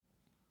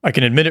I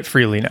can admit it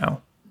freely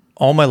now.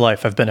 All my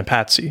life I've been a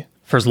patsy.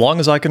 For as long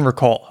as I can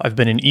recall, I've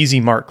been an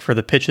easy mark for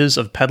the pitches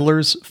of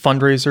peddlers,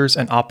 fundraisers,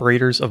 and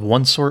operators of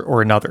one sort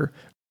or another.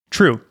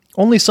 True,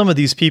 only some of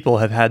these people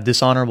have had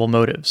dishonorable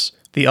motives.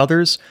 The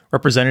others,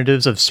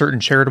 representatives of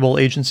certain charitable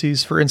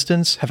agencies, for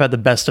instance, have had the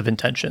best of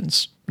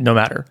intentions. No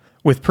matter.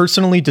 With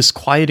personally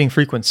disquieting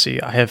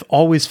frequency, I have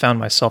always found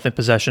myself in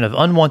possession of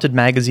unwanted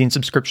magazine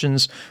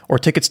subscriptions or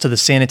tickets to the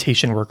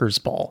sanitation workers'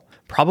 ball.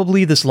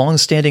 Probably this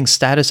long-standing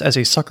status as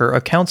a sucker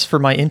accounts for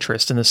my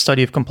interest in the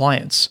study of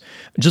compliance.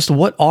 Just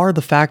what are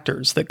the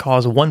factors that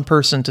cause one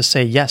person to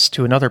say yes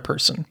to another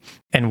person?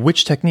 And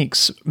which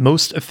techniques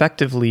most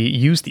effectively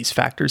use these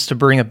factors to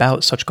bring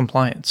about such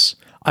compliance?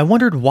 I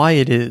wondered why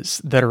it is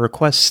that a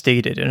request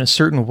stated in a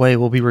certain way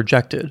will be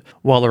rejected,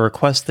 while a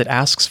request that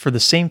asks for the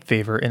same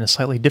favor in a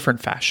slightly different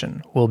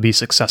fashion will be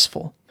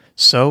successful.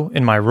 So,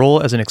 in my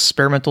role as an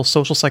experimental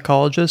social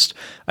psychologist,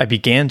 I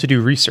began to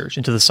do research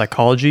into the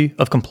psychology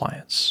of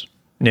compliance.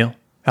 Neil,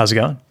 how's it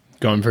going?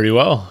 Going pretty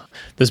well.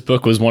 This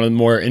book was one of the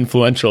more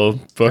influential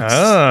books.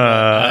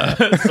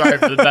 Sorry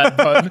for the bad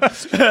pun.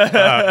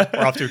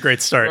 We're off to a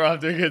great start. We're off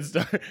to a good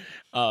start.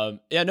 I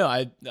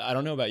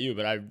don't know about you,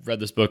 but I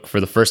read this book for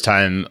the first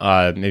time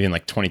maybe in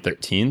like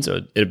 2013.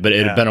 It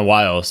had been a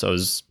while, so I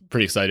was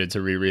pretty excited to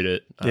reread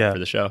it for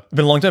the show. It's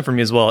been a long time for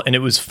me as well, and it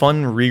was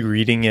fun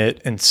rereading it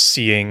and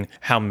seeing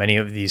how many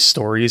of these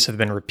stories have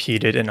been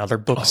repeated in other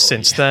books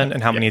since then,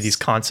 and how many of these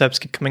concepts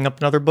keep coming up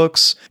in other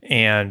books.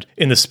 And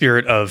in the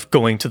spirit of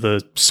going to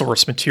the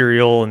source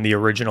material and the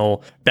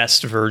original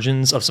best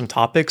versions of some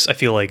topics, I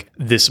feel like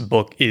this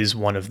book is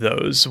one of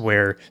those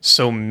where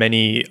so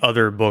many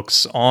other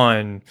books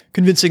on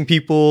convincing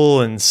people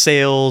and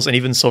sales and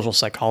even social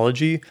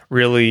psychology,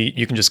 really,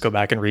 you can just go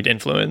back and read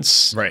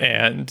Influence,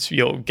 and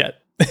you'll get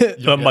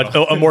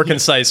a more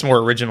concise, more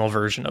original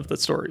version of the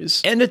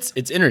stories. And it's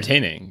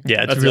entertaining.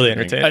 Yeah, it's really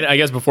entertaining. I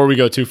guess before we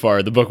go too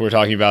far, the book we're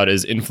talking about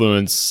is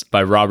Influence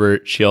by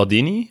Robert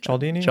Cialdini?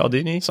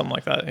 Something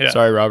like that. Yeah.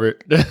 Sorry,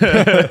 Robert.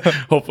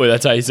 Hopefully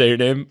that's how you say your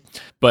name.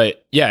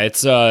 But yeah,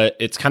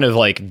 it's kind of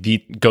like the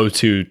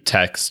go-to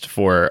text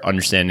for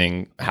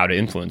understanding how to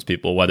influence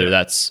people, whether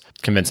that's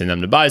convincing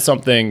them to buy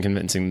something,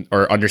 convincing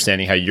or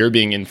understanding how you're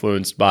being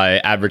influenced by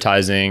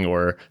advertising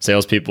or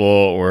salespeople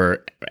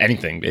or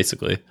anything,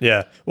 basically.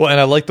 Yeah. Well, and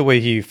I like the way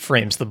he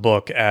frames the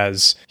book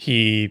as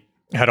he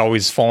had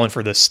always fallen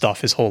for this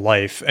stuff his whole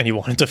life, and he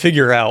wanted to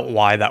figure out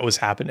why that was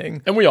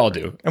happening. And we all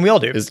do.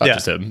 It's not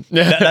just him.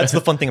 That's the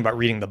fun thing about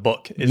reading the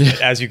book. Is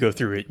that as you go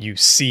through it, you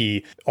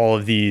see all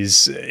of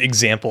these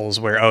examples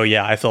where, oh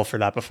yeah, I fell for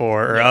that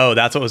before, or oh,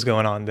 that's what was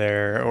going on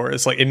there, or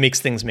it's like it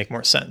makes things make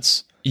more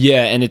sense.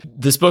 Yeah, and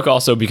this book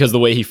also, because the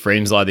way he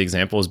frames a lot of the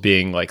examples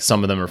being like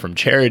some of them are from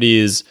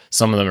charities,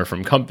 some of them are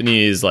from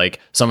companies, like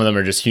some of them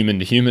are just human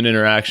to human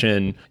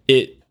interaction,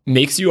 it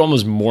makes you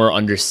almost more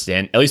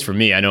understand, at least for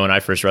me, I know when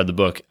I first read the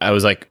book, I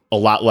was like a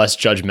lot less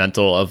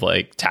judgmental of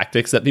like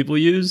tactics that people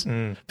use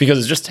because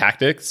it's just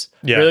tactics.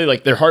 Yeah. Really,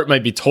 like their heart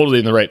might be totally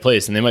in the right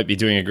place and they might be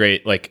doing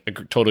a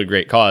totally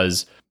great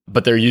cause,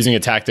 but they're using a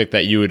tactic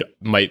that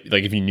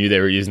if you knew they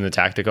were using the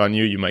tactic on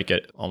you, you might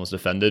get almost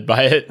offended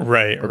by it.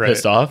 Or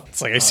pissed off.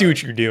 It's like, I see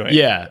what you're doing.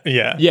 Yeah.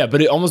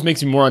 But it almost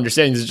makes you more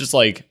understanding. It's just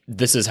like,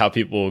 this is how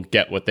people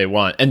get what they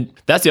want. And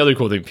that's the other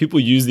cool thing. People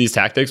use these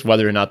tactics,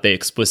 whether or not they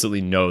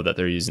explicitly know that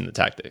they're using the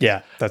tactic.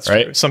 Yeah, that's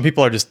right. True. Some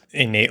people are just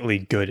innately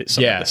good at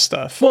some of this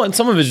stuff. Well, and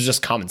some of it is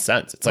just common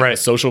sense. It's like the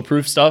social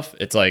proof stuff.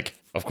 It's like,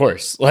 of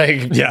course,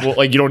 you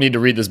don't need to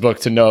read this book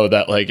to know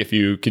that like if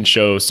you can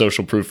show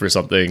social proof for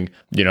something,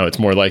 it's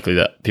more likely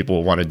that people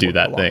will want to do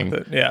that thing.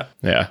 Yeah.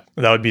 That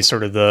would be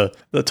sort of the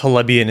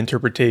Talebian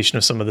interpretation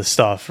of some of the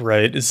stuff,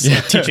 right? It's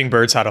like teaching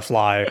birds how to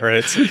fly,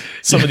 right?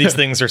 Some of these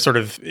things are sort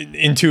of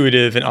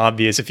intuitive and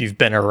obvious if you've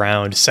been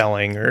around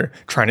selling or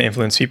trying to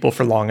influence people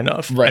for long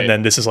enough. Right. And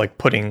then this is like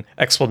putting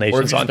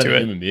explanations onto it. Or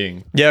human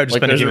being. Yeah, just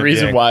there's a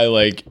reason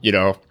why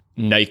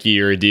Nike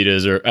or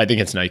Adidas, or I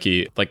think it's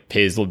Nike, like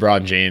pays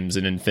LeBron James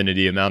an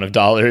infinity amount of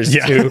dollars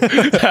to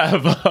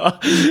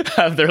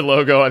have their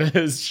logo on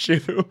his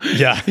shoe.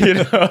 Yeah,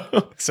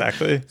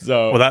 exactly.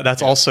 So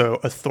that's also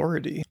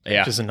authority,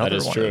 which is another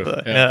one. True.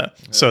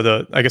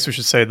 So I guess we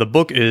should say the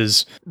book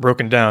is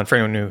broken down for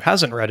anyone who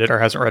hasn't read it or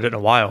hasn't read it in a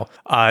while.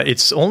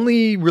 It's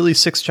only really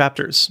 6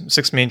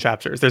 main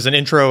chapters. There's an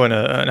intro and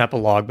an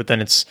epilogue, but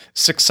then it's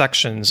 6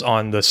 sections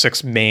on the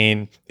 6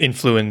 main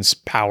influence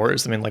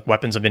powers. I mean, like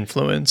weapons of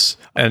influence.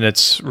 And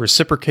it's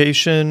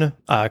reciprocation,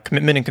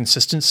 commitment and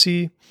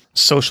consistency,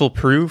 social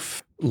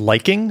proof,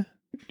 liking,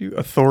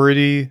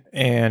 authority,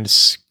 and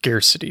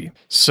scarcity.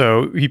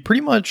 So he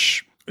pretty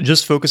much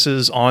just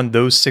focuses on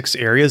those 6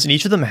 areas, and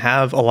each of them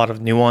have a lot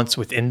of nuance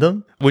within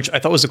them, which I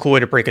thought was a cool way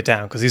to break it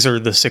down, because these are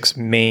the 6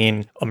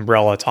 main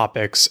umbrella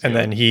topics, and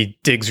then he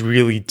digs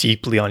really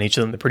deeply on each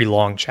of them, the pretty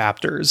long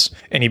chapters,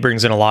 and he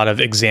brings in a lot of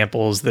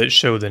examples that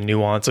show the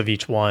nuance of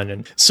each one,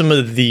 and some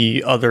of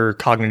the other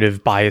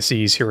cognitive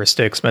biases,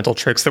 heuristics, mental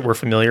tricks that we're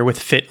familiar with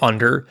fit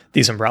under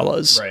these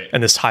umbrellas, Right.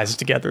 and this ties it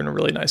together in a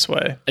really nice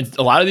way. And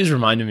a lot of these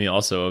reminded me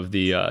also of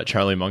the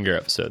Charlie Munger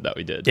episode that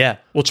we did. Yeah.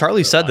 Well,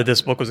 Charlie said that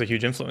this book was a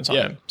huge influence on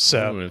him.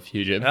 So, Ooh,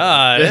 huge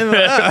influence.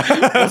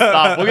 we'll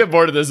Stop. We'll get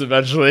bored of this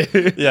eventually.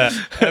 yeah.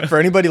 For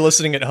anybody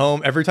listening at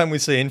home, every time we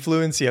say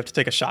influence, you have to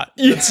take a shot.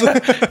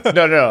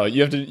 No.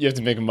 You have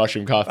to make a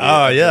mushroom coffee.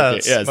 Oh, yeah.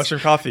 Okay, yes.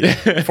 Mushroom coffee.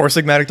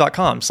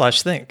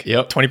 Foursigmatic.com/think.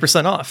 Yep.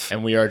 20% off.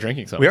 And we are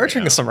drinking some. We are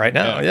drinking some right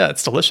now. Yeah,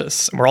 it's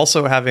delicious. And we're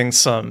also having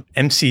some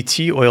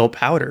MCT oil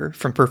powder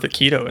from Perfect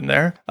Keto in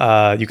there.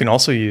 You can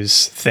also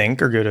use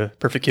Think or go to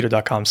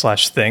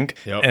perfectketo.com/think.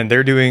 Yep. And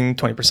they're doing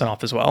 20%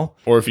 off as well.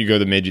 Or if you go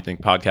to the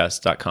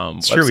madeyouthinkpodcast.com.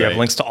 It's true. We have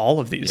links to all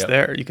of these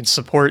there. You can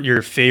support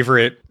your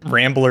favorite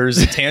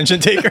ramblers,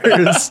 tangent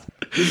takers.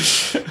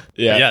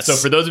 Yeah. Yes. So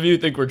for those of you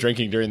who think we're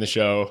drinking during the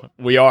show,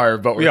 we are,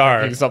 but we're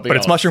drinking something but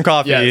else. it's mushroom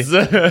coffee Yes.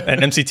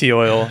 and MCT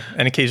oil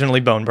and occasionally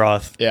bone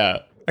broth. Yeah.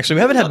 Actually,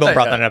 we haven't had bone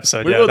broth on an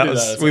episode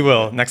yet. We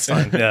will next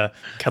time. Yeah.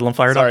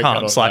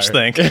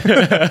 Kettleandfire.com/think.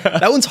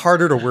 That one's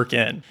harder to work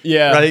in.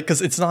 Yeah. Right?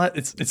 Because it's a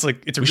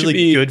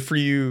really good for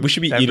you. We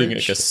should be beverage. eating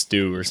like a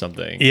stew or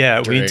something.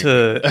 Yeah, we need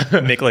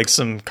to make like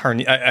some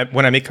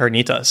when I make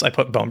carnitas, I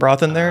put bone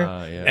broth in there,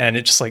 and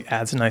it just like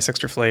adds a nice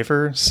extra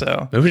flavor.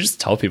 So maybe we just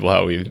tell people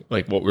how we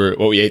like what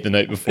we ate the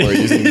night before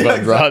using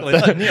bone broth.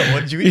 Neil,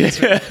 what did you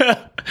eat?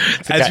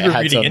 As you were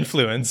reading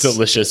influence,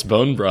 delicious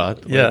bone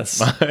broth.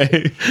 Yes.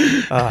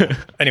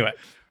 Anyway,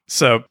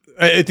 so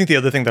I think the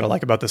other thing that I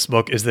like about this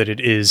book is that it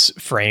is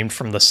framed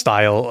from the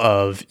style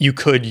of you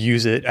could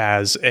use it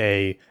as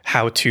a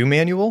how-to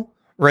manual,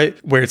 right?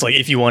 Where it's like,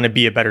 if you want to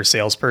be a better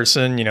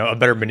salesperson, a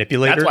better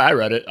manipulator. That's why I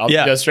read it. I'll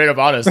be straight up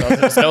honest. I was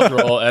in a sales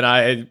role and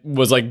I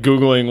was like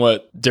Googling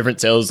what different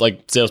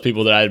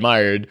salespeople that I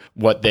admired,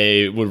 what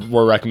they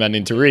were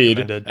recommending to read.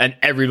 And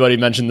everybody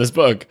mentioned this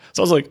book.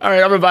 So I was like, all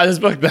right, I'm going to buy this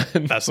book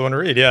then. That's the one to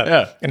read.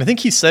 Yeah. And I think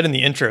he said in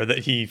the intro that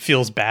he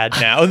feels bad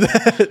now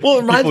that well,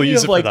 it reminds me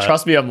of like that.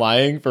 Trust Me, I'm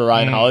Lying for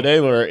Ryan Holiday,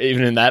 where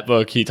even in that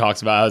book, he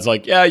talks about, it's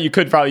like, yeah, you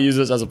could probably use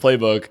this as a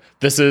playbook.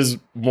 This is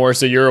more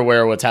so you're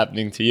aware of what's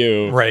happening to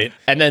you. Right.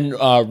 And then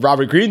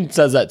Robert Greene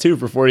says that too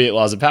for 48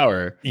 Laws of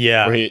Power.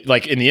 Yeah. Where he,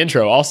 like in the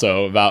intro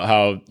also about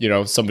how,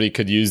 somebody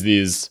could use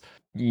these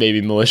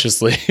maybe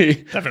maliciously.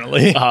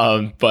 Definitely.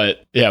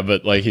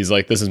 But like he's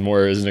like, this is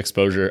more as an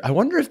exposure. I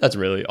wonder if that's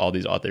really all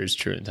these authors'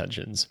 true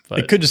intentions. But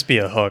it could just be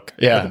a hook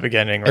at the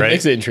beginning, right? It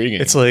makes it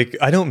intriguing. It's like,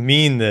 I don't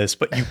mean this,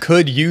 but you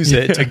could use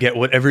it to get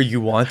whatever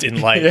you want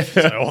in life.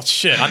 So, well,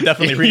 shit, I'm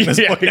definitely reading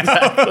this book now.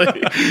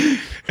 Exactly.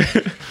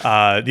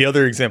 The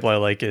other example I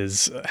like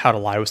is How to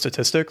Lie with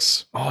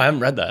Statistics. Oh, I haven't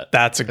read that.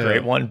 That's a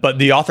great one. But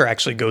the author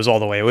actually goes all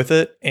the way with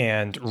it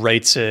and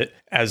writes it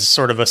as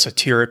sort of a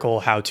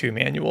satirical how-to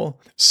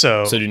manual.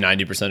 So do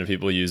 90% of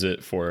people use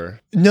it for...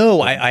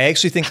 No, I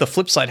actually think the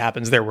flip side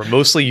happens there, where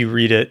mostly you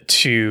read it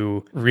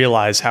to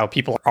realize how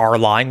people are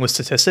lying with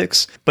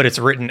statistics, but it's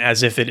written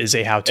as if it is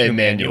a how-to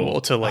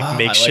manual to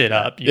make shit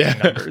up using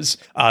numbers.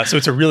 So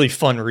it's a really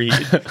fun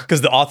read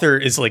because the author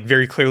is like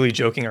very clearly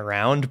joking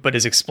around, but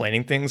is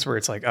explaining things where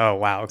it's like, oh,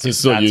 wow. It's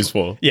still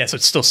useful. Yeah, so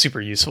it's still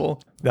super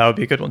useful. That would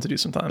be a good one to do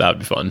sometime. That would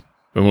be fun.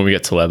 And when we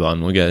get Taleb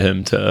on, we'll get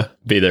him to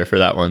be there for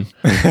that one.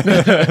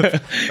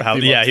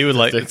 He would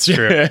like, it's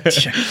true.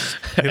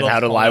 And how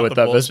to lie with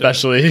them,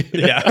 especially.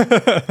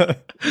 Yeah.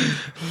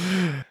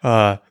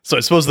 So I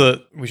suppose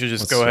we should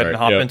just go ahead and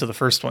hop into the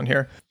first one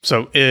here.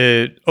 So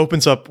it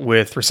opens up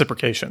with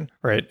reciprocation,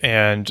 right?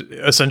 And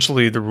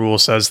essentially the rule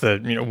says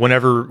that,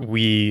 whenever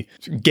we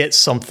get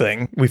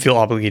something, we feel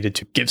obligated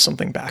to give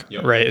something back,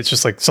 right? It's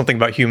just like something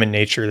about human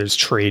nature. There's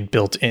trade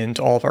built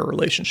into all of our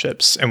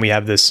relationships. And we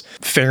have this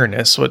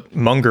fairness, what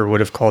Munger would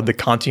have called the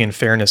Kantian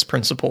fairness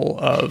principle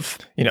of,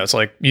 it's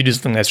like, you do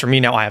something nice for me,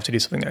 now I have to do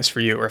something nice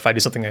for you. Or if I do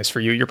something nice for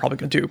you, you're probably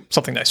going to do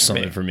something nice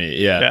for me.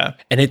 Yeah.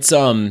 And it's,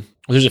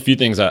 there's a few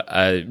things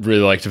I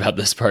really liked about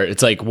this part.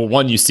 It's like, well,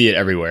 one, you see it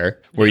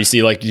everywhere where you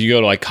see like, you go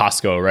to like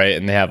Costco, right?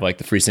 And they have like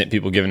the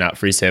people giving out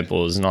free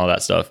samples and all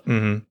that stuff.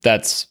 Mm-hmm.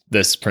 That's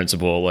this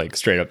principle, like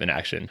straight up in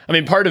action. I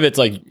mean, part of it's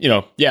like,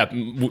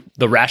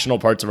 the rational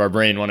parts of our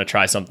brain want to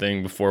try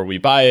something before we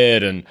buy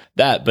it and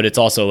that, but it's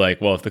also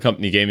like, well, if the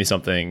company gave me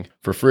something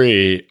for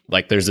free,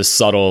 like there's this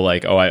subtle,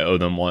 like, oh, I owe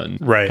them one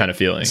kind of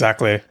feeling.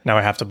 Exactly. Now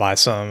I have to buy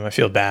some. I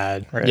feel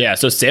bad. Right. Yeah.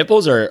 So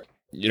samples are,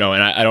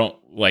 and I don't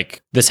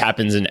like this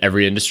happens in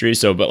every industry.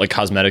 So, but like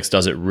cosmetics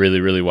does it really,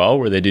 really well,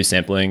 where they do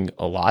sampling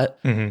a lot.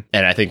 And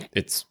I think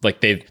it's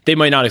like they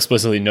might not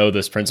explicitly know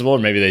this principle, or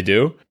maybe they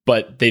do,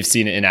 but they've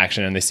seen it in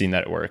action and they've seen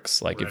that it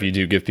works. Like if you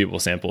do give people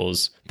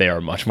samples, they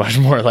are much, much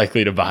more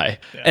likely to buy.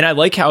 And I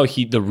like how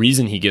the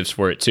reason he gives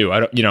for it too.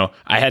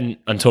 I hadn't,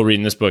 until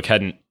reading this book,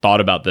 hadn't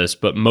thought about this,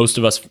 but most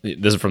of us,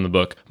 this is from the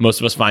book, most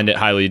of us find it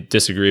highly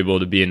disagreeable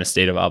to be in a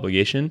state of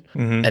obligation.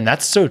 And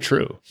that's so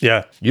true.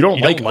 Yeah. You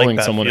don't like owing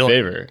someone a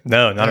favor.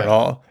 No, not at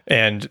all.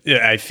 And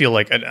I feel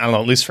like, I don't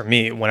know, at least for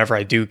me, whenever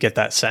I do get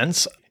that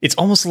sense, it's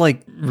almost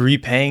like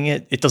repaying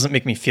it. It doesn't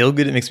make me feel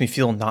good. It makes me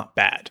feel not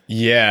bad.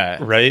 Yeah.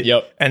 Right?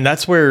 Yep. And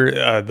that's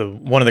where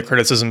one of the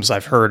criticisms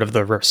I've heard of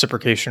the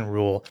reciprocation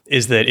rule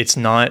is that it's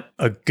not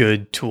a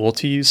good tool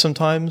to use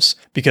sometimes,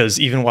 because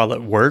even while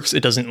it works,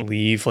 it doesn't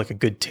leave like a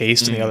good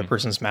taste in the other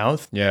person's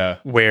mouth. Yeah.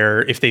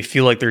 Where if they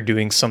feel like they're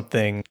doing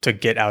something to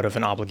get out of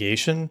an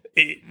obligation,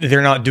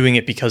 they're not doing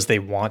it because they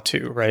want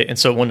to, right? And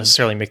so it won't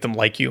necessarily make them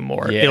like you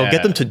more. Yeah. It'll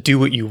get them to do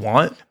what you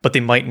want, but they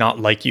might not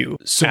like you.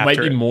 So it might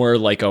be more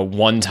like a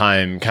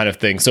one-time kind of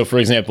thing. So for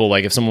example,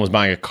 like if someone was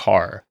buying a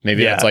car,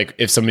 maybe that's like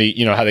if somebody,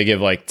 you know how they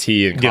give like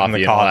tea and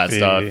coffee and all that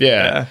stuff.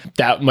 Yeah.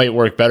 That might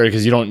work better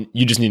because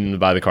you just need them to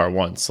buy the car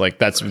once. Like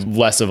that's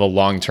less of a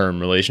long-term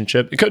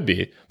relationship. It could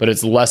be, but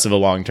it's less of a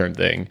long-term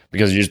thing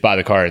because you just buy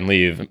the car and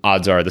leave.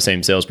 Odds are the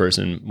same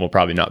salesperson will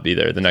probably not be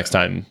there the next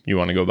time you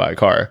want to go buy a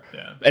car.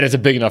 Yeah. And it's a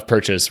big enough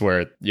purchase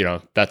where,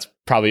 that's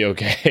probably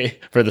okay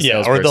for the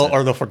salesperson.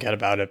 Or they'll forget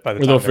about it by the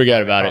time they'll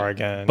forget about it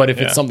again. But if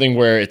it's something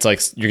where it's like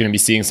you're going to be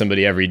seeing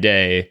somebody every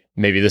day,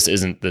 maybe this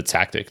isn't the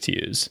tactic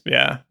to use.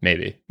 Yeah.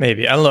 Maybe. I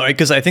don't know,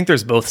 because I think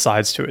there's both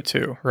sides to it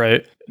too,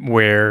 right?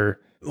 Where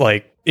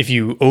like if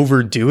you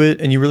overdo it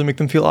and you really make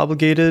them feel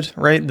obligated,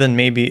 right, then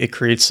maybe it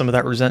creates some of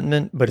that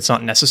resentment, but it's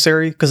not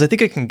necessary, because I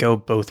think it can go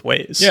both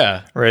ways.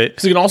 Yeah. Right.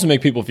 Because it can also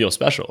make people feel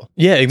special.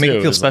 Yeah, it can make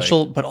them feel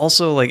special, but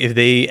also like if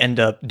they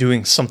end up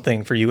doing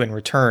something for you in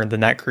return,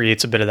 then that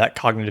creates a bit of that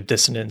cognitive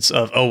dissonance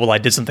of, oh, well, I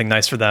did something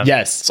nice for them.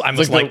 Yes. So I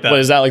must like that. What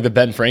is that, like the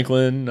Ben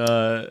Franklin thing,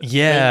 right?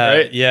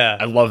 Yeah.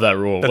 I love that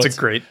rule. That's a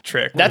great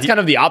trick. That's kind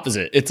of the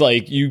opposite. It's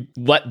like you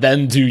let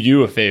them do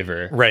you a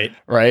favor. Right.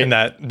 Right. And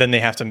that then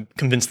they have to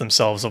convince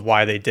themselves of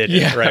why they did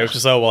it, right? Which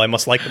is, oh, well, I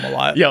must like them a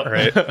lot. Yep.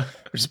 Right.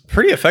 Which is a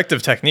pretty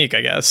effective technique,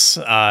 I guess.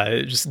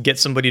 Just get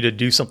somebody to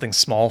do something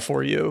small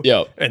for you.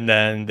 Yep. And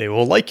then they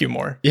will like you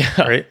more.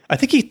 Yeah. Right. I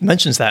think he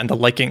mentions that in the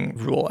liking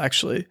rule,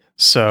 actually.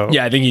 So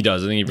yeah, I think he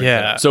does. I think he brings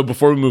that up. So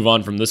before we move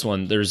on from this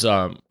one, there's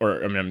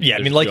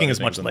liking is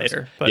much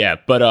later.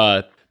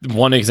 But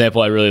one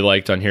example I really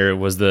liked on here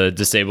was the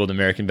Disabled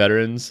American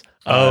Veterans.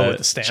 With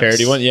the stamps.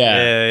 Charity one.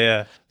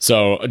 Yeah.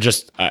 So I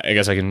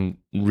guess I can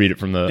read it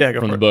from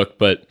the book,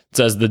 but it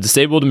says the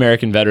Disabled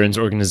American Veterans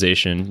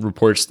Organization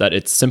reports that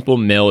its simple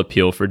mail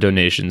appeal for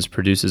donations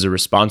produces a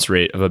response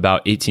rate of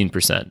about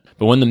 18%.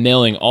 But when the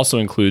mailing also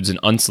includes an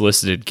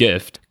unsolicited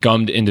gift,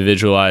 gummed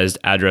individualized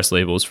address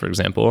labels, for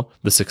example,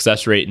 the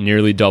success rate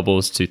nearly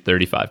doubles to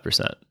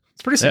 35%.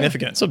 It's pretty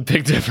significant. It's a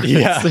big difference.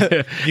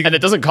 Yeah. And it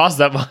doesn't cost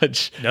that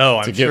much. No,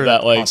 I'm sure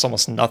that, it costs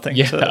almost nothing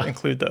to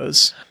include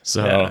those.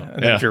 So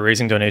and if you're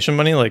raising donation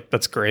money, like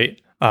that's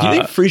great. Do you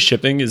think free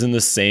shipping is in the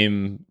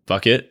same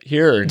bucket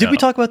here? Or did we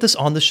talk about this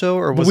on the show,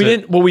 or was we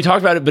didn't? Well, we talked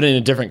about it, but in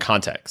a different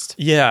context.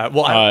 Yeah.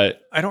 Well,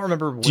 I don't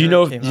remember. Do you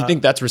know? Do you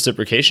think that's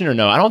reciprocation or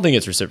no? I don't think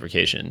it's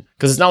reciprocation,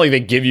 because it's not like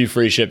they give you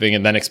free shipping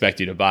and then expect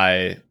you to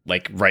buy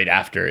like right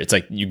after. It's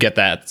like you get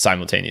that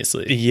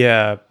simultaneously.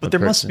 Yeah, but there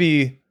must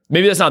be.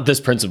 Maybe that's not this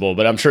principle,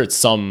 but I'm sure it's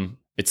something.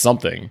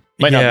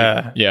 Might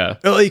not be. Yeah.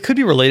 Well, it could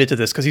be related to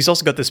this, because he's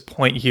also got this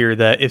point here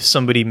that if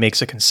somebody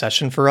makes a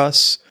concession for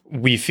us,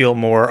 we feel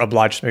more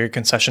obliged to make a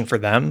concession for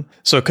them.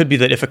 So it could be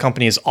that if a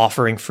company is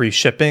offering free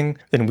shipping,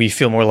 then we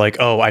feel more like,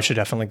 oh, I should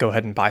definitely go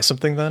ahead and buy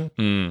something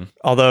then.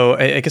 Although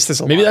I guess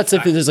there's maybe that's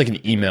if there's like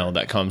an email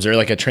that comes or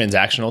like a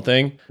transactional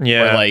thing.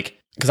 Yeah. Or like,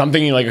 because I'm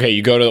thinking like, okay,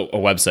 you go to a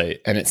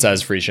website and it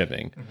says free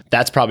shipping.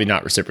 That's probably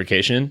not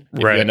reciprocation if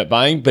you end up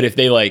buying. But if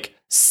they like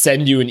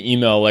send you an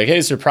email like,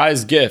 hey,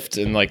 surprise gift,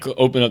 and like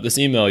open up this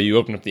email, you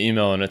open up the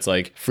email and it's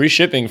like free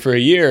shipping for a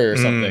year or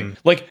something.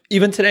 Like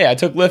even today I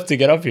took Lyft to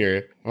get up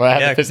here. Well,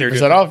 I had the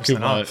 50% off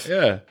coupon.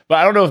 Yeah. But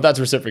I don't know if that's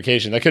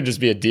reciprocation. That could just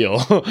be a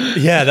deal.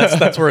 Yeah,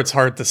 that's where it's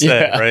hard to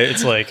say, right?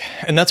 It's like,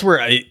 and that's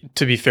where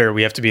to be fair,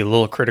 we have to be a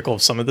little critical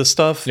of some of this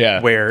stuff.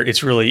 Yeah. Where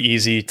it's really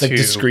easy to like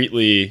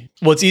discreetly.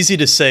 Well, it's easy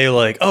to say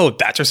like, oh,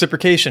 that's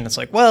reciprocation. It's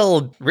like,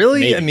 well,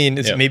 really? Maybe. I mean,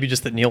 it's maybe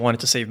just that Neil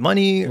wanted to save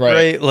money,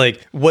 right?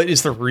 Like, what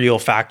is the real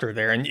factor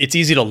there? And it's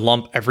easy to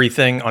lump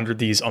everything under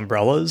these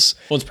umbrellas.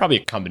 Well, it's probably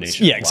a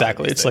combination. Yeah,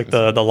 exactly. It's like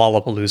the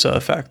Lollapalooza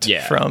effect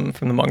from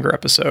the Munger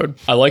episode.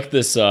 I like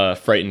this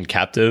frightened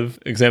captive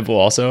example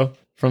also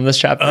from this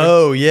chapter.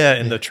 Oh, yeah,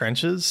 in the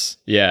trenches.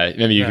 Yeah,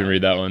 maybe you can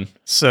read that one.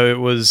 So it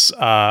was,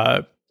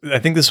 I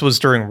think this was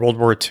during World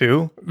War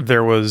II.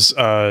 There was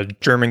a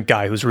German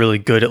guy who's really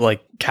good at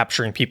like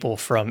capturing people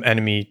from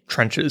enemy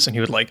trenches, and he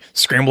would like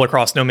scramble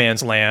across no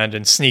man's land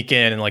and sneak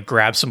in and like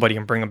grab somebody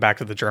and bring them back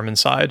to the German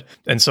side.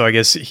 And so I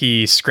guess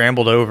he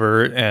scrambled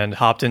over and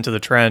hopped into the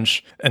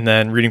trench, and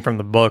then reading from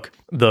the book,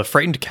 the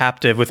frightened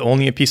captive with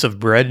only a piece of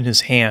bread in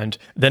his hand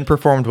then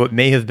performed what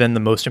may have been the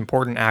most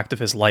important act of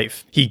his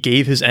life. He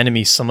gave his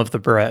enemy some of the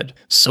bread.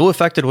 So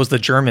affected was the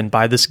German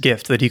by this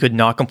gift that he could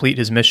not complete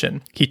his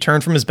mission. He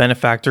turned from his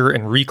benefactor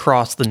and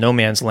recrossed the no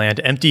man's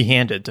land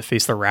empty-handed to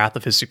face the wrath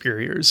of his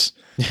superiors.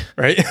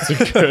 Right? It's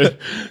a good,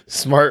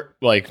 smart,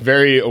 like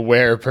very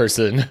aware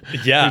person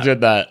Yeah. who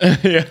did that.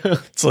 Yeah.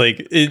 It's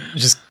like, it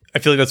just, I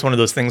feel like that's one of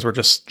those things where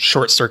just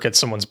short circuits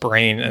someone's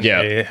brain and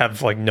Yeah. they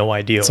have like no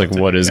idea. It's like,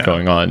 what is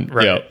going on?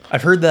 Right. Yeah.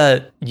 I've heard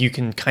that you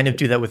can kind of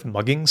do that with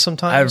mugging I've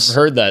sometimes.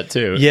 heard that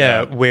too.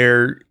 Yeah,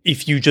 where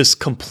if you just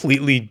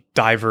completely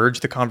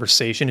diverge the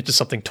conversation into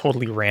something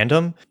totally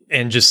random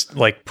and just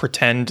like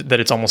pretend that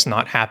it's almost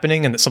not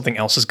happening and that something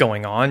else is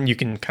going on, you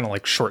can kind of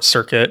like short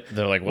circuit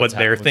They're like, what what's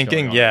they're what's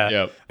thinking. going on? Yeah.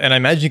 Yep. And I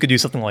imagine you could do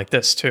something like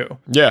this too.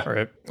 Yeah.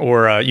 Right.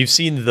 Or you've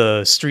seen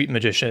the street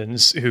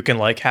magicians who can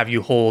like have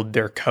you hold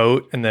their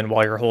coat, and then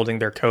while you're holding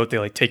their coat, they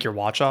like take your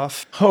watch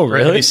off. Oh, Right?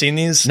 Have really? you seen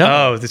these? No.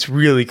 Oh, that's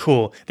really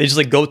cool. They just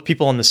like go with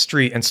people on the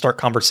street and start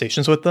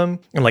conversations with them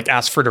and like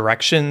ask for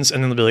directions.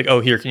 And then they'll be like,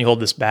 oh, here, can you hold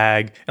this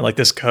bag and like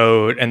this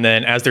coat? And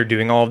then as they're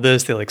doing all of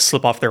this, they like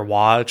slip off their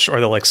watch, or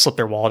they'll like slip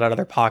their wallet out of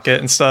their pocket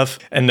and stuff.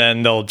 And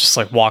then they'll just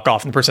like walk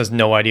off, and the person has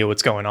no idea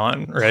what's going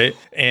on. Right.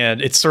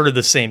 And it's sort of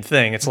the same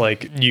thing. It's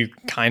like you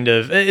kind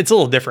of, it's a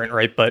little different,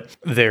 right? But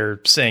they're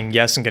saying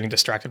yes and getting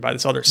distracted by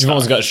this other stuff. You've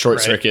almost got a short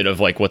right? circuit of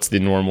like what's the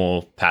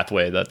normal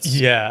pathway that's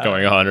Yeah.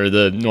 going on, or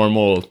the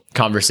normal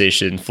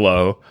conversation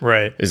flow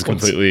Right. is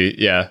completely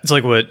It's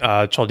like what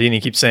Cialdini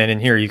keeps saying in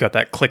here. You got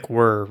that click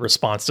whir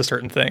response to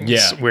certain things.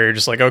 Yeah. Where you're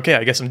just like, okay,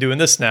 I guess I'm doing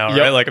this now. Yep.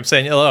 Right. Like I'm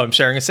saying hello, I'm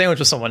sharing a sandwich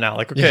with someone now.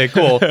 Like, okay,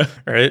 cool.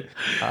 Right.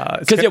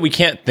 because we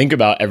can't think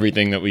about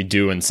everything that we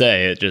do and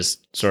say. It just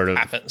sort of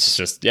Happens.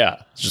 It's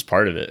just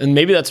part of it. And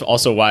maybe that's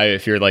also why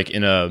if you're like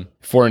in a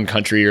foreign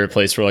country or a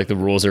place where like the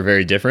rules are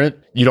very different,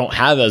 you don't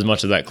have as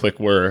much of that click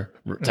whir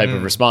type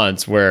of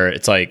response, where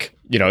it's like,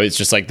 you know, it's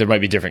just like there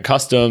might be different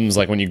customs.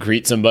 Like when you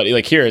greet somebody,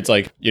 like here, it's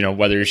like, you know,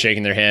 whether you're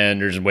shaking their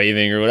hand or just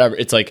waving or whatever,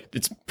 it's like,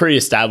 it's pretty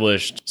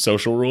established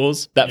social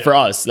rules that for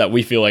us that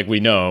we feel like we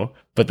know.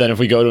 But then if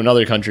we go to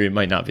another country, it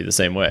might not be the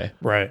same way.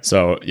 Right.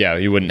 So yeah,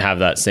 you wouldn't have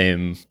that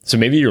same. So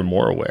maybe you're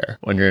more aware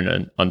when you're in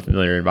an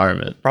unfamiliar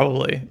environment.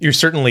 Probably. You're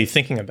certainly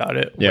thinking about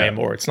it way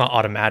more. It's not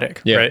automatic,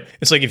 Yeah. right?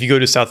 It's like if you go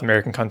to a South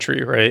American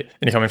country, right? And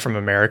you're coming from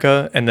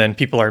America, and then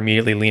people are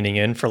immediately leaning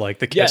in for like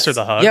the kiss or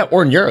the hug. Yeah,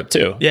 or in Europe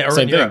too. Yeah, or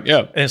same in Europe. thing. Yeah.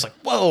 And it's like,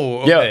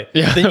 whoa, okay.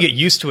 Yeah. But then you get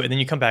used to it, and then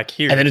you come back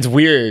here. And then it's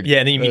weird. yeah,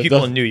 and then you meet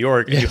people in New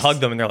York, and you hug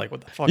them, and they're like, what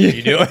the fuck are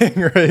you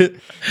doing? Right?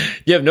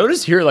 Yeah, I've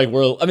noticed here, like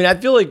I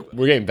feel like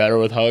we're getting better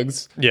with hugs.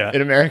 Yeah.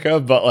 In America,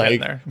 but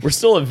like there. we're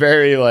still a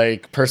very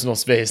like personal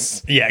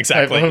space. Yeah,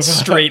 exactly. type of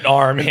Straight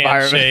arm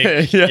environment.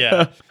 handshake.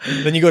 Yeah.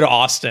 Then you go to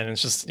Austin,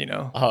 it's just, you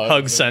know,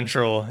 hug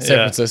central. San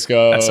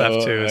Francisco,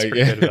 SF too is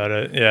pretty good about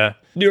it. Yeah.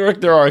 New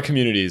York, there are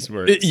communities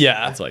where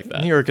it's like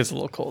that. New York is a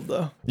little cold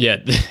though. Yeah,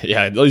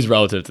 yeah, at least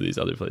relative to these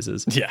other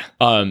places. Yeah.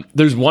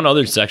 There's one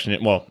other section.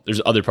 Well,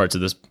 there's other parts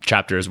of this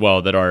chapter as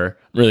well that are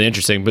really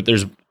interesting, but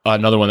there's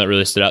another one that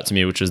really stood out to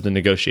me, which is the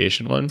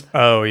negotiation one,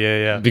 Oh,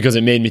 yeah. because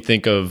it made me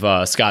think of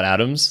Scott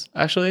Adams,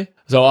 actually.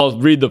 So I'll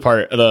read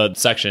the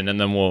section, and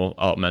then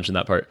I'll mention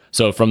that part.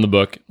 So from the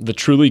book, the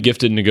truly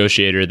gifted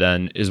negotiator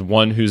then is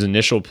one whose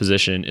initial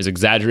position is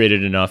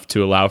exaggerated enough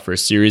to allow for a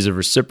series of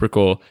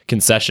reciprocal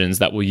concessions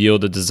that will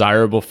yield a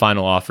desirable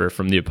final offer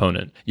from the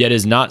opponent, yet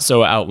is not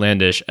so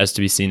outlandish as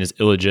to be seen as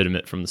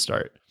illegitimate from the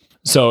start.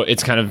 So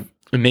it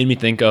made me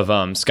think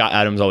of Scott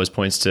Adams always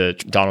points to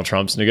Donald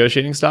Trump's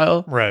negotiating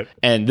style. Right.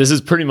 And this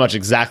is pretty much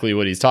exactly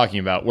what he's talking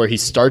about, where he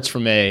starts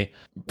from a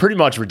pretty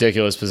much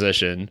ridiculous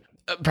position.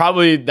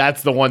 Probably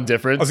that's the one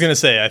difference. I was going to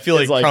say, I feel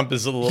It's like Trump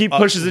is a little he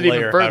pushes it even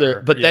layer further,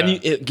 higher. but then Yeah.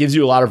 it gives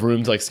you a lot of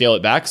room to like scale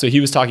it back. So he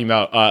was talking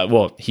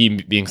about, he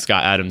being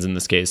Scott Adams in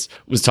this case,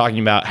 was talking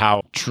about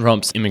how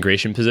Trump's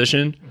immigration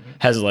position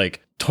has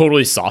like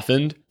totally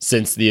softened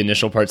since the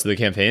initial parts of the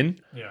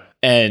campaign. Yeah.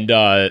 And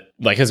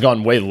like has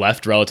gone way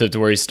left relative to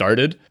where he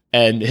started.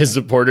 And his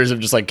supporters have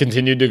just like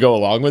continued to go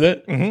along with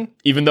it. Mm-hmm.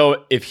 Even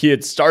though if he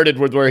had started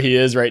with where he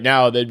is right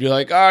now, they'd be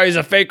like, oh, he's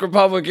a fake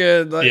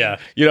Republican. Like, Yeah.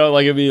 You know,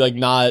 like it'd be like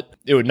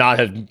it would not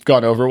have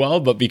gone over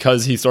well. But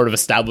because he sort of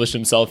established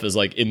himself as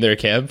like in their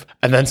camp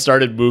and then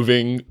started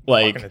moving,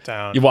 like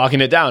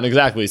walking it down.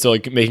 Exactly. So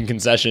like making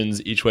concessions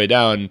each way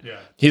down. Yeah.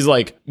 He's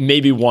like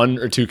maybe one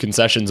or two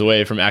concessions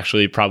away from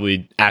actually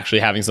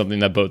having something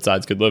that both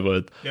sides could live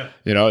with. Yeah.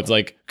 You know, it's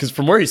like, because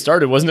from where he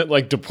started, wasn't it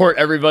like deport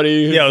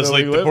everybody? Yeah, it was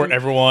like deport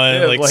everyone,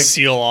 Yeah, like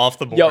seal off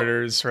the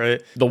borders,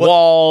 right? The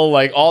wall,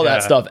 like all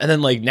that stuff. And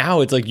then like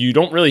now it's like you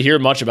don't really hear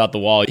much about the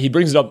wall. He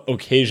brings it up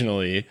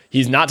occasionally.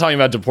 He's not talking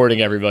about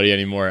deporting everybody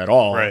anymore at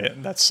all. Right.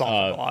 That's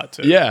softened a lot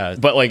too. Yeah.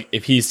 But like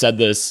if he said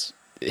this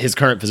his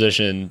current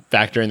position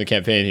back during the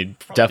campaign, he'd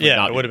definitely Yeah,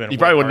 not. it would have been He way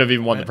probably wouldn't have harder,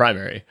 even won right? the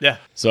primary. Yeah.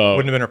 So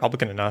Wouldn't have been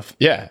Republican enough.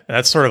 yeah, And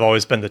that's sort of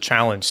always been the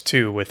challenge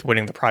too with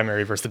winning the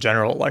primary versus the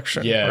general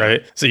election. Yeah.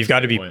 Right. So you've got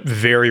to be point.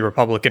 very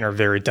Republican or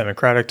very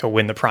Democratic to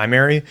win the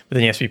primary, but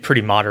then you have to be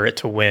pretty moderate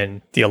to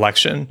win the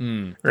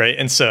election. Right.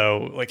 And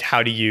so like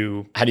how do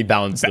you how do you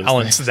balance those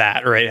balance things?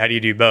 that, right? How do you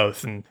do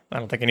both? And I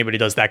don't think anybody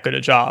does that good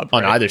a job.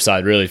 On right? either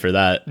side, really, for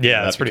that? Yeah,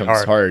 that that's pretty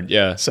becomes hard.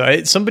 Yeah.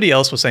 So somebody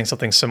else was saying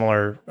something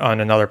similar on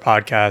another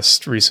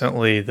podcast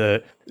recently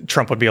that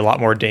Trump would be a lot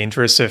more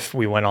dangerous if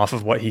we went off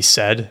of what he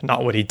said,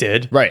 not what he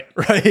did. Right.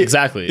 Right.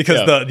 Exactly. Because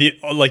yeah.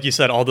 the like you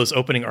said, all those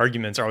opening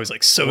arguments are always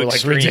like so Like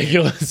extreme.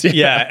 ridiculous.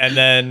 Yeah. And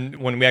then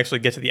when we actually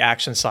get to the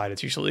action side,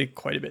 it's usually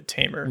quite a bit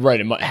tamer. Right.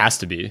 It has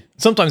to be.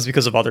 Sometimes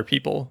because of other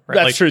people. Right?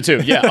 That's Like, true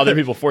too. Yeah. Other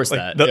people force like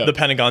that. the, yeah. the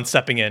Pentagon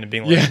stepping in and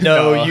being like, Yeah.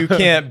 no, you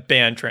can't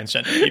ban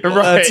transgender people.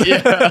 Right. That's-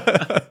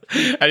 Yeah.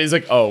 And he's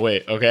like, oh,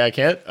 wait. Okay. I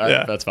can't. All right,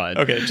 Yeah. that's fine.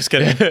 Okay. Just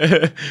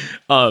kidding.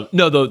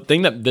 No, the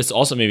thing that this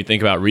also made me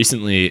think about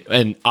recently,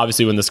 and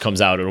obviously when this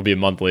comes out, it'll be a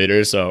month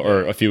later,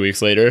 or a few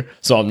weeks later.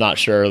 So I'm not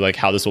sure like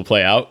how this will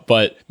play out,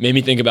 but made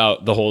me think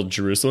about the whole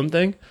Jerusalem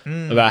thing,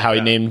 about how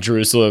he named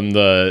Jerusalem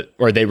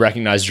or they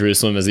recognized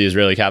Jerusalem as the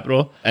Israeli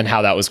capital, and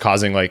how that was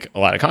causing like a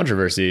lot of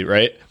controversy,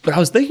 right? But I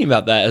was thinking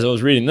about that as I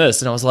was reading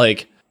this, and I was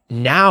like,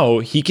 now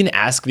he can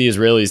ask the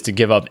Israelis to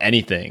give up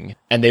anything,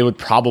 and they would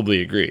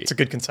probably agree. It's a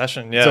good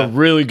concession. Yeah. So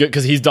really good,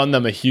 because he's done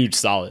them a huge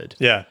solid.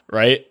 Yeah.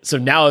 Right. So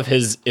now if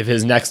his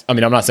next, I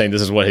mean, I'm not saying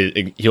this is what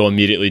he'll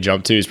immediately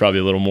jump to. He's probably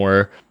a little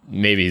more,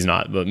 maybe he's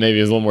not, but maybe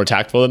he's a little more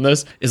tactful than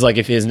this. Is like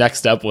if his next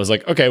step was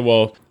like, okay,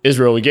 well,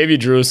 Israel, we gave you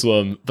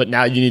Jerusalem, but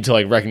now you need to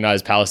like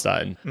recognize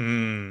Palestine.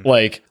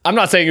 Like, I'm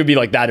not saying it would be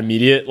like that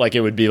immediate. Like it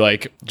would be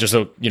like just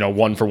a,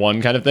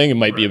 1-for-1 kind of thing. It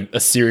might be a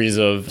series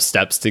of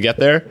steps to get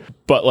there.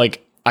 But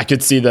like, I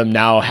could see them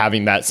now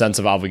having that sense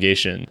of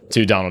obligation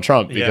to Donald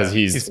Trump because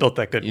he's built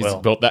that goodwill.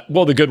 built that,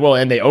 well, the goodwill,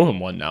 and they owe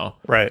him one now.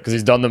 Right. Because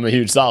he's done them a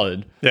huge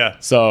solid. Yeah.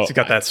 So he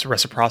got that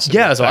reciprocity.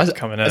 Yeah, so effect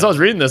coming in. as I was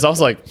reading this, I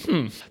was like,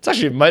 it's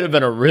actually might have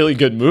been a really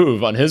good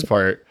move on his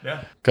part.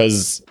 Yeah.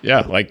 Because,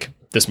 like,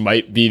 this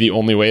might be the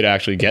only way to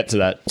actually get to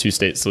that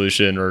two-state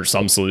solution or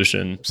some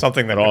solution.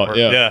 Something that at could all. work.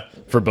 Yeah. Yeah.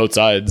 For both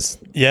sides.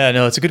 Yeah,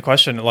 no, it's a good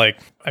question. Like,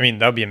 I mean,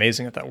 that would be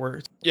amazing if that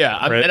worked.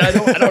 Yeah. Right. And I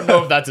don't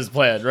know if that's his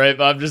plan, right?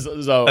 But I'm just,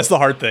 so. That's the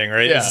hard thing,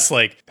 right? Yeah. It's just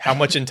like, how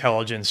much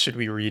intelligence should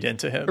we read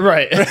into him?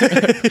 Right.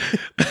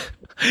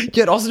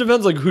 Yeah, it also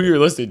depends like who you're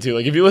listening to.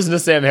 Like if you listen to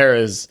Sam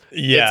Harris,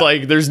 Yeah. it's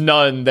like there's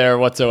none there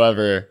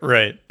whatsoever.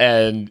 Right.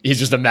 And he's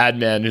just a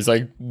madman who's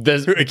like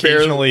this Who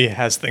occasionally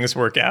has things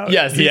work out.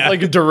 Yes, he's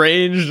like a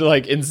deranged,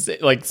 like insane,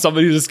 like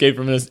somebody who's escaped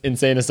from an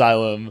insane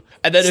asylum,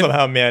 and then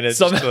somehow manages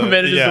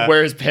to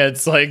wear his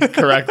pants like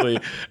correctly.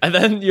 And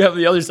then you have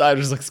the other side,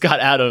 which is like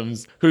Scott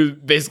Adams, who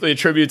basically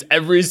attributes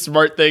every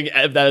smart thing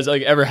that has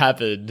like ever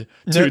happened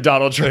to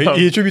Donald Trump.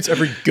 He attributes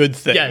every good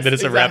thing Yes, that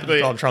has ever happened to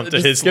exactly. Donald Trump It to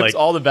just his skips like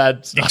all the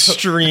bad stuff.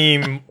 extreme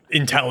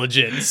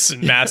intelligence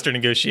and master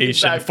negotiation,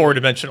 Exactly.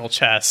 four-dimensional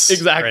chess.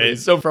 Exactly. right?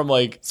 So from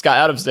like Scott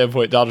Adams'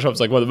 standpoint, Donald Trump's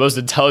like one of the most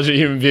intelligent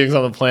human beings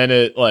on the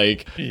planet,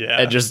 like,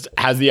 Yeah. and just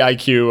has the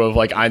IQ of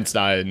like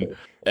Einstein.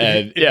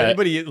 And If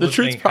anybody the truth's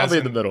listening probably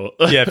in the hasn't-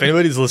 middle. Yeah, if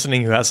anybody's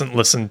listening who hasn't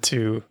listened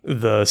to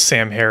the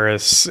Sam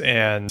Harris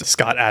and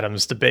Scott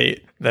Adams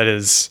debate, that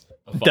is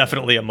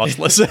definitely a must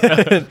listen.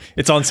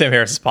 It's on Sam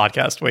Harris's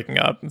podcast, Waking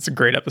Up. It's a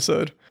great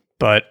episode.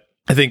 But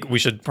I think we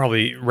should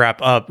probably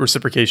wrap up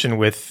reciprocation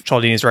with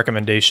Cialdini's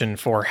recommendation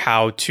for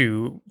how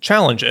to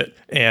challenge it.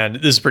 And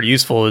this is pretty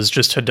useful, is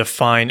just to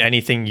define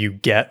anything you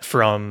get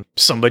from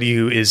somebody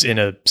who is in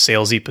a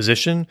salesy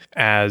position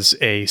as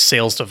a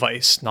sales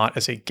device, not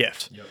as a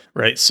gift.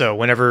 Right. So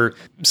whenever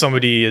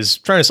somebody is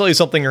trying to sell you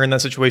something or in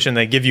that situation,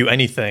 they give you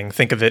anything,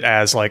 think of it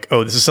as like,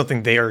 oh, this is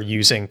something they are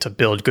using to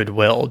build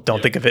goodwill.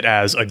 Don't think of it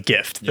as a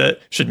gift that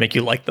should make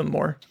you like them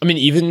more. I mean,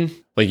 even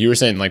like you were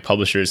saying, like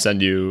publishers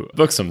send you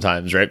books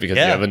sometimes, right? Because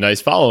you Yeah. have a nice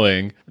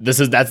following.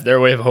 That's their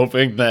way of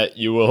hoping that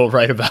you will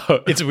write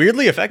about. It's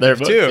weirdly Their effective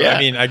book, too. yeah. I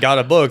mean, I got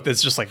a book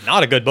that's just like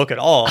not a good book at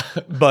all,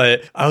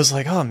 but I was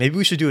like, oh, maybe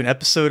we should do an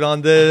episode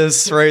on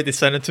this, right? They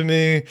sent it to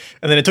me.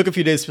 And then it took a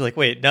few days to be like,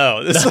 wait,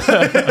 no, this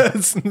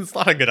it's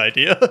not a good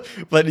idea.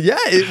 But yeah,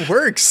 it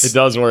works. It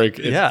does work.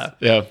 Yeah.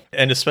 Yeah.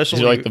 And especially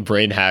These are like the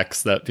brain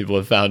hacks that people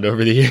have found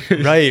over the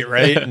years.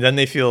 right. And then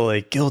they feel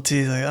like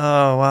guilty, like,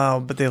 oh wow,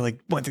 but they like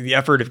went through the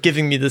effort of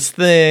giving me this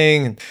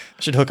thing and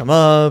I should hook them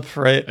up,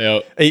 right?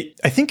 Yep.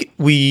 I think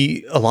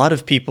a lot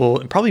of people,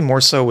 and probably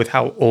more so with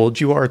how old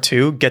you are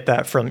too, get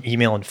that from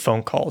email and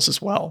phone calls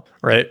as well,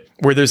 right?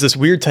 Where there's this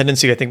weird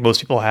tendency I think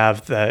most people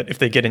have that if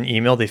they get an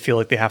email, they feel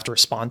like they have to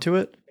respond to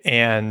it.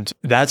 And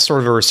that's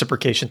sort of a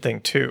reciprocation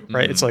thing too,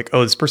 right? It's like,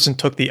 oh, this person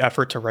took the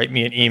effort to write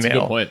me an email,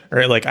 good point.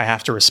 right? Like I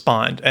have to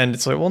respond. And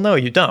it's like, well, no,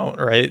 you don't,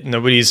 right?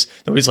 Nobody's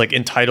like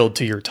entitled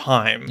to your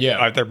time,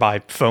 Yeah. either by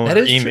phone That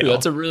or is email. true.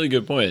 That's a really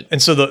good point.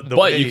 And so the But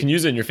way, you can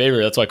use it in your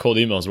favor. That's why cold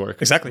emails work.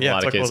 work. Exactly. in a Yeah.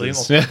 lot It's of like cold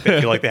cases. emails. They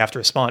feel like they have to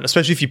respond,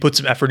 especially if you put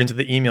some effort into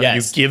the email.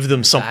 Yes, You give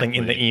them something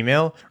in the exactly.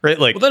 email, right?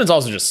 Like, Well, then it's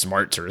also just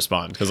smart to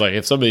respond because, like,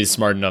 if somebody's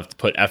smart enough to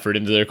put effort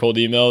into their cold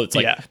email, it's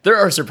like Yeah. there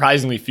are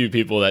surprisingly few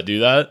people that do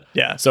that.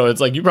 Yeah. So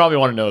it's like you probably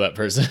want to know that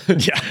person.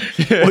 yeah.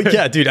 Well,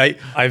 yeah, dude.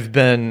 I've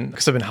been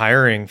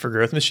hiring for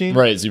Growth Machine.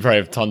 Right. So you probably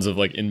have tons of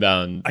like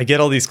inbound. I get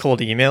all these cold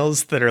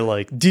emails that are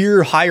like,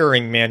 "Dear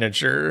hiring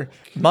manager,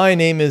 my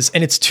name is,"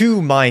 and it's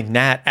to my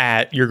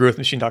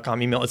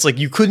nat@yourgrowthmachine.com email. It's like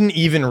you couldn't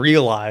even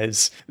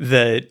realize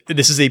that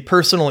this is a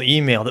personal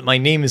email, that my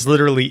name is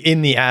literally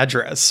in the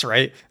address,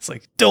 right? It's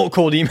like, don't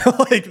cold email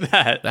like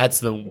that. That's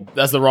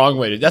the wrong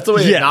way to. That's the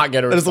way to not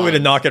get a response. That is the way to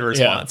not get a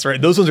response,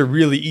 right? Those ones are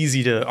really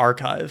easy to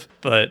archive,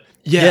 but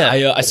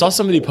I saw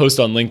somebody post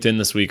on LinkedIn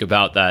this week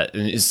about that,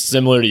 and it's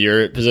similar to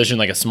your position.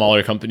 Like a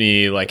smaller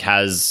company, like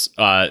has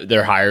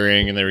they're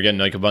hiring, and they were getting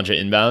like a bunch of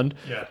inbound.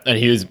 Yeah. And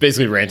he was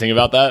basically ranting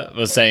about that.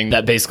 Was saying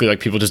that basically like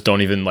people just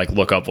don't even like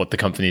look up what the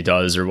company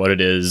does or what it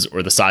is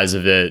or the size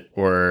of it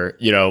or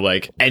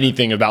like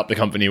anything about the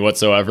company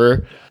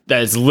whatsoever.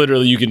 That is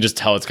literally, you can just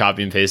tell it's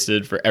copy and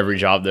pasted for every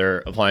job they're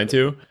applying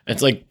to. And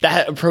it's like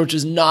that approach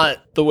is not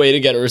the way to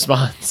get a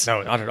response.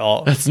 no, not at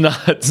all. It's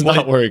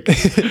not work.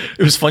 It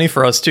was funny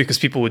for us too, because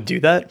people would do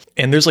that,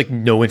 and there's like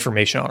no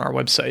information on our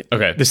website.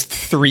 Okay. There's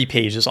 3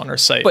 pages on our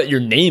site. But your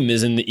name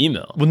is in the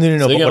email. Well, no.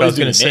 So they But can what I was always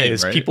do going to the say name,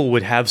 is right? people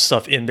would have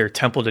stuff in their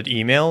templated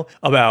email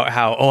about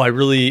how, I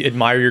really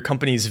admire your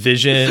company's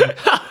vision,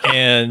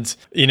 and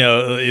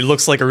it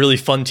looks like a really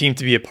fun team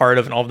to be a part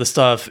of, and all of this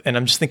stuff. And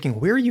I'm just thinking,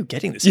 where are you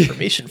getting this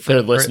information from?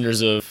 They're right?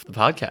 listeners of the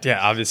podcast. Yeah,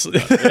 obviously.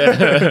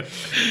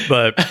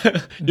 But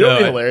You know what would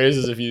be hilarious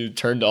is if you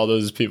turned all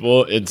those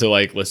people into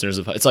like listeners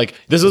of. It's like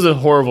this was a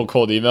horrible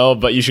cold email,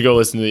 but you should go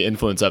listen to the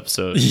influence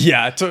episode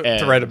yeah, to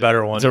write a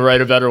better one. to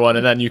write a better one,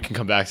 and then you can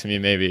come back to me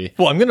maybe.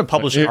 Well, I'm going to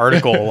publish an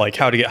article like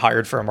how to get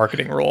hired for a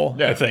marketing role,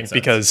 Yeah, I think, makes sense.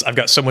 because I've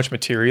got so much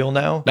material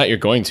now. Not you're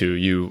going to.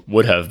 You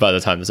would have by the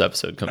time this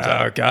episode comes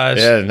out. Oh gosh.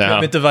 Yeah, now.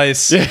 Commitment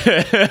device.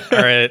 All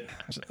right.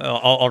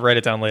 I'll write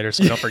it down later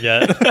so we don't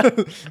forget.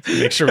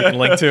 Make sure we can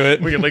link to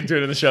it. We can link to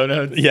it in the show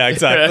notes. Yeah,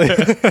 exactly.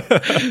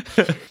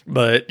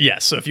 But yeah,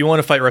 so if you want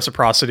to fight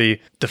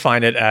reciprocity,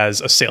 define it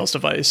as a sales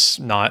device,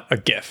 not a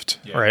gift,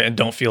 right? And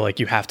don't feel like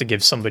you have to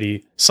give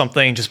somebody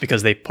something just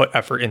because they put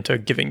effort into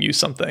giving you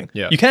something.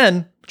 Yeah. You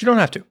can, but you don't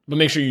have to. But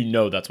make sure you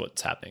know that's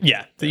what's happening.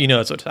 Yeah, that you know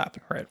that's what's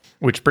happening, right?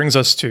 Which brings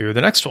us to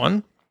the next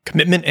one.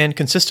 Commitment and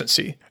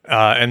consistency.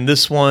 And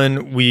this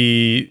one,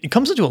 it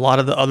comes into a lot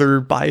of the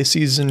other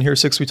biases in Here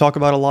 6 we talk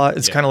about a lot.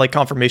 It's kind of like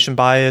confirmation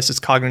bias, it's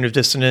cognitive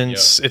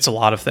dissonance, it's a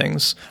lot of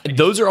things.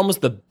 Those are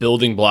almost the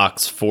building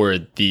blocks for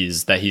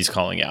these that he's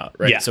calling out,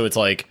 right? Yeah. So it's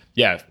like,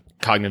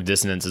 cognitive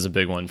dissonance is a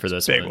big one for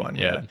this Big one,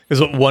 yeah.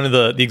 Because one of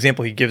the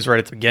example he gives right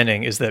at the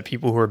beginning is that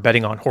people who are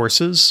betting on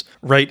horses,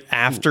 right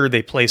after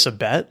they place a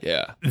bet,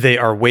 Yeah. they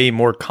are way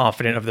more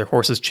confident of their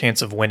horse's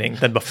chance of winning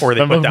than before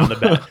they put down the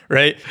bet,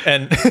 right?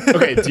 And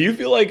Okay, do you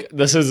feel like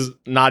this is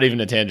not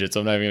even a tangent, so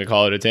I'm not even going to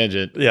call it a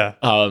tangent? yeah.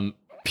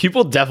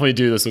 People definitely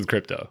do this with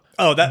crypto.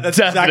 Oh, that's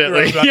exactly where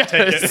I was about to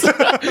take Yes.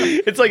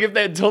 it. It's like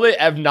until they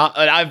have not,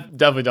 and I've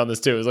definitely done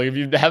this too. It's like if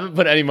you haven't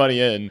put any money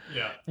in,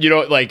 you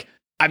don't like.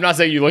 I'm not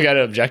saying you look at it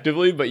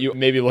objectively, but you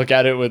maybe look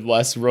at it with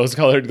less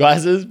rose-colored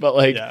glasses. But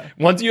like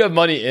once you have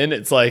money in,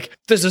 it's like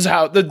this is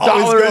how the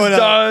dollar is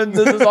done.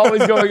 This is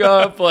always going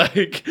up.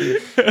 Like,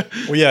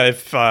 well, yeah.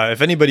 If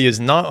anybody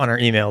is not on our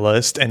email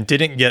list and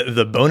didn't get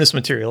the bonus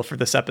material for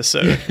this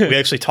episode, we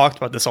actually talked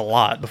about this a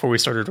lot before we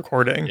started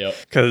recording.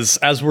 Because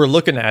as we're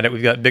looking at it,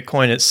 we've got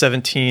Bitcoin at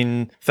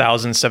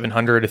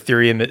 17,700,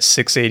 Ethereum at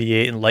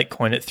 688, and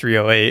Litecoin at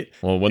 308.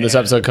 well, when this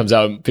episode comes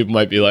out, people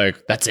might be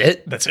like, "That's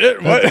it." That's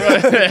it. What?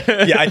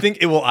 Yeah, I think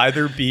it will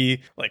either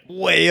be like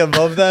way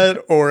above that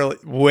or like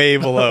way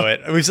below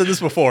it. We've said this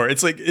before.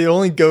 It's like it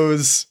only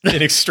goes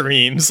in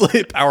extremes,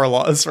 like power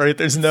laws, right?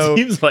 There's no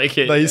Seems like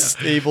it. nice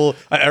stable.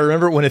 I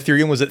remember when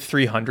Ethereum was at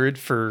 300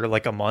 for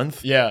like a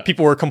month. Yeah.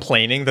 People were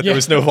complaining that there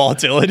was no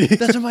volatility.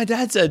 That's what my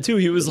dad said too.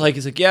 He's like,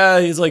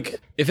 he's like,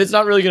 if it's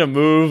not really gonna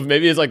move,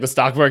 maybe it's like the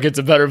stock market's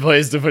a better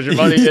place to put your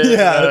money in.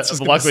 Yeah, it's just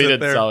gonna luckily he sit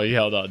didn't there. sell. He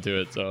held on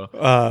to it, so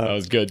that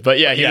was good. But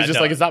yeah, he was just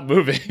like, it's not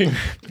moving.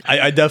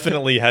 I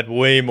definitely had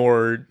way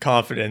more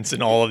confidence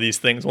in all of these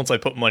things once I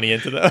put money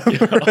into them.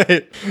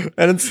 Right.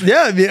 And it's,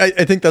 I mean,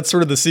 I think that's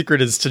sort of the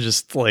secret is to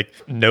just like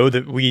know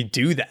that we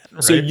do that.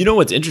 Right? So you know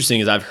what's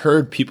interesting is I've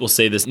heard people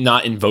say this,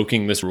 not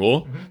invoking this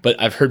rule, but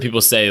I've heard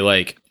people say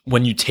like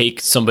when you take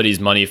somebody's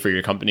money for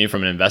your company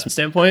from an investment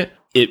standpoint,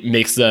 it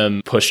makes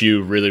them push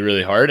you really,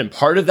 really hard. And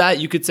part of that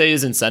you could say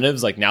is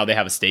incentives. Like now they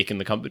have a stake in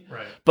the company.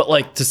 Right. But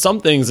like to some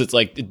things, it's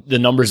like the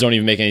numbers don't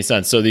even make any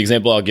sense. So the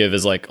example I'll give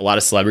is like a lot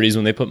of celebrities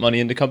when they put money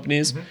into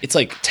companies, it's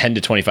like 10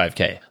 to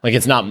 25K. Like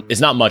it's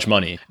not much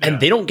money and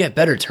they don't get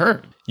better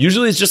terms.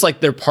 Usually it's just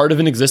like they're part of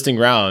an existing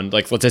round.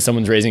 Like let's say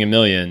someone's raising $1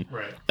 million,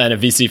 Right. and a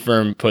VC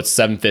firm puts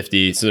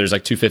 750, so there's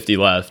like 250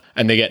 left,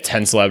 and they get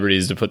 10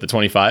 celebrities to put the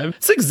 25.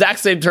 It's the exact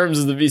same terms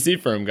as the VC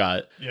firm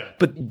got. Yeah.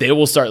 But they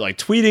will start like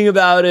tweeting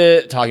about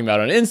it, talking about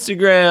it on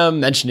Instagram,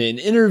 mention it in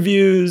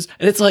interviews.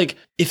 And it's like,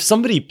 if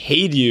somebody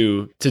paid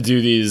you to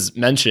do these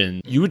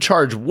mentions, you would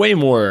charge way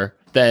more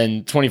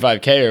than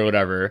 25K or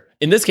whatever.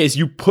 In this case,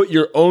 you put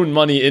your own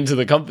money into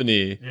the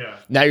company. Yeah.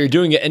 Now you're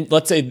doing it. And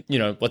let's say it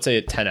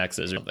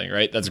 10Xs or something,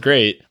 right? That's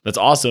great. That's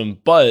awesome.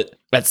 But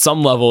at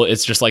some level,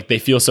 it's just like they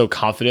feel so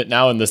confident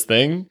now in this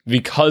thing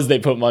because they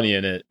put money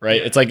in it,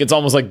 right? It's like, it's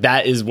almost like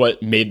that is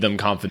what made them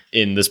confident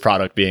in this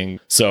product being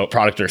so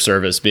product or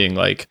service being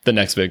like the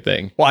next big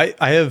thing. Well,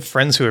 I have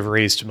friends who have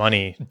raised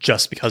money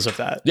just because of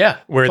that. Yeah,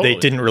 Where totally. they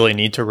didn't really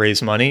need to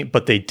raise money,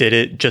 but they did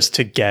it just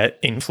to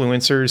get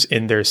influencers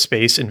in their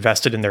space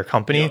invested in their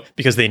company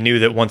because they knew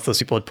that once those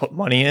people had put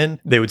money in,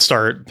 they would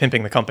start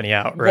pimping the company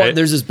out, right? Well,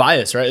 there's this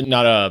bias, right?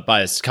 Not a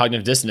bias,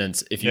 cognitive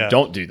dissonance if you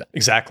don't do that.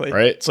 Exactly.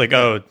 Right? It's like,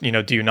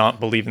 do you not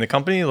believe in the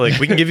company? Like,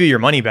 we can give you your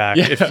money back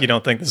if you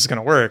don't think this is going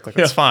to work. Like,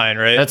 that's fine,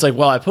 right? That's like,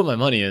 well, I put my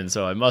money in,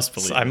 so I must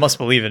believe. I must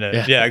believe in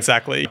it. Yeah,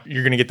 exactly.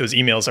 You're going to get those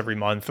emails every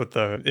month with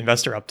the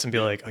investor ups and be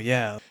like, oh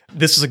yeah,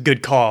 this is a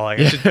good call. Like,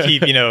 I should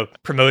keep,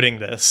 promoting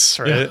this,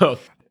 right? Yeah.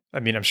 I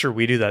mean, I'm sure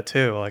we do that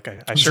too. Like,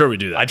 I'm sure we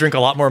do that. I drink a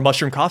lot more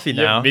mushroom coffee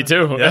now. Me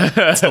too. Yeah,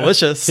 it's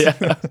delicious. Yeah.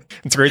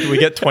 It's great that we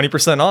get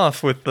 20%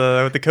 off with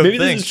the code Maybe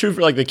thing. this is true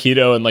for like the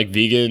keto and like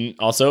vegan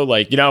also.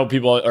 Like,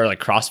 people are like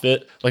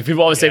CrossFit. Like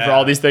people always say for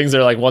all these things,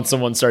 they're like, once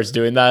someone starts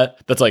doing that,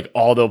 that's like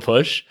all they'll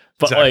push.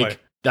 But like,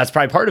 that's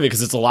probably part of it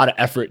because it's a lot of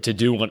effort to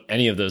do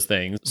any of those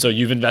things. So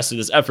you've invested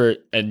this effort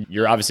and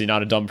you're obviously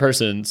not a dumb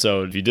person.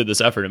 So if you did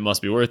this effort, it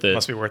must be worth it.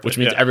 Which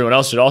means everyone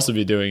else should also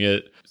be doing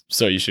it.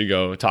 So you should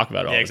go talk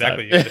about it all the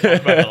exactly. time. You have to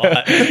talk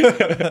about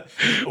it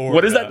a lot.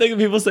 What is that thing that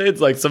people say?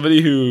 It's like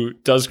somebody who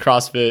does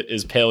CrossFit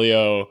is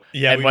paleo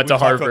and went to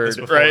Harvard,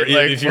 right?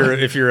 Like, if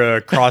you're a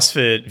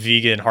CrossFit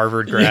vegan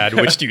Harvard grad,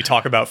 which do you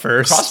talk about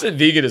first? CrossFit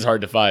vegan is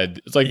hard to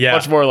find. It's like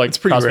much more like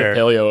CrossFit rare.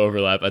 paleo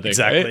overlap, I think.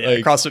 Exactly. Right? Yeah.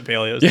 Like, CrossFit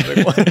paleo is the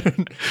big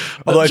one.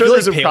 Although I feel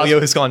like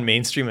paleo has gone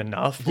mainstream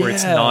enough where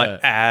it's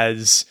not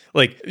as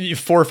like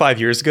 4 or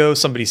 5 years ago,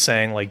 somebody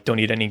saying like, don't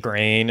eat any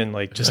grain and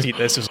like just eat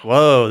this.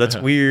 Whoa, that's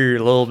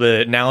weird a little bit.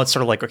 Now it's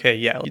sort of like, okay,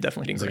 yeah, you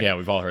definitely eat grain. Yeah,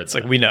 we've all heard it's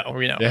like, we know.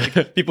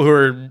 Like, people who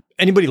are,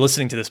 anybody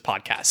listening to this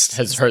podcast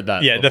has heard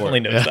that. Yeah, definitely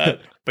knows that.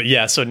 But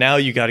yeah, so now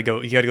you got to go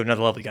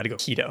another level. You got to go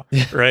keto,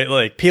 right?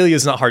 Like paleo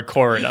is not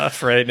hardcore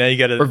enough, right? Now you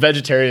got to, or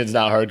vegetarian's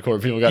not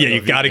hardcore. People got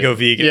you got to go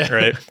vegan,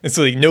 right? And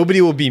so like nobody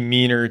will be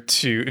meaner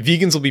to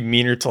vegans will be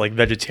meaner to like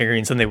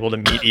vegetarians than they will to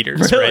meat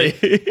eaters, really?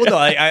 Right? Well, no,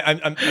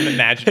 I'm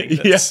imagining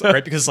this,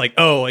 right? Because like,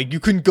 oh, like you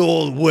couldn't go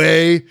all the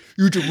way.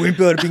 You just wimp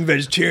out of being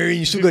vegetarian.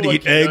 You still got to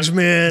eat eggs,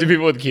 man. Do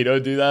people with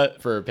keto do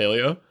that for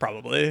paleo?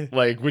 Probably.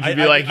 Like, would you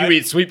be like, you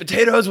eat sweet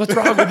potatoes? What's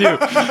wrong with you?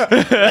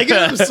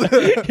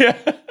 Yeah.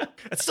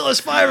 It still has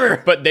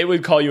fiber. But they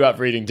would call you out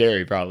for eating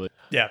dairy, probably.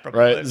 Yeah, probably.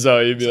 Right? So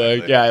you'd be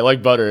like, yeah, I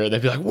like butter. And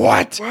they'd be like,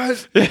 what?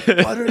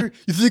 Butter?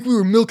 You think we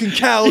were milking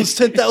cows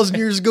 10,000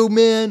 years ago,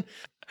 man?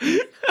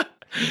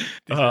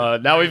 Now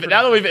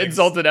that we've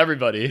insulted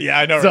everybody. Yeah,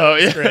 I know. So,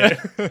 right?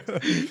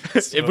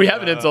 Great. If we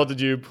haven't insulted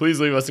you, please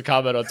leave us a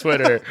comment on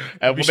Twitter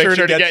and we'll make sure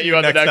to get you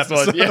on the next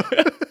one. Yeah.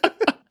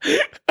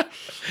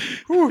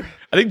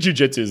 I think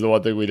jujitsu is the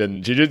one thing we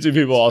didn't. Jiu-jitsu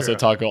people also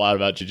talk a lot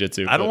about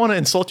jiu-jitsu. I don't want to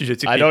insult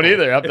jiu-jitsu people. I don't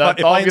either.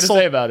 That's all I'm going to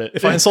say about it.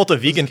 If I insult a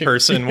vegan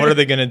person, what are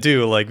they going to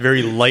do? Like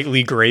very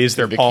lightly graze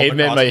their palm. The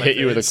caveman might hit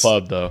you with a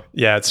club, though.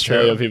 Yeah, it's true.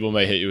 Paleo people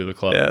might hit you with a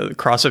club. Yeah, the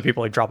CrossFit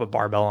people like drop a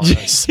barbell on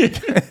us.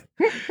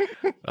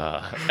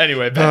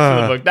 Anyway, back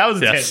to the book. That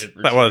was a tangent.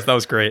 That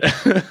was great.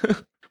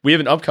 We have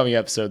an upcoming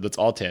episode that's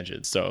all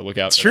tangents, so look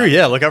out. It's true,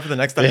 yeah. Look out for the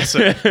next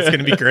episode. It's going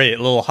to be great. A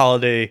little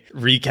holiday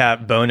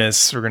recap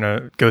bonus. We're going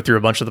to go through a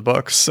bunch of the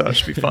books, so it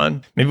should be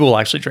fun. Maybe we'll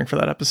actually drink for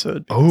that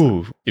episode.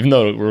 Oh, even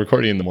though we're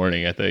recording in the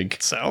morning, I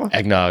think. So?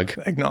 Eggnog.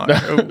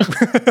 Oh.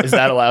 Is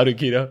that allowed in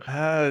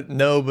keto?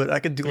 No, but I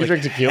could do like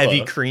drink tequila.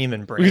 Heavy cream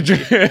and brandy.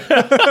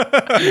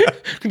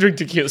 Can drink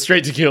tequila,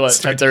 straight tequila at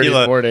 10:30 in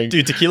the morning.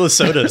 Dude, tequila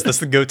sodas. That's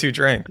the go-to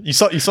drink. You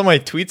saw my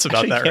tweets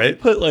about that,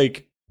 right? Put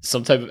like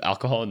some type of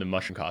alcohol into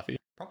mushroom coffee.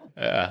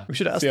 Yeah, we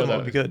should ask them. That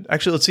would be good.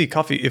 Actually, let's see.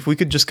 Coffee. If we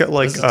could just get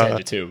like,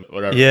 too,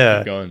 whatever. Yeah,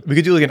 keep going. We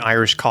could do like an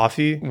Irish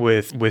coffee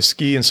with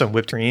whiskey and some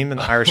whipped cream and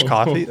Irish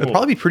coffee. It'd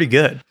probably be pretty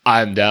good.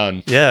 I'm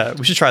down. Yeah,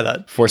 we should try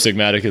that. Four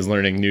Sigmatic is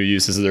learning new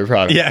uses of their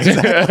product. Yeah,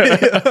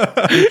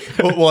 exactly.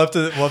 we'll have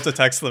to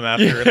text them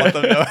after and let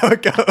them know how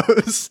it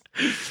goes.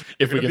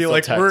 If we can be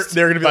like, text,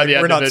 they're gonna be like,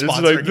 we're not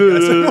sponsoring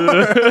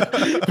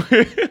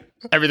you guys.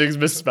 Everything's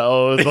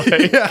misspelled.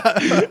 Like,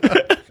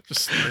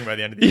 just spring by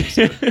the end of the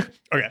episode.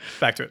 Okay,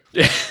 back to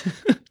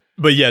it.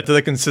 But yeah, to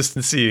the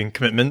consistency and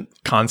commitment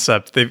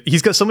concept,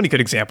 he's got so many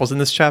good examples in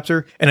this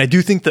chapter. And I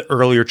do think the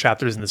earlier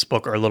chapters in this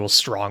book are a little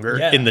stronger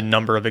in the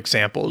number of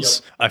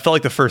examples. Yep. I felt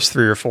like the first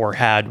 3 or 4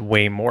 had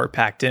way more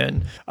packed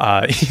in.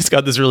 He's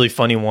got this really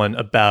funny one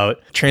about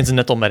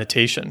transcendental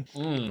meditation,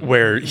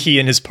 where he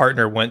and his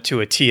partner went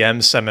to a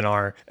TM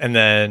seminar, and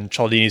then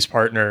Cialdini's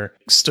partner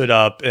stood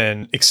up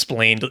and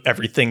explained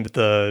everything that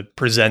the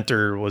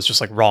presenter was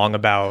just like wrong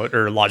about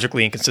or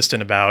logically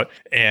inconsistent about.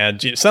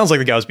 And it sounds like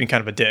the guy was being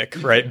kind of a dick,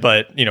 right? But,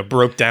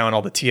 broke down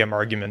all the TM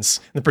arguments.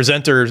 The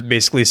presenter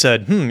basically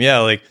said, yeah,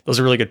 like those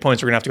are really good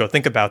points. We're gonna have to go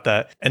think about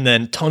that. And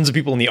then tons of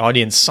people in the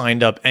audience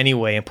signed up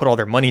anyway and put all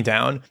their money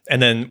down.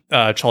 And then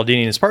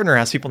Cialdini and his partner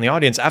asked people in the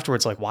audience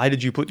afterwards, like, why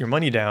did you put your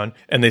money down?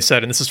 And they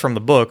said, and this is from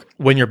the book,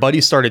 when your buddy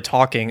started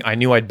talking, I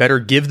knew I'd better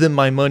give them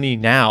my money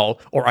now,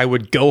 or I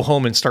would go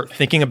home and start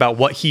thinking about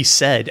what he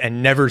said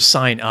and never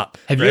sign up.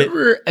 Have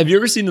you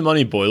ever seen the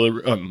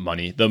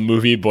the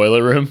movie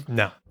Boiler Room?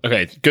 No.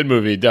 Okay, good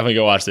movie. Definitely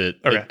go watch it.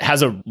 Okay. It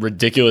has a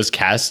ridiculous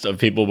cast of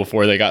people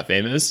before they got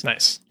famous.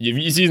 Nice.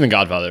 You've seen The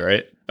Godfather,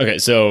 right? Okay,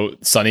 so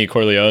Sonny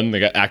Corleone,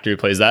 the actor who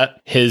plays that,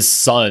 his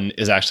son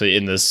is actually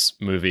in this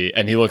movie,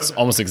 and he looks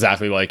almost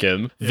exactly like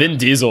him. Yeah. Vin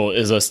Diesel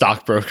is a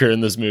stockbroker in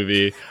this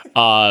movie.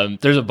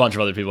 There's a bunch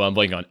of other people I'm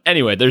blanking on.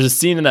 Anyway, there's a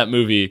scene in that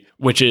movie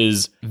which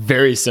is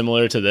very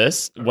similar to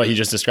this, what he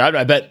just described.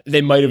 I bet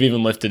they might have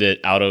even lifted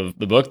it out of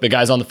the book. The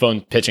guy's on the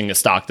phone pitching a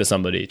stock to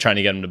somebody, trying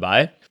to get him to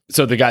buy.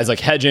 So the guy's like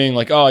hedging,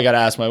 like, oh, I got to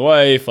ask my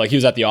wife. Like, he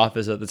was at the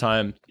office at the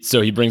time. So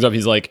he brings up,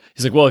 he's like,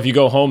 well, if you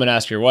go home and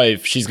ask your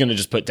wife, she's going to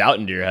just put doubt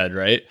into your head,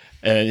 right?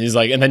 And he's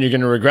like, and then you're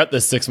going to regret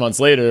this 6 months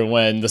later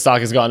when the stock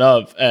has gone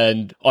up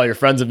and all your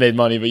friends have made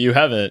money, but you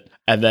haven't.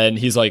 And then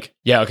he's like,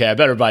 yeah, okay, I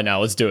better buy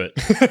now. Let's do it.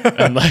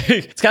 And like,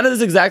 it's kind of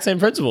this exact same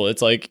principle.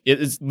 It's like,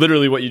 it's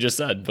literally what you just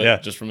said,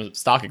 but just from a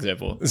stock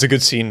example. It's a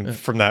good scene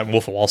from that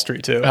Wolf of Wall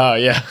Street too. Oh,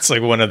 yeah. It's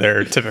like one of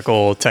their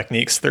typical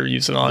techniques they're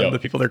using on the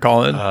people they're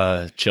calling.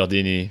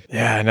 Cialdini.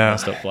 Yeah, I know.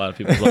 Messed up a lot of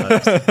people's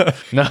lives.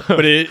 No.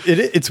 But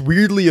it's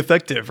weirdly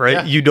effective, right?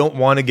 Yeah. You don't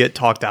want to get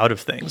talked out of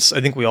things.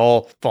 I think we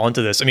all fall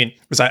into this. I mean,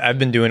 because I've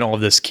been doing all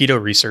of this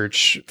keto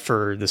research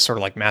for this sort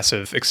of like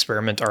massive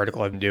experiment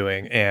article I've been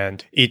doing,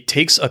 and it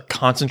takes a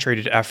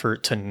concentrated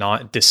effort to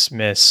not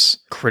dismiss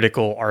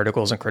critical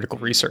articles and critical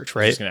research,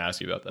 right? I was just going to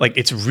ask you about that. Like,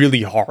 it's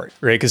really hard,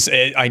 right? Because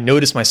I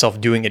notice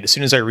myself doing it. As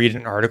soon as I read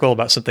an article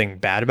about something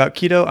bad about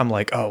keto, I'm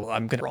like, oh,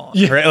 I'm going to wrong,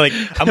 right? Like,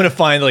 I'm going to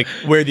find like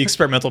where the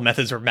experimental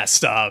methods were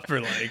messed up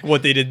or like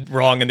what they did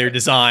wrong in their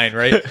design,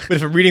 right? But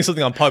if I'm reading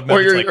something on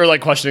PubMed, or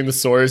like questioning the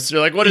source,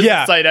 you're like, what is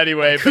the site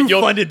anyway? Like, who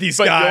funded these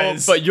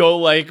guys?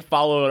 You'll like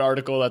follow an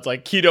article that's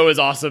like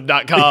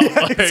ketoisawesome.com.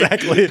 Yeah, like,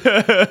 exactly.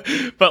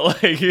 But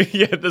like,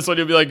 this one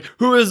you'll be like,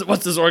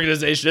 what's this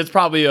organization? It's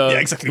probably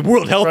exactly.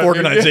 World Health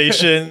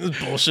Organization.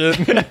 Bullshit.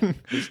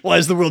 Why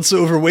is the world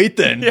so overweight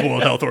then?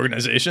 World Health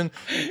Organization.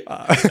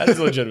 That is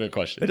a legitimate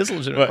question. It is a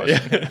legitimate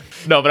question. Yeah.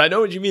 No, but I know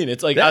what you mean.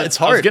 It's like, it's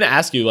hard. I was going to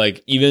ask you,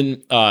 like,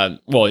 even,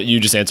 well, you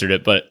just answered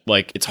it, but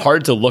like, it's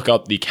hard to look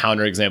up the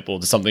counterexample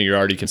to something you're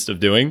already convinced of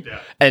doing.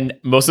 Yeah. And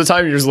most of the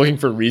time you're just looking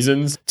for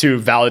reasons to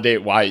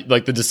validate why,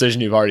 like the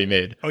decision you've already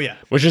made. Oh yeah.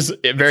 Which is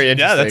very interesting.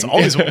 Yeah, that's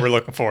always what we're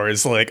looking for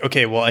is like,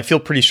 okay, well, I feel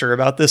pretty sure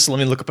about this. So let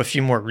me look up a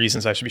few more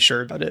reasons I should be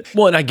sure about it.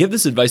 Well, and I give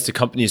this advice to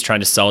companies trying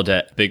to sell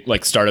to big,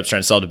 like startups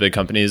trying to sell to big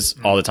companies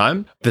all the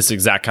time. This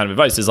exact kind of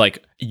advice is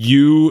like,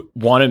 you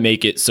want to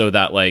make it so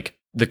that like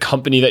the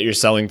company that you're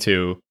selling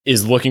to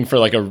is looking for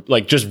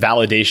like just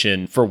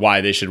validation for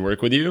why they should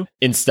work with you,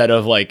 instead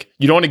of like,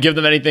 you don't want to give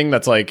them anything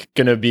that's like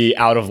going to be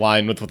out of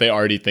line with what they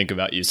already think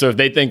about you. So if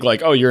they think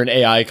like, oh, you're an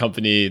AI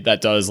company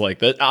that does like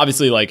that,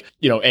 obviously like,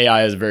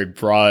 AI is a very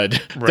broad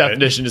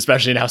definition,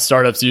 especially in how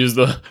startups use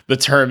the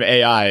term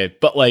AI.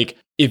 But like,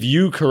 if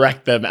you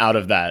correct them out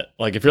of that,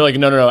 like if you're like,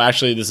 no,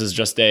 actually this is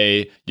just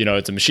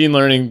it's a machine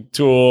learning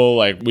tool.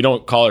 Like we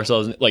don't call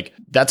ourselves, like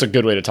that's a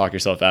good way to talk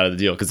yourself out of the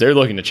deal, because they're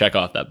looking to check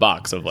off that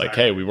box of like,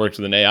 hey, we worked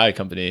with an AI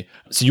company.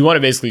 So you want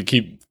to basically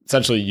keep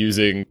essentially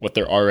using what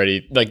they're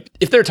already, like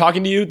if they're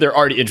talking to you, they're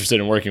already interested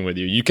in working with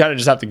you. You kind of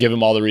just have to give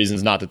them all the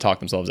reasons not to talk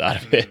themselves out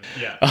of it.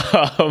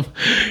 Yeah.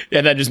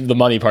 And then just the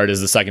money part is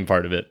the second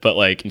part of it. But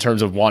like in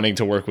terms of wanting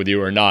to work with you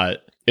or not,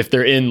 if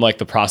they're in like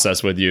the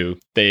process with you,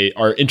 they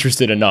are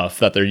interested enough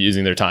that they're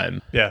using their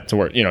time to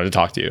work, to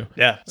talk to you.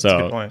 Yeah. That's a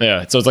good point.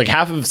 Yeah. So it's like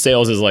half of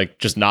sales is like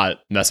just not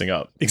messing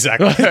up.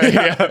 Exactly.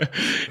 Yeah.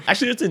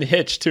 Actually, it's in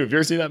Hitch too. Have you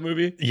ever seen that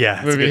movie?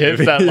 Yeah. Movie Hitch,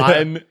 that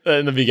line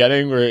in the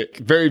beginning where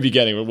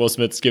Will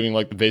Smith's giving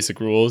like the basic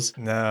rules.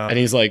 No. And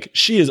he's like,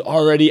 she is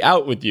already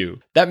out with you.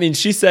 That means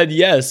she said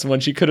yes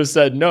when she could have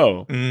said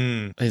no.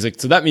 And he's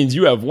like, so that means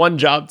you have one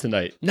job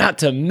tonight, not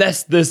to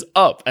mess this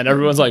up. And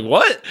everyone's like,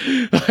 what?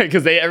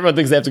 Because everyone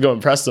thinks they have to go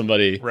impress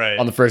somebody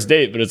on the first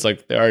date, but it's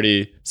like they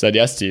already said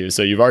yes to you,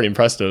 so you've already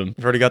impressed them.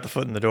 You've already got the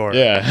foot in the door.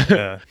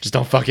 Yeah. Just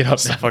don't fuck it up.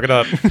 Don't fuck it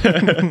up.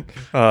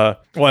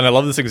 Well, and I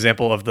love this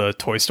example of the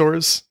toy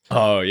stores.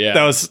 Oh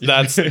yeah.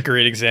 That's a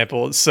great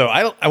example. So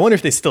I wonder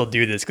if they still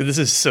do this because this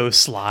is so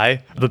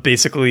sly. But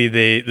basically,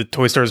 the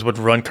toy stores would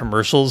run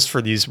commercials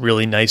for these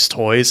really nice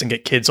toys and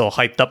get kids all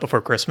hyped up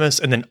before Christmas,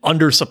 and then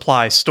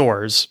undersupply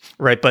stores,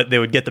 right? But they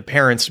would get the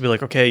parents to be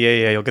like, okay,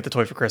 yeah, you'll get the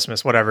toy for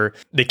Christmas, whatever.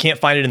 They can't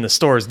find it in the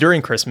stores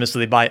during Christmas, so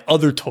they buy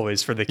other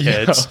toys for the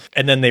kids,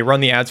 and then they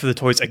run the ads for the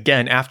toys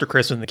again after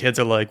Christmas. And the kids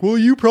are like, well,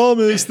 you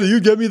promised that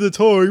you'd get me the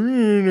toy,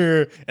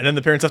 and then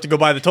the parents have to go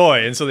buy the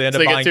toy, and so they end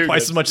up buying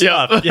twice as much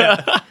stuff.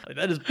 Yeah. Like,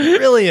 that is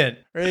brilliant,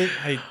 right?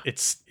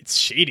 It's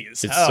shady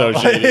as hell.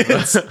 It's so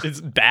shady.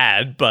 It's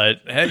bad, but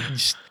hey,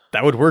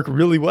 that would work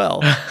really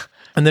well.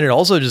 And then it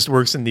also just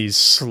works in these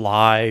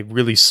sly,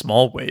 really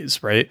small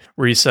ways, right?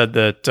 Where he said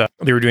that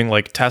they were doing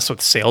like tests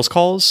with sales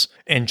calls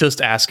and just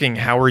asking,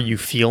 how are you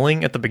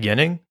feeling at the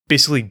beginning?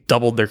 Basically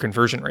doubled their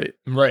conversion rate.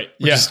 Right.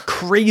 Which is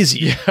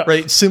crazy,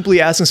 right?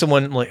 Simply asking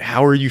someone like,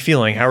 how are you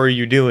feeling? How are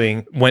you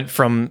doing? Went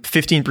from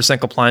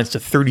 15% compliance to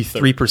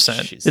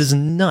 33%. It is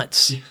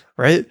nuts,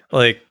 right?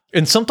 Like,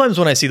 and sometimes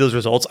when I see those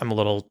results, I'm a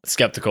little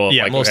skeptical.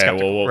 Yeah, like, I'm a little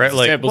skeptical, right?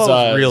 Like,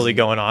 what's really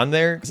going on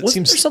there? It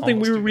seems there something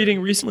we were reading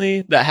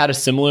recently that had a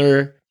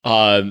similar,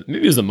 maybe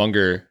it was the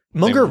Munger.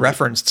 Munger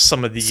referenced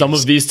some of these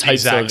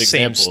types of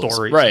same examples.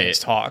 stories right. in his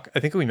talk. I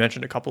think we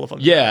mentioned a couple of them.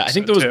 Yeah, I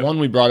think there was one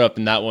we brought up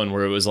in that one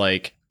where it was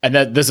like, and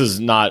that this is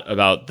not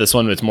about this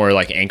one, it's more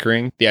like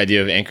anchoring, the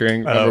idea of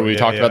anchoring. Remember we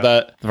talked about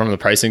that from the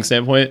pricing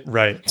standpoint?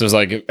 Right. So it's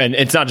like, and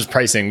it's not just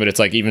pricing, but it's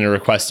like even a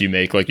request you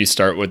make, like you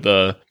start with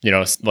the,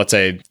 let's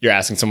say you're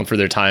asking someone for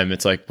their time.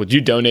 It's like, would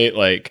you donate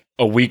like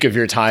a week of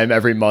your time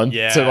every month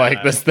to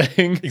like this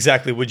thing?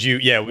 Exactly. Would you,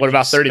 what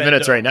about 30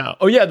 minutes right now?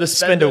 Oh yeah.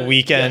 Spend a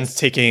weekend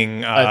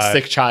taking a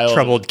sick child,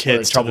 troubled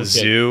kids to the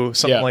zoo,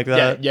 something like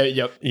that.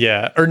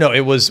 Yeah. Or no,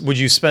 it was, would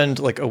you spend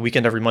like a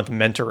weekend every month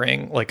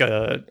mentoring like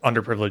a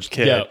underprivileged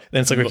kid? Yeah.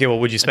 Then it's like, okay, well,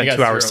 would you spend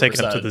 2 hours taking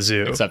them to the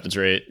zoo? Acceptance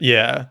rate.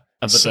 Yeah.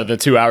 But the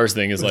 2 hours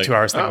thing is like... The 2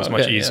 hours thing was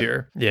much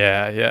easier.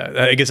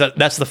 Yeah. I guess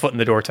that's the foot in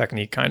the door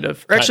technique, kind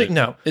of. Or actually,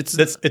 no. That's a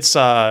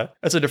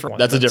different one.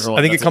 That's a different one.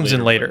 I think it comes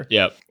in later.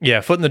 Yeah.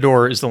 Yeah, foot in the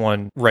door is the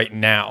one right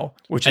now,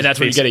 and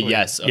that's where you get a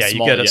yes.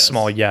 You get a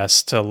small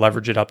yes to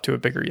leverage it up to a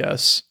bigger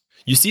yes.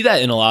 You see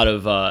that in a lot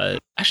of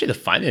actually the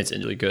finance is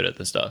really good at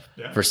this stuff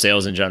for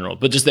sales in general,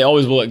 but just they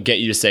always will get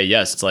you to say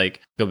yes. It's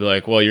like they'll be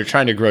like, well, you're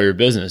trying to grow your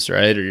business,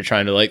 right? Or you're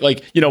trying to like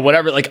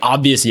whatever, like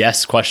obvious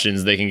yes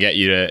questions they can get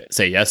you to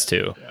say yes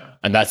to. Yeah.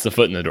 And that's the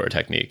foot in the door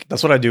technique.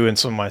 That's what I do in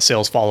some of my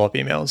sales follow-up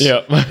emails.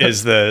 Yeah.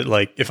 Is that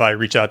like if I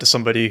reach out to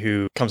somebody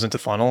who comes into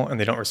funnel and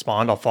they don't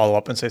respond, I'll follow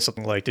up and say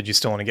something like, did you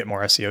still want to get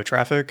more SEO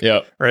traffic?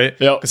 Yeah. Right?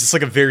 Yeah. Because it's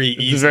like a very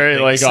easy thing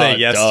to say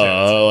yes to.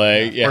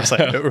 Of course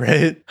I do,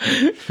 right?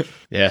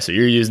 Yeah, so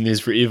you're using these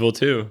for evil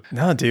too.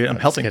 No, dude, I'm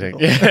helping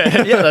people.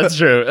 Yeah, that's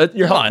true.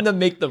 You're helping them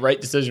make the right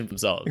decision for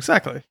themselves.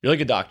 Exactly. You're like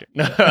a doctor.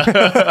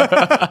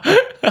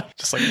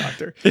 Just like a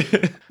doctor.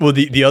 Well,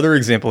 the other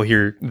example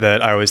here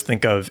that I always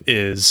think of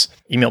is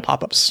email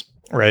pop-ups,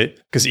 right?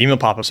 Because email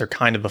pop-ups are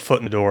kind of a foot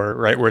in the door,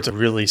 right? Where it's a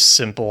really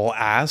simple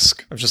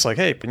ask of just like,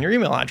 hey, put in your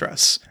email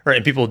address, right?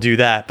 And people do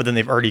that, but then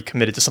they've already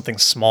committed to something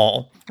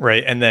small,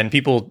 right? And then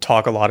people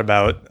talk a lot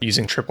about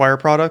using Tripwire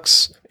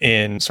products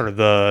in sort of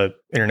the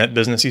internet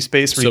businessy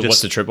space. So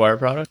what's the Tripwire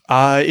product?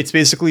 It's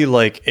basically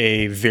like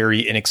a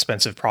very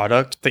inexpensive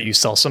product that you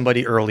sell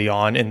somebody early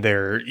on in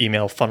their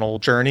email funnel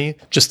journey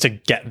just to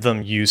get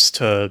them used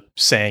to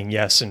saying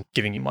yes and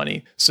giving you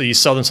money. So you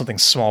sell them something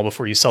small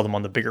before you sell them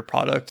on the bigger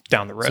product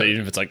down the road. So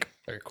even if it's like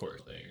a core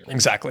thing.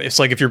 Exactly. It's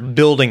like if you're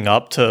building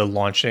up to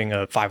launching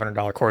a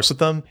 $500 course with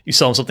them, you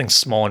sell them something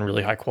small and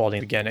really high quality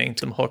in the beginning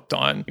to them hooked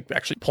on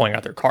actually pulling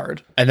out their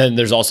card. And then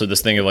there's also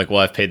this thing of like, well,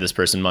 I've paid this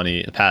person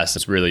money in the past.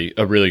 It's really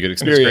a really good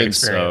experience.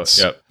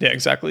 So, yeah,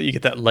 exactly. You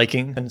get that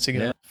liking tendency.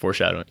 Yeah.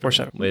 Foreshadowing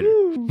later.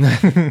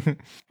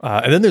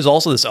 And then there's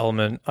also this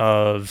element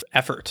of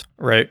effort,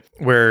 right?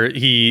 Where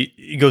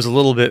he goes a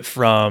little bit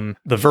from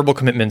the verbal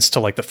commitments to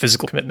like the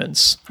physical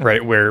commitments,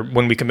 right? Where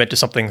when we commit to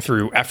something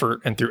through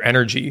effort and through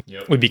energy,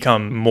 we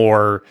become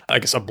more, I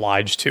guess,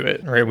 obliged to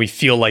it, right? We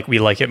feel like we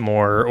like it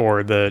more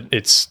or that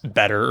it's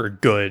better or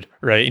good,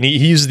 right? And he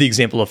uses the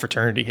example of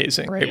fraternity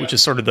hazing, right? Which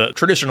is sort of the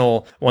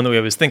traditional one that we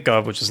always think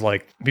of, which is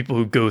like people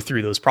who go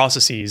through those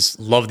processes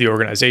love the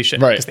organization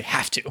because they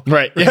have to.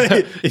 Right.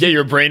 Yeah,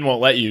 your brain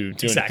won't let you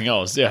do anything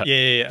else. Yeah.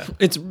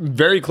 It's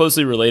very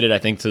closely related, I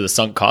think, to the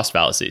sunk cost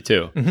fallacy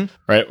too,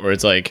 right? Where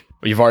it's like,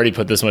 you've already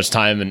put this much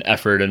time and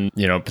effort and,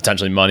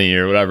 potentially money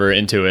or whatever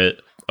into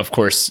it. Of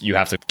course, you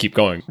have to keep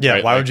going. Yeah.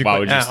 Right? Why would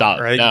you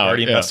stop? Right. Now, you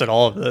already invested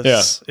all of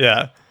this.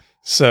 Yeah.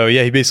 So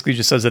he basically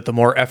just says that the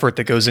more effort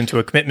that goes into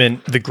a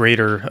commitment, the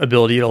greater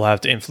ability it'll have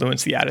to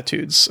influence the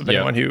attitudes of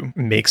anyone who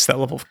makes that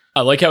level of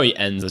I like how he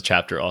ends the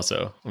chapter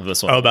also of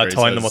this one. Oh, about where he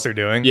telling them says- what they're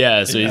doing?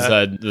 Yeah, so he Yeah.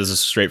 said, this is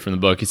straight from the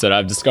book. He said,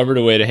 I've discovered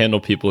a way to handle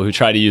people who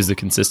try to use the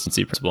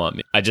consistency principle on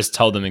me. I just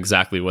tell them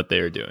exactly what they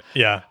are doing.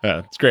 Yeah. Yeah,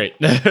 it's great.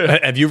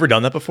 Have you ever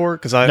done that before?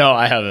 Because No,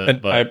 I haven't.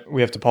 and But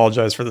we have to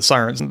apologize for the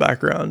sirens in the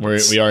background.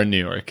 we are in New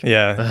York.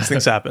 Yeah, these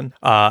things happen.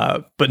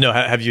 But no,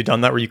 have you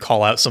done that where you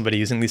call out somebody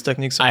using these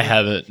techniques? I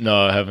haven't.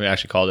 No, I haven't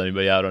actually called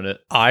anybody out on it.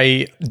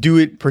 I do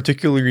it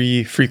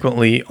particularly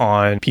frequently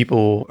on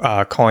people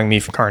calling me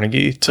from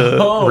Carnegie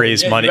to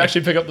raise money. You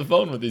actually pick up the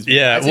phone with these people.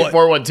 Yeah, I see well-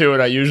 412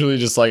 and I usually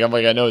just like, I'm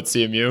like, I know it's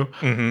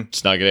CMU.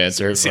 Just not going to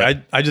answer. See,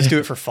 but I just do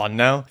it for fun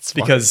now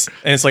because,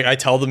 and it's like I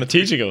tell them,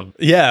 teaching them.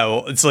 yeah,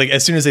 well, it's like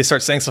as soon as they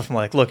start saying stuff, I'm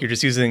like, look, you're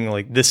just using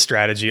like this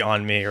strategy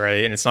on me,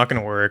 right? And it's not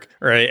going to work,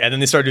 right? And then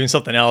they start doing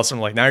something else. And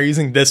I'm like, now you're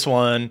using this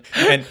one,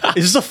 and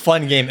it's just a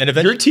fun game. And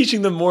eventually, You're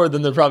teaching them more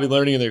than they're probably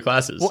learning in their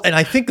classes. well, and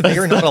I think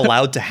they're not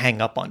allowed to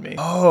hang up on me.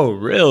 Oh,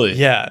 really?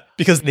 Yeah,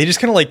 because they just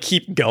kind of like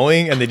keep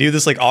going and they do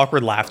this like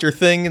awkward laughter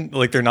thing, and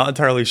like they're not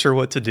entirely sure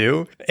what to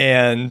do.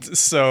 And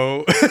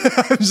so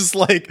I'm just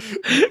like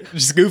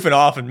just goofing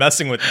off and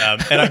messing with them.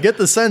 And I get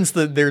the sense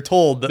that they're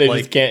told that They like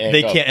just can't hang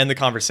they up. can't end the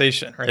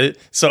conversation, right?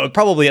 So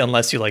probably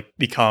unless you like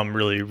become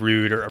really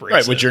rude or abrasive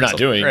Right, which you're or not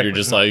something, doing. right, You're which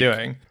just I'm like, not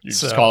doing. you're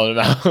So- just calling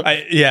them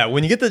out. yeah,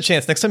 when you get the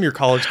chance, next time your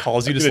college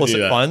calls you to gonna do solicit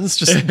that. funds,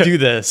 just do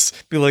this.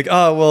 Be like,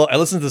 oh, well, I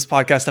listened to this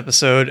podcast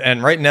episode,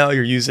 and right now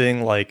you're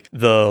using like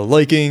the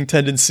liking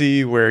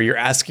tendency where you're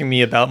asking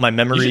me about my You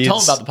memories. should tell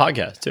them about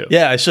the podcast too.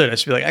 Yeah, I should. I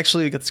should be like,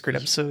 actually, you got this great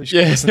episode. You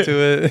should Yeah. listen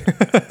to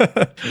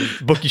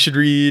it. Book you should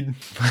read.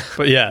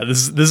 But yeah,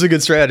 this is a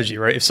good strategy,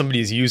 right? If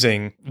somebody's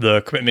using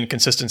the commitment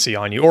consistency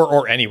on you,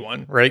 or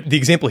anyone, right? The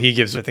example he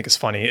gives, I think, is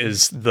funny,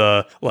 is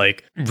the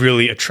like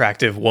really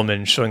attractive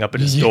woman showing up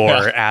at his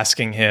door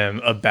asking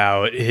him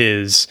about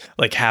his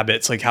like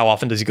habits, like how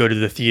often does he go to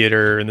the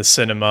theater and the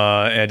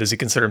cinema, and does he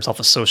consider himself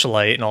a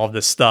socialite and all of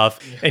this stuff.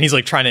 And he's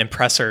like trying to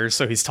impress her,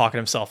 so he's talking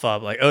himself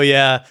up, like, oh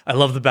yeah, I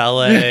love the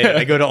ballet.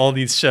 I go to all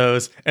these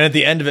shows. And at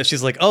the end of it,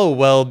 she's like, oh,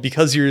 well,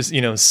 because you're,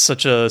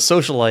 such a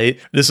socialite,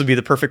 this would be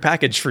the perfect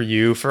package for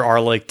you for our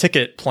like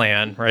ticket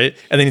plan, right?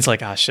 And then he's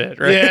like, ah, shit,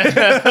 right?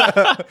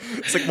 Yeah.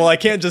 It's like, well, I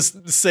can't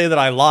just say that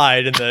I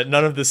lied and that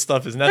none of this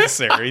stuff is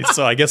necessary.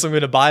 So I guess I'm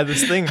going to buy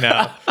this thing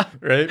now,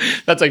 right?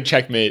 That's like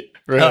checkmate.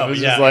 Right? Oh,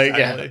 It's yeah, just like,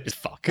 exactly. yeah,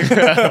 fuck.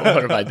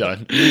 What have I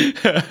done?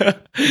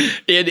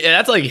 and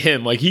that's like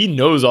him. Like he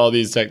knows all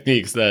these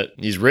techniques that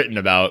he's written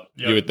about,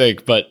 you would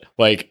think, but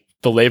like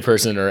the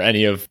layperson or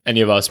any of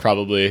us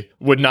probably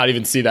would not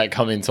even see that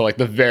coming till like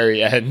the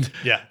very end.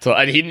 Yeah. So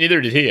and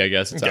neither did he, I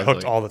guess. It Get sounds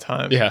hooked like. all the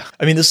time. Yeah.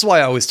 I mean, this is why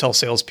I always tell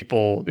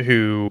salespeople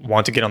who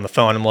want to get on the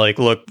phone, I'm like,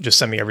 look, just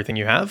send me everything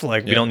you have.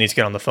 Like, we don't need to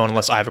get on the phone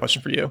unless I have a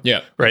question for you.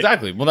 Yeah. Right.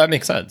 Exactly. Well, that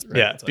makes sense. Right?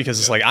 Yeah, because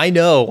it's like, I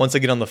know once I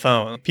get on the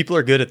phone, people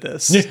are good at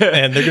this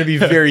and they're going to be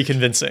very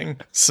convincing.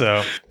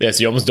 So, Yeah. So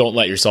you almost don't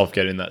let yourself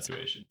get in that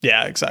situation.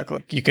 yeah,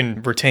 exactly. You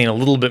can retain a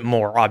little bit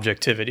more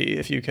objectivity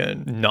if you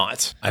can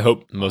not. I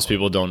hope most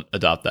people don't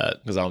adopt that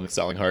because I'll be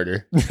selling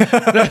harder.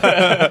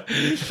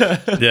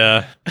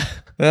 Yeah.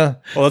 Yeah.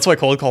 Well, that's why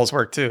cold calls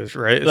work too,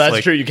 right? It's That's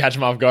like, true. You catch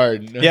them off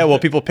guard. Yeah, well,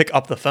 people pick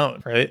up the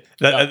phone, right?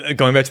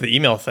 Going back to the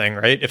email thing,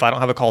 right? If I don't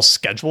have a call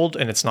scheduled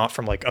and it's not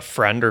from like a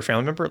friend or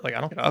family member, like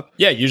I don't pick it up.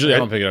 Yeah. Usually I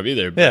don't pick it up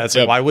either. But Yeah, it's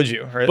like, why would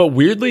you, right? But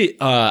weirdly,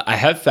 I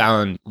have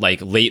found like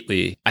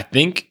lately, I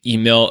think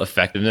email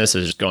effectiveness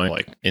is just going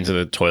like into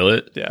the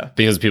toilet. Yeah.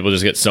 Because people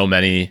just get so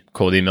many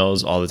cold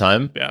emails all the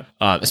time. Yeah.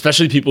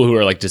 Especially people who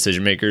are like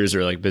decision makers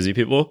or like busy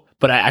people.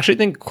 But I actually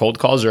think cold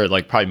calls are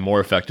like probably more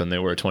effective than they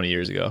were 20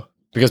 years ago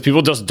because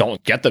people just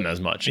don't get them as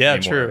much. Yeah,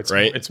 anymore, true. It's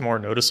right. It's more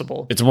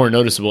noticeable. It's more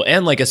noticeable.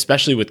 And like,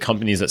 especially with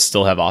companies that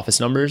still have office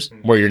numbers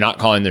where you're not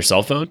calling their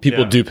cell phone, people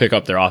Yeah. do pick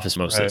up their office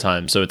most of Right. the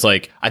time. So it's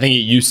like, I think it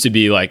used to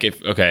be like,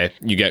 if, okay,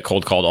 you get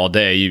cold called all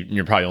day,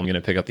 you're probably only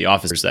going to pick up the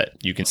officers that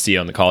you can see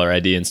on the caller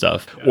ID and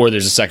stuff. Or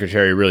there's a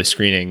secretary really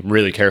screening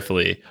really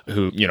carefully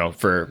who,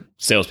 for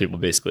salespeople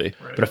basically.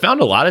 But I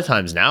found a lot of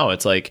times now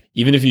it's like,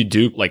 even if you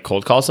do like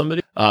cold call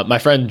somebody, my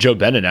friend Joe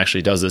Bennett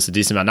actually does this a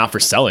decent amount, not for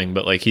selling,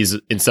 but like he's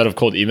instead of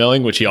cold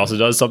emailing, which he also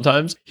does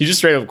sometimes, he just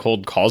straight up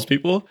cold calls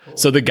people.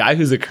 So the guy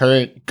who's the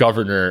current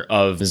governor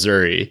of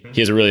Missouri,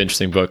 he has a really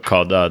interesting book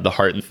called The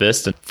Heart and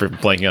Fist, and for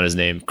blanking on his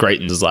name,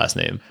 Greitens his last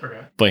name,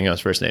 blanking on his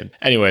first name.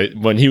 Anyway,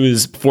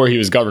 before he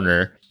was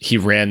governor, he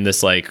ran this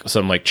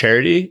some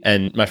charity,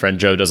 and my friend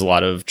Joe does a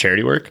lot of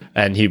charity work,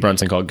 and he runs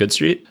something called Good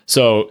Street.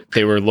 So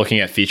they were looking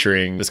at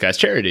featuring this guy's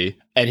charity,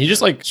 and he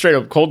just straight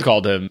up cold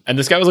called him. And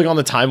this guy was on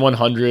the Time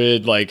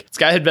 100. This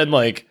guy had been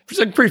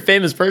just a pretty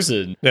famous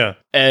person. Yeah.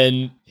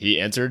 And he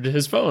answered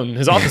his phone,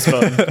 his office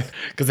phone,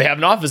 because they have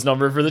an office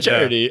number for the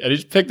charity, and he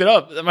just picked it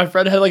up. And my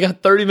friend had a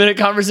 30-minute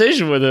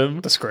conversation with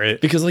him. That's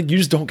great. Because you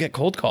just don't get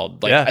cold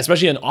called,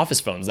 especially on office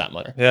phones that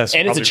much. Yeah,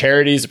 and it's a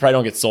charity, so probably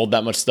don't get sold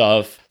that much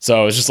stuff.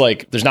 So it's just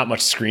there's not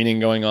much screening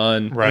going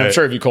on. Right. And I'm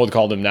sure if you cold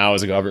called him now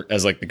as the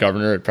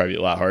governor, it'd probably be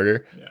a lot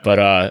harder. Yeah.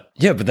 But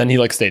but then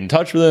he stayed in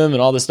touch with him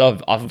and all this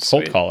stuff off of cold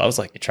cold call. I was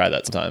like, you try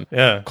that sometime.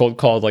 Yeah. Cold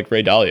called like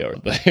Ray Dalio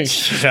or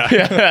something.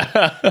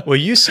 Yeah. Well,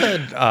 you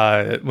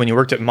said when you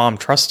worked at Mom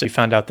Trust, you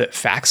found out that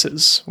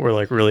faxes were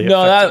like really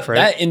No, effective, right?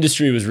 that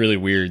industry was really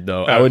weird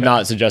though. I would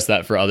not suggest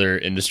that for other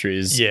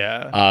industries.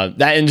 Yeah.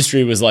 That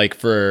industry was like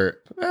for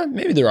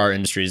maybe there are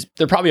industries.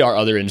 There probably are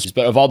other industries,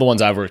 but of all the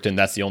ones I've worked in,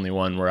 that's the only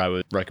one where I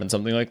would recommend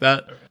something like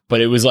that.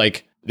 But it was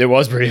like, it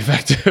was pretty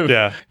effective.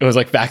 Yeah. It was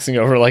like faxing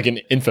over like an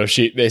info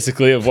sheet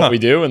basically of what we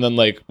do. And then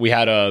like we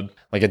had a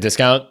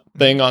discount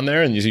thing on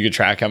there and you could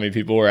track how many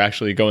people were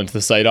actually going to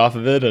the site off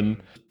of it.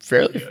 And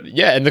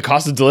and the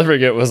cost of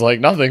delivering it was like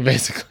nothing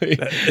basically.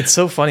 It's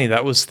so funny.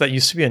 That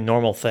used to be a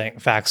normal thing,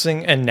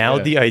 faxing. And now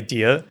the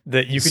idea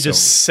that you could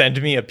just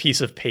send me a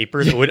piece of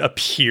paper that would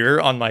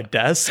appear on my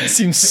desk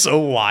seems so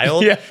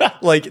wild. Yeah.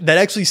 Like that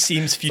actually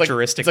seems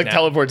futuristic. It's like now.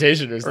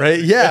 teleportation or something. Right?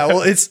 Yeah.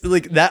 Well, it's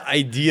like that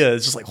idea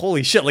is just like,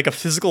 holy shit, like a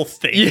physical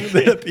thing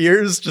that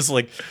appears just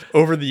like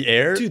over the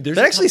air. Dude, that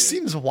actually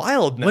seems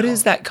wild now. What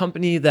is that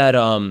company that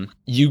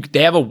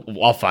they have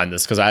I'll find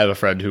this because I have a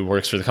friend who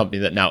works for the company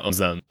that now owns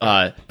them.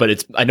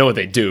 But I know what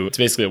they do. It's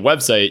basically a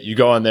website. You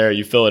go on there,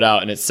 you fill it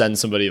out, and it sends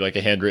somebody like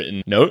a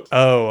handwritten note.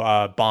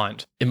 Oh,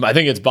 Bond. I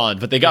think it's Bond,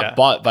 but they got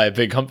bought by a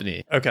big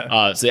company. Okay.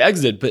 So they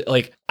exited, but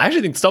like I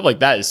actually think stuff like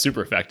that is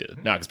super effective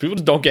now because people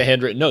just don't get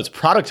handwritten notes.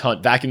 Product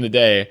Hunt back in the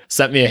day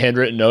sent me a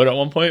handwritten note at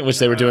one point, which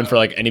they were doing for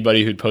like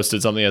anybody who'd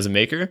posted something as a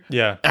maker.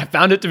 Yeah. I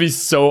found it to be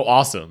so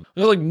awesome.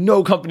 There's like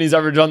no company's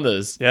ever done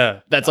this. Yeah.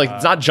 That's like,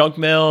 it's not junk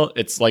mail.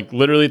 It's like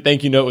literally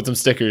thank you note with some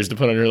stickers to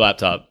put on your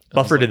laptop.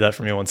 Buffer did that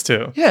for me once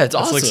too. Yeah, it's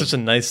awesome. It's like such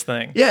a nice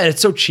thing. Yeah, and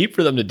it's so cheap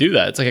for them to do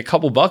that. It's like a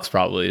couple bucks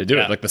probably to do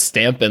it. Like the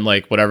stamp and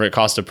like whatever it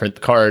costs to print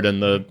the card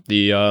and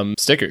the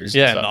stickers.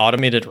 Yeah, and the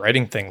automated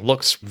writing thing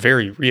looks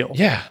very real.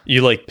 Yeah.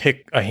 You like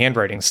pick a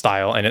handwriting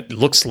style and it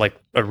looks like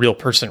a real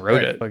person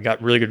wrote it. Like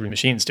got really good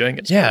machines doing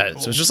it. Yeah,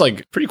 so it's just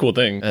like pretty cool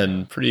thing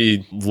and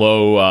pretty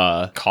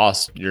low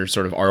cost. Your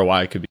sort of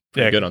ROI could be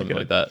pretty good on something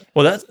like that.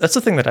 Well, that's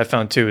the thing that I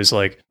found too is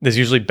like there's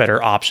usually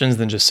better options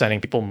than just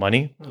sending people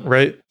money,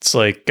 right? It's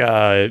like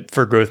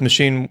for Growth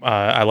Machine,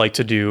 I like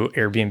to do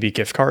Airbnb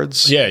gift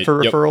cards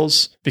for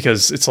referrals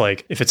because it's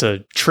like if it's a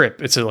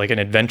trip, it's like an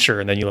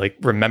adventure and then you like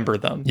remember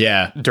them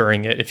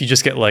during it. If you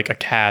just get like a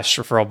cash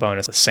referral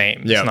bonus, the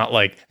same. It's not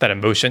like that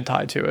emotion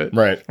tied to it.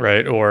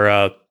 Right.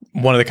 Or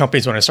one of the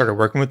companies when I started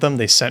working with them,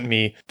 they sent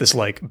me this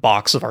like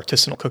box of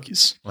artisanal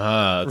cookies.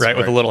 Right,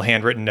 with a little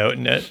handwritten note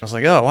in it. I was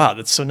like, oh wow,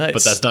 that's so nice.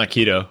 But that's not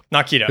keto.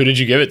 Not keto. Who did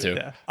you give it to?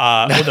 Yeah.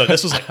 Well, no,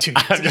 this was like 2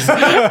 years ago.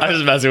 I'm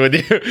just messing with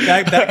you.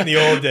 Back in the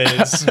old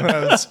days, when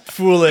I was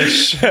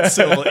foolish,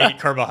 still ate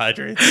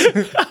carbohydrates.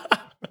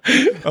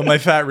 My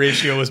fat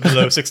ratio was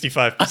below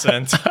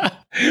 65%.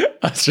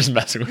 I was just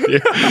messing with you.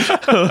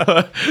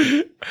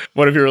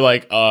 What if you were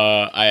like,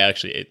 I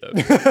actually ate those?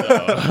 Don't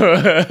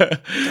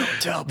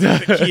tell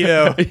people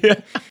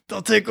keto.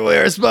 They'll take away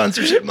our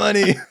sponsorship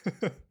money.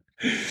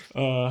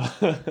 But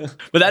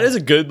that is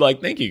a good like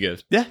thank you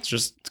gift. Yeah,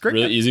 it's great.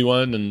 Really easy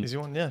one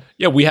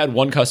yeah. We had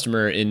one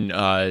customer in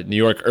New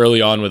York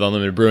early on with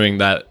Unlimited Brewing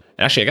that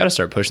actually I got to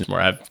start pushing this more.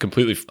 I've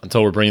completely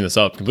until we're bringing this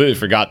up, completely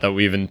forgot that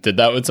we even did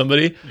that with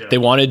somebody. Yeah. They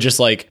wanted just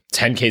like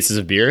 10 cases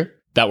of beer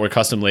that were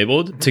custom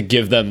labeled to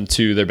give them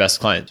to their best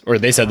clients, or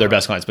they said their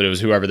best clients, but it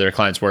was whoever their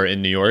clients were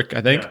in New York,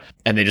 I think. Yeah.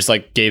 And they just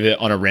like gave it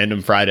on a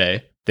random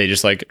Friday. They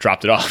just like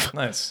dropped it off.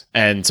 Nice.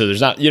 And so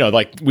there's not,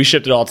 like we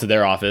shipped it all to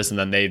their office and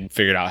then they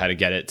figured out how to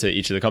get it to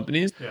each of the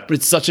companies. Yeah. But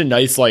it's such a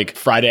nice like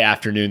Friday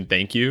afternoon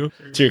thank you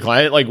to your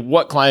client. Like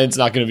what client's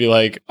not going to be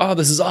like, oh,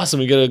 this is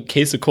awesome. We get a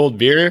case of cold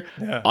beer.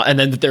 Yeah. And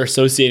then that they're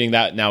associating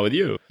that now with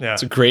you. Yeah.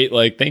 It's a great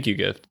like thank you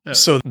gift. Yeah.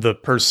 So the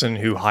person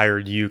who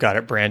hired you got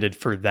it branded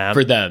for them?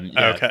 For them.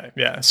 Yeah. Okay.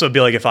 Yeah. So it'd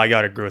be like if I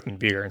got a Growth and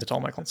beer and to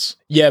all my clients.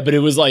 Yeah. But it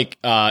was like,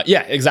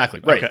 yeah,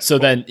 exactly. Right. Okay, so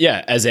cool. Then,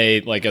 yeah, as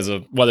a,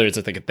 whether it's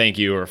like a thank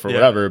you or for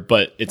whatever,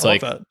 but it's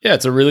like, yeah,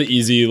 it's a really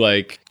easy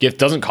like gift.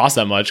 Doesn't cost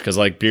that much because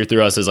like beer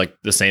through us is like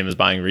the same as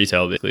buying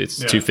retail. Basically,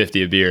 it's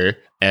 $2.50 a beer,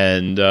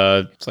 and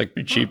it's like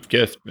a cheap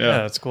gift. Yeah,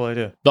 that's a cool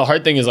idea. The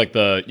hard thing is like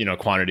the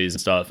quantities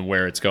and stuff and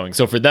where it's going.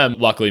 So for them,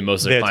 luckily,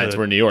 most of their clients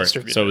were in New York,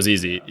 so it was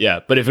easy. Yeah,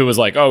 but if it was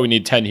like, oh, we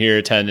need 10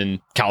 here, 10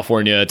 in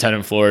California, 10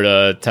 in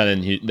Florida, 10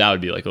 in that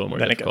would be like a little more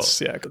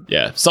difficult.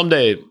 Yeah.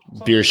 Someday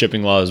beer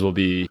shipping laws will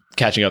be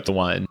catching up to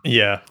wine.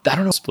 Yeah, I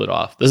don't know. Split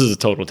off. This is a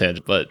total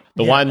tangent, but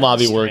the wine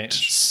lobby worked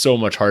so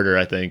much harder,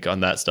 I think, on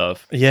that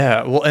stuff.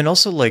 Yeah, well, and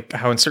also like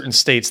how in certain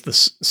states the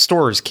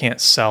stores can't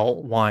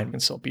sell wine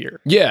and sell beer.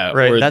 Yeah,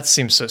 right. That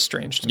seems so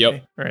strange to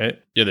me. Right.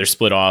 Yeah, they're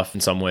split off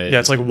in some ways. Yeah,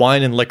 it's like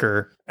wine and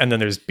liquor, and then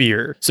there's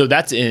beer. So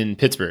that's in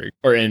Pittsburgh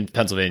or in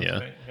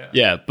Pennsylvania.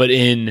 Yeah, but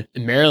in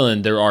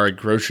Maryland, there are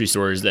grocery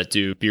stores that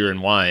do beer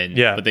and wine.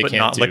 Yeah, but they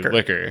can't do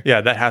liquor.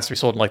 Yeah, that has to be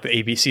sold in like the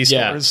ABC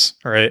stores.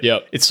 Right.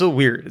 Yep. It's so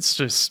weird. It's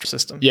just a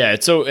system. Yeah,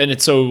 it's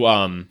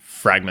so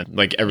fragmented.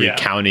 Like every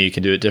county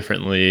can do it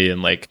differently,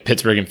 and like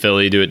Pittsburgh and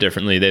Philly do it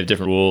differently. They have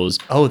different rules.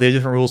 Oh, they have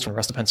different rules from the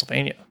rest of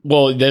Pennsylvania.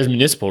 Well, there's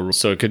municipal rules,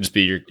 so it could just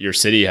be your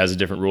city has a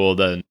different rule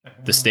than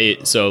the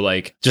state. So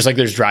like just like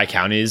there's dry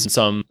counties in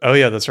some. Oh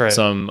yeah, that's right.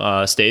 Some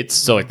states.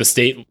 So like the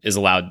state is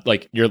allowed,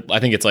 like I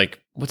think it's like,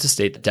 what's a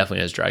state that definitely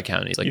has dry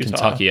counties? Like Utah.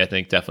 Kentucky, I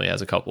think definitely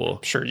has a couple.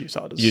 I'm sure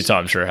Utah does. Utah,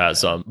 I'm sure has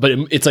some, but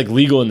it's like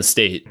legal in the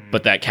state,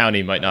 but that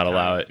county might not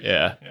allow it.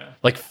 Yeah.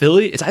 Like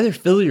Philly, it's either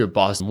Philly or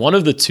Boston. One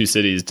of the two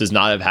cities does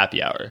not have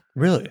happy hour.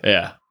 Really?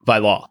 Yeah, by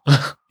law.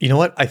 You know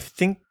what? I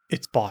think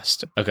it's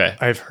Boston. Okay.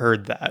 I've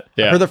heard that.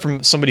 Yeah. I heard that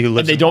from somebody who lives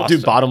And they in don't do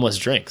Boston. bottomless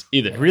drinks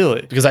either.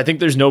 Really? Because I think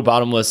there's no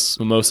bottomless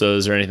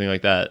mimosas or anything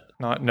like that.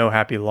 No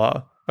happy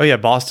law. Oh yeah,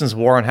 Boston's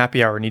war on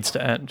happy hour needs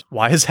to end.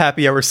 Why is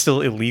happy hour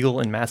still illegal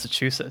in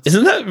Massachusetts?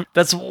 Isn't that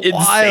That's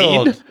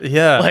wild. insane?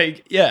 Yeah.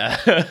 Like, yeah.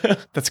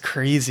 That's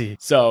crazy.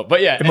 So,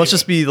 but yeah. It must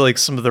just be like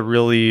some of the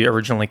really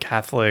originally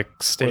Catholic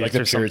states like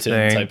the or Puritan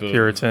something. type of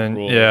Puritan.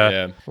 rule, Yeah.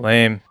 yeah.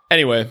 Lame.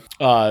 Anyway,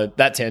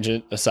 that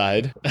tangent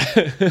aside,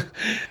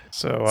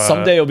 So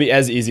someday it'll be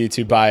as easy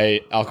to buy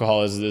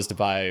alcohol as it is to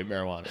buy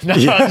marijuana. No,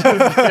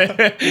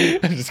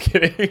 I'm just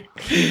kidding.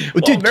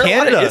 Well, dude, marijuana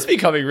Canada is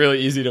becoming really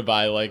easy to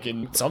buy, like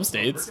in some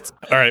states.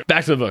 All right,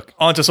 Back to the book.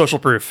 on to social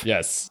proof.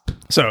 Yes.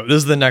 So this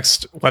is the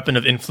next weapon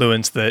of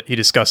influence that he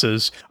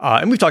discusses,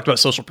 and we've talked about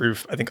social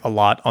proof, I think, a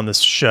lot on this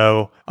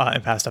show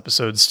in past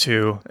episodes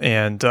too.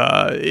 And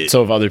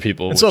So have other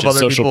people, which so have is other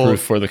social people.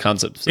 proof for the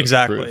concept. Of social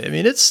exactly. proof. I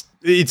mean,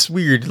 it's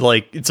weird.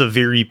 Like, it's a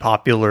very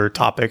popular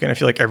topic, and I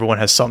feel like everyone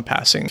has some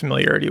passing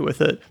familiarity with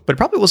it. But it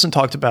probably wasn't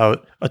talked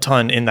about a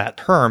ton in that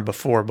term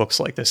before books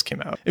like this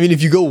came out. I mean,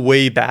 if you go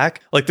way back,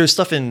 like there's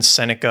stuff in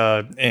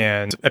Seneca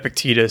and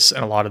Epictetus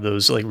and a lot of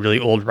those like really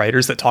old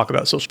writers that talk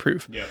about social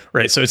proof. Yeah.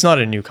 Right. So it's not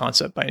a new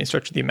concept by any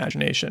stretch of the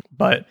imagination.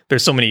 But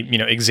there's so many,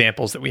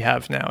 examples that we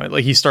have now.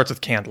 Like he starts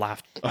with canned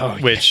laughter,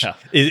 which yeah.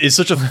 is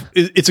such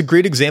it's a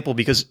great example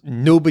because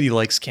nobody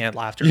likes canned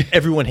laughter.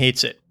 Everyone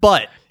hates it.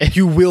 But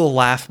you will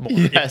laugh more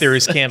if Yes. there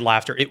is canned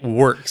laughter. It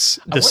works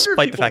I wonder if despite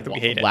the people fact that we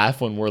hate it.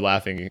 laugh when we're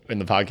laughing in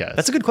the podcast.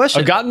 That's a good question.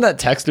 I've gotten that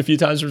text a few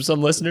times from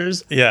some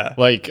listeners. Yeah.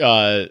 Like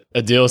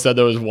Adil said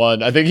there was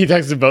one. I think he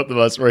texted both of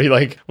us where he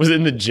like was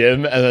in the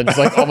gym and then just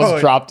like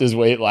almost dropped his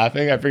weight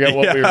laughing. I forget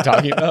what we were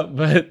talking about,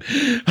 but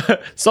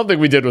something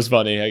we did was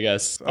funny, I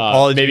guess.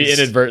 Apologies. Maybe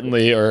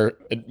inadvertently or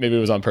maybe it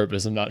was on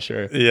purpose. I'm not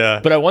sure. Yeah.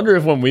 But I wonder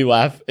if when we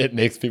laugh, it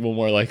makes people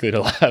more likely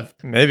to laugh.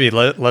 Maybe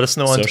let us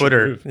know on Social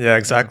Twitter. proof. Yeah,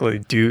 exactly.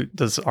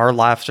 Does our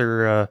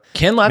laughter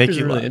Canned laughter make is a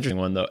you really laugh? interesting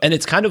one though, and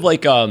it's kind of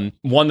like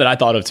one that I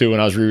thought of too when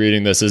I was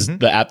rereading this is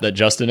the app that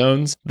Justin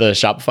owns, the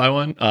Shopify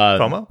one.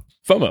 FOMO?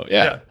 FOMO,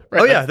 yeah.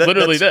 Right, Oh yeah, that's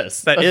literally that's-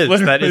 this. That That's is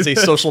literally a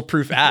this. social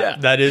proof app. Yeah.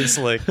 That is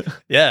like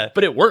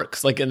But it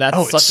works, like, and that's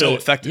Oh, it's such so a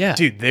effective. Yeah,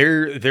 Dude,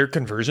 their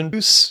conversion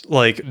boosts,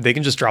 like they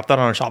can just drop that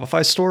on a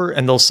Shopify store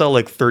and they'll sell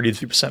like 30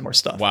 to 50% more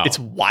stuff. Wow. It's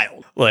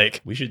wild.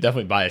 Like, we should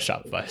definitely buy a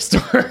Shopify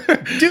store,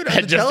 Dude, I'm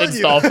and just telling you.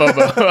 install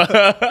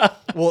FOMO.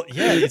 well,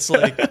 yeah, it's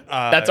like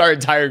That's our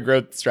entire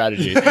growth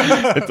strategy.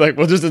 It's like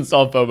we'll just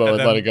install FOMO and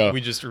then let it go.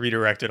 We just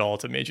redirect it all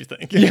to Made You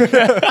Think.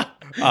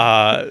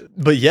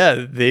 But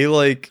yeah, they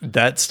like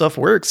that stuff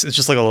works. It's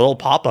just like a little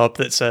pop up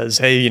that says,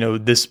 hey,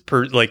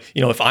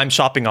 if I'm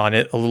shopping on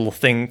it, a little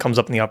thing comes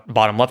up in the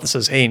bottom left that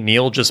says, hey,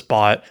 Neil just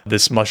bought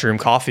this mushroom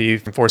coffee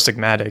from Four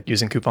Sigmatic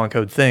using coupon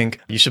code THINK.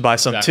 You should buy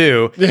some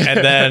too. And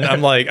then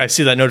I'm like, I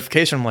see that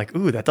notification. I'm like,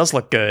 ooh, that does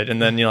look good.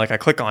 And then, I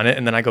click on it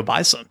and then I go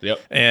buy some. Yep.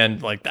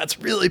 And like, that's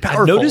really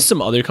powerful. I've noticed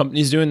some other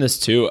companies doing this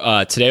too.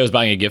 Today I was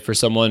buying a gift for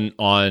someone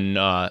on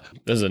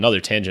this is another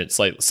tangent,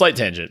 slight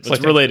tangent.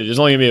 It's related. There's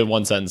only gonna be a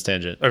one sentence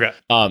tangent. Okay.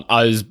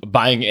 I was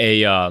buying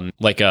a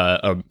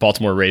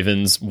Baltimore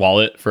Ravens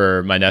wallet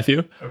for my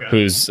nephew,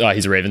 who's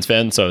he's a Ravens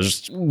fan. So it was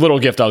just a little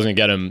gift I was gonna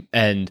get him.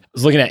 And I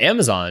was looking at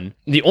Amazon.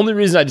 The only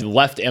reason I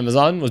left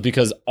Amazon was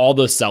because all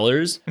the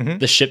sellers,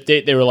 the ship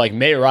date, they were like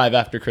may arrive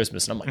after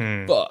Christmas, and I'm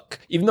like, fuck.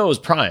 Even though it was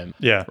Prime,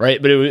 Yeah.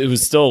 right. But it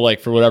was still like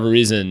for whatever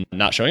reason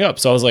not showing up.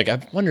 So I was like, I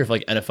wonder if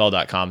like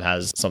NFL.com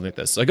has something like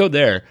this. So I go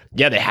there.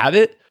 Yeah, they have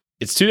it.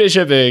 It's 2-day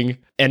shipping,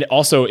 and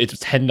also it's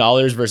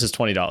 $10 versus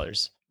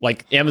 $20.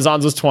 Like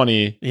Amazon's was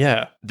 20,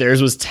 Yeah.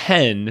 theirs was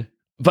 10,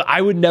 but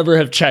I would never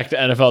have checked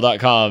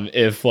NFL.com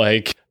if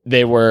like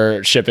they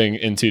were shipping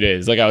in 2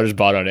 days. Like I would have just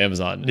bought it on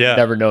Amazon. Yeah.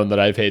 Never known that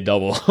I paid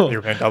double.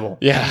 You're paying double.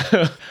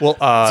 Yeah. Well,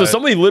 So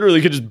somebody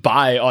literally could just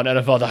buy on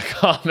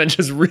NFL.com and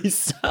just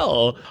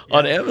resell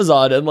on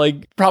Amazon and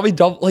like probably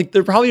double. Like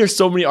there probably are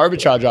so many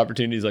arbitrage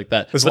opportunities like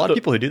that. there's a lot of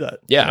people who do that.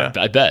 Yeah,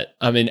 I bet.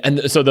 I mean,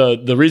 and so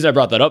the reason I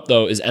brought that up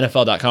though is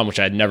NFL.com, which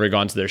I had never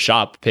gone to their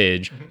shop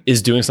page,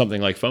 is doing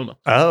something like FOMO.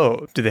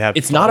 Oh, do they have?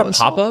 It's not a FOMO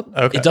installed? pop-up.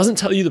 Okay. It doesn't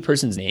tell you the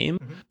person's name,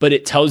 but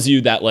it tells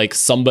you that like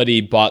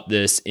somebody bought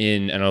this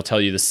in, and it'll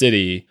tell you the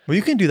city. Well,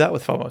 you can do that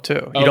with FOMO too.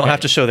 You don't Okay.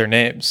 have to show their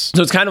names.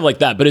 So it's kind of like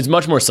that, but it's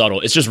much more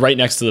subtle. It's just right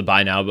next to the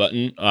buy now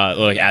button,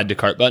 like add to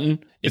cart button.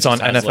 It's on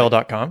just has, like-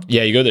 NFL.com.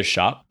 yeah, you go to their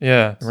shop.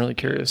 Yeah, I'm really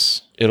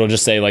curious. It'll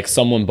just say like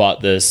someone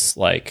bought this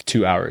like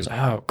 2 hours.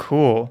 Oh,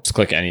 cool. Just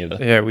click any of the.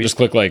 Yeah, we just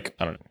click like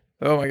I don't know.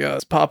 Oh my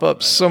God,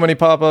 pop-ups! So many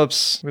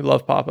pop-ups. We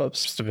love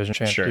pop-ups. Just Division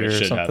Champ Sure, gear it or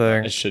should have.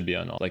 something. It should be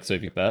on all. Like so,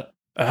 if you bet.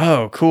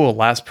 Oh, cool.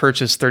 Last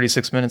purchase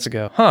 36 minutes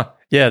ago. Huh.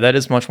 Yeah, that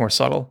is much more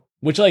subtle.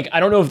 Which, like, I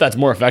don't know if that's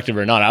more effective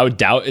or not. I would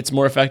doubt it's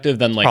more effective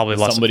than like Probably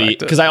less somebody,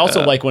 effective. because I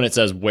also like when it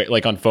says where,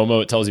 like on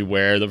FOMO, it tells you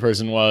where the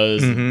person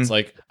was. It's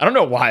like, I don't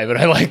know why, but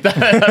I like that.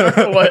 I don't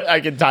know what I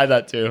can tie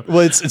that to. Well,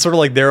 it's sort of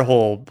like their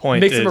whole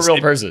point. Makes them a is real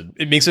person.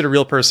 It makes it a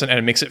real person, and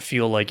it makes it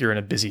feel like you're in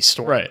a busy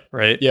store. Right.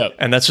 Right. Yeah.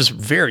 And that's just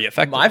very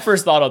effective. My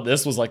first thought on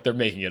this was like they're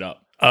making it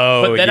up.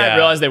 Oh, But then yeah. I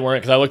realized they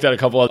weren't, because I looked at a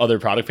couple of other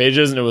product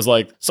pages and it was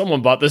like,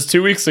 someone bought this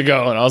 2 weeks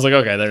ago. And I was like,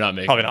 okay, they're not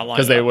making Probably it not lying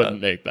because they about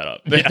wouldn't make that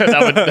up.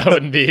 that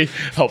wouldn't be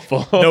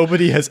helpful.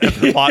 Nobody has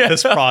ever bought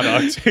this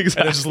product. Exactly.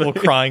 And there's just a little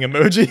crying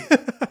emoji.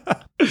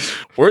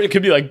 Or it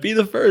could be like, be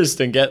the first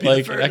and get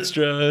like first.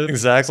 extra.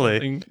 Exactly.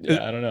 Thing.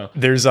 Yeah, I don't know.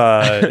 There's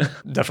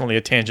definitely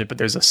a tangent, but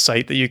there's a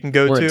site that you can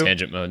go We're to in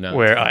tangent mode now.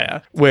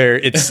 where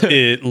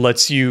it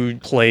lets you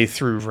play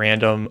through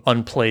random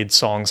unplayed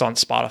songs on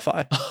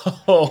Spotify.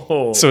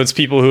 Oh. So it's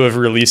people who have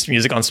released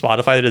music on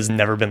Spotify that has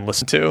never been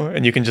listened to,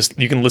 and you can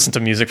listen to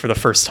music for the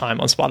first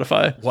time on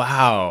Spotify.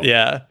 Wow.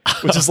 Yeah,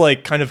 which is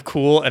like kind of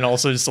cool and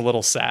also just a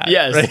little sad.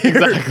 Yes, right?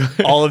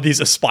 exactly. All of these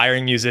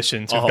aspiring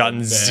musicians who've Oh, gotten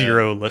man.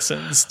 0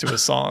 listens to a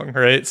song,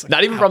 right? It's like,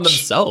 Not even from ouch.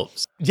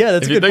 themselves. Yeah,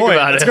 that's If a you good think point.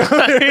 about That's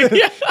it. good.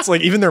 Yeah. It's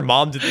like even their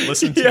mom didn't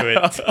listen to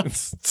Yeah. it.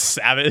 It's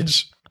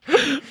savage.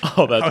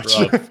 Oh, that's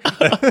Ouch.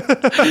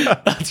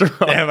 rough. That's rough.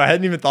 Damn, I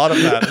hadn't even thought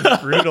of that.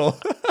 It's brutal.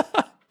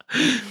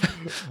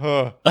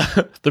 Oh.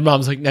 Their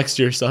mom's like, next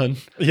year, son.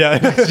 Yeah,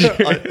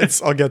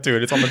 I'll get to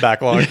it. It's on the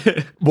backlog.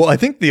 Well, I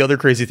think the other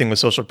crazy thing with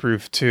social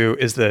proof too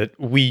is that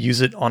we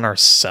use it on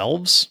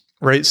ourselves.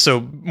 Right. So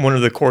one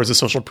of the cores of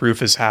social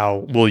proof is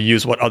how we'll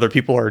use what other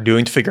people are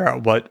doing to figure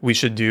out what we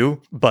should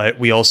do. But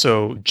we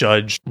also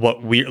judge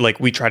what we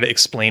try to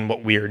explain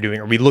what we are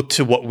doing, or we look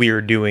to what we are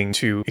doing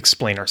to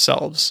explain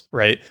ourselves.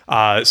 Right.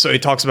 So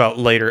it talks about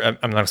later.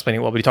 I'm not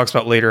explaining it well, but he talks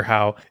about later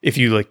how if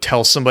you like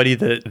tell somebody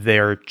that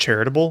they're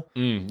charitable,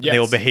 Yes. they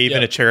will behave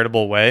in a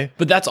charitable way.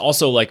 But that's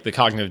also like the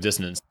cognitive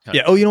dissonance.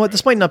 Yeah. Oh, you know what?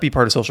 This might not be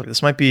part of social proof.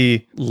 This might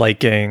be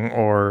liking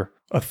or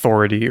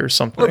authority or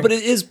something. But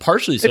it is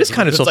partially social. It is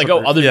kind of It's like, social oh,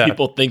 proof, other yeah.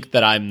 people think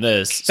that I'm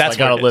this. So That's I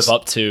got to what it live is.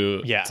 up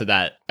to Yeah.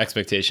 that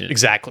expectation.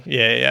 Exactly.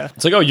 Yeah.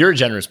 It's like, oh, you're a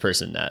generous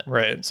person, Nat.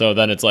 Right. So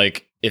then it's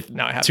like, if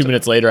Now I have 2 to.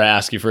 minutes later I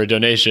ask you for a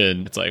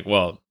donation, it's like,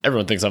 well,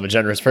 everyone thinks I'm a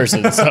generous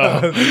person. So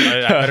I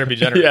better be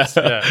generous.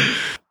 Yeah.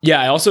 Yeah,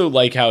 I also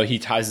like how he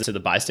ties it to the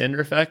bystander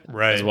effect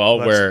as well,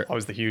 That's where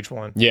always the huge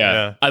one.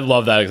 yeah, I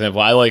love that example.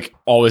 I like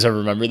always have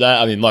remembered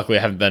that. I mean, luckily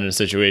I haven't been in a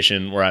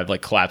situation where I've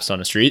like collapsed on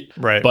a street.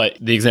 Right. But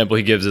the example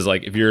he gives is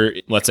like, if you're,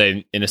 let's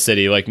say, in a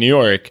city like New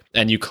York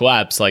and you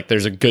collapse, like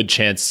there's a good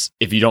chance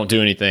if you don't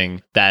do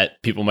anything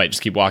that people might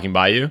just keep walking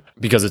by you,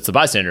 because it's the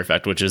bystander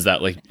effect, which is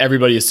that like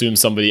everybody assumes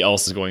somebody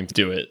else is going to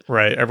do it.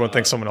 Right. Everyone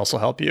thinks someone else will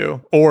help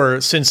you.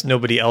 Or since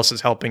nobody else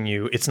is helping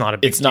you, it's not a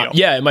big It's not, deal.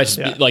 yeah, it might just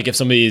be like if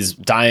somebody's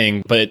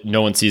dying, but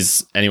no one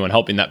sees anyone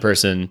helping that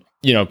person,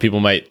 you know, people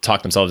might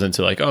talk themselves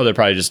into like, oh, they're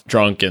probably just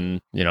drunk and,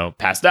 you know,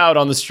 passed out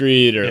on the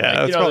street, or Yeah, like,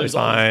 that's you know, probably there's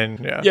all-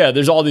 fine. Yeah. Yeah,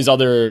 there's all these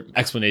other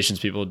explanations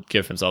people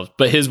give themselves.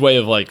 But his way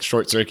of like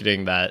short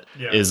circuiting that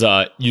is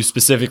you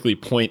specifically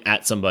point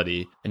at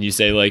somebody and you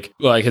say like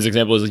his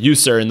example is, you,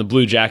 sir, in the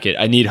blue jacket,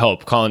 I need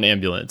help, call an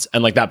ambulance.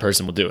 And like that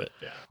person will do it.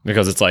 Yeah.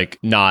 Because it's like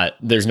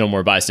there's no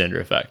more bystander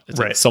effect. It's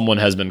like Right. someone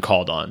has been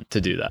called on to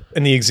do that.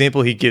 And the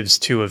example he gives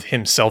too of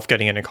himself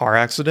getting in a car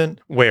accident,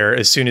 where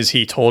as soon as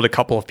he told a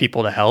couple of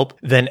people to help,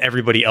 then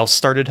everybody else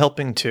started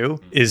helping too,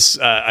 is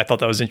I thought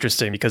that was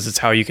interesting because it's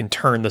how you can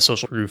turn the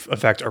social proof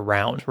effect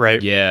around,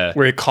 right? Yeah.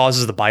 Where it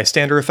causes the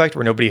bystander effect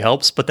where nobody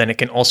helps, but then it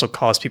can also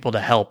cause people to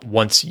help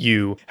once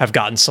you have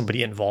gotten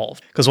somebody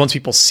involved. Because once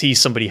people see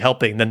somebody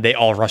helping, then they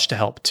all rush to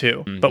help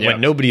too. But yeah.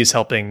 when nobody is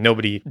helping,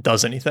 nobody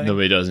does anything.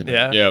 Nobody doesn't.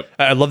 Yeah. Yep.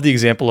 I love the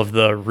example of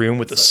the room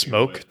with the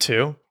smoke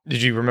too.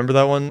 Did you remember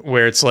that one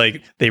where it's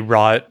like they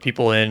brought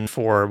people in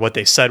for what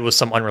they said was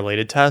some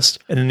unrelated test,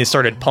 and then they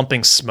started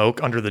pumping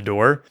smoke under the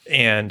door,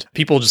 and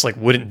people just like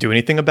wouldn't do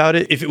anything about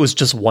it. If it was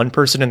just one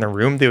person in the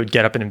room, they would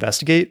get up and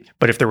investigate.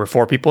 But if there were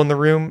 4 people in the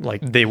room,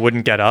 like they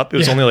wouldn't get up. It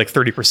was only like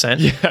 30%.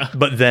 Yeah.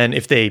 But then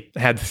if they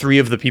had 3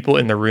 of the people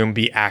in the room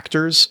be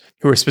actors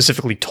who were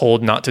specifically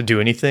told not to do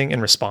anything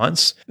in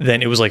response,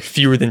 then it was like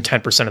fewer than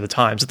 10% of the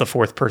times that the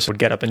 4th person would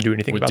get up and do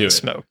anything about do the it.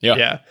 smoke.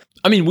 Yeah.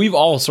 I mean, we've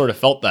all sort of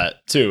felt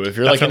that too. If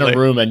you're like in Definitely.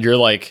 a room and you're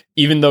like,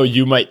 even though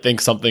you might think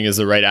something is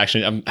the right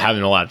action, I'm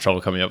having a lot of trouble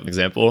coming up with an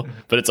example,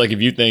 but it's like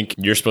if you think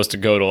you're supposed to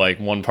go to like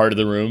one part of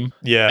the room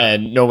Yeah.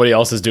 and nobody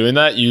else is doing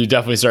that, you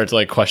definitely start to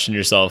like question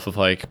yourself of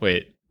like,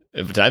 wait,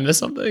 did I miss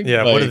something?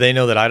 Yeah, Like, what do they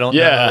know that I don't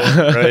Yeah.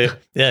 know? Right.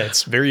 Yeah,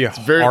 it's very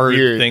very hard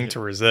weird. thing to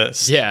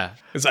resist. Yeah.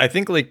 Because I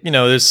think like,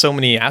 there's so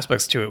many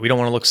aspects to it. We don't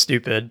want to look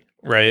stupid,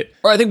 right?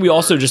 Or I think we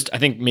also I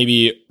think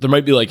maybe there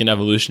might be like an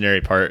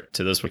evolutionary part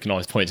to this. We can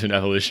always point to an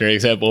evolutionary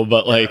example,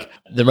 but like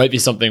there might be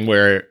something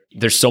where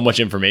there's so much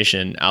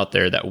information out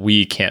there that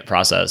we can't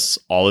process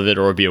all of it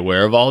or be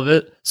aware of all of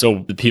it.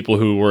 So the people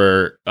who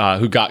were,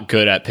 who got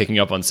good at picking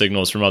up on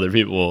signals from other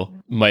people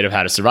might have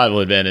had a survival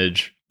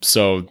advantage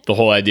So the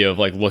whole idea of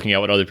like looking at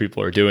what other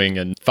people are doing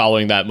and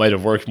following that might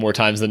have worked more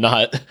times than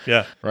not.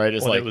 Yeah. Right.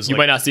 It's Well, like it was you like-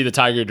 might not see the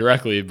tiger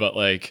directly, but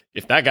like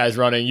if that guy's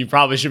running, you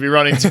probably should be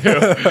running too.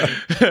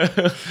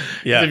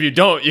 Yeah. If you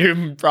don't,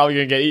 you're probably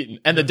gonna get eaten.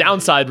 And the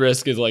downside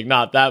risk is like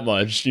not that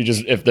much. You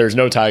just if there's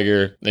no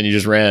tiger, then you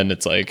just ran.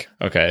 It's like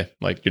okay,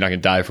 like you're not gonna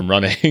die from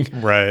running.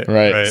 Right.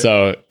 Right.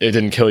 So it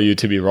didn't kill you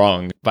to be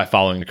wrong by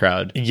following the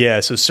crowd. Yeah,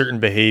 so certain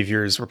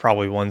behaviors were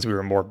probably ones we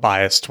were more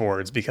biased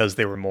towards because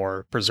they were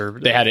more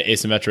preservative. They had an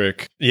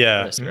asymmetric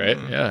yeah, risk, right?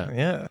 Yeah.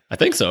 yeah. I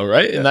think so,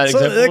 right? In that So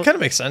example. that kind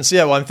of makes sense.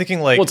 Yeah, well, I'm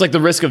thinking like Well, it's like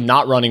the risk of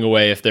not running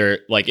away if they're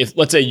like, if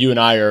let's say you and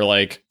I are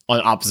like on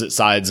opposite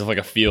sides of like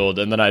a field,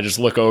 and then I just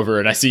look over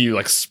and I see you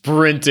like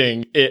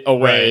sprinting it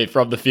away Right.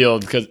 from the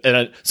field.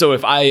 So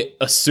if I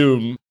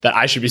assume that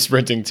I should be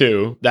sprinting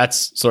too,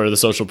 that's sort of the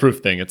social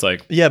proof thing. It's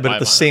like, yeah, but why at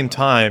the am I- same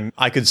time,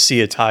 I could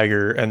see a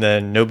tiger and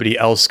then nobody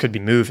else could be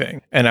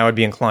moving, and I would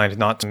be inclined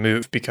not to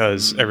move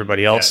because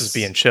everybody else Yes. is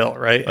being chill,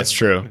 right? That's And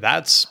true.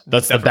 That's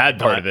That's the bad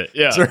part of it.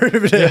 Yeah.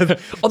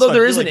 conservative. Although So I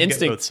there feel is like an you get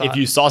both instinct, if sides.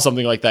 you saw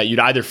something like that, you'd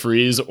either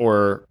freeze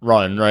or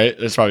run, right?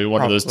 It's probably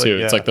one of those Probably, two.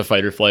 It's yeah. like the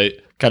fight or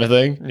flight kind of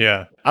thing.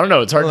 Yeah. I don't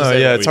know. It's hard to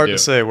say. Yeah, what it's we hard do. to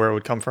say where it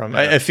would come from.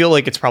 I feel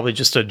like it's probably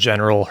just a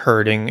general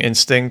herding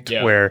instinct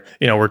Yeah. where,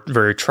 we're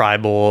very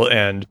tribal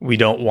and we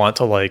don't want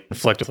to like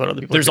inflict with what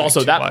other people are There's doing also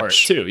too that much. part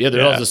too. Yeah,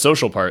 there's Yeah. also the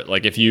social part.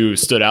 Like if you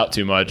stood out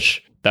too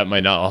much, that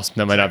might not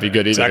be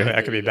good either. Exactly.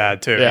 That could be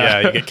bad too. Yeah.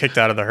 Yeah. You get kicked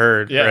out of the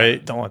herd, Yeah.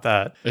 right? Don't want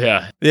that.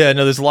 Yeah, Yeah.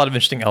 No, there's a lot of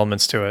interesting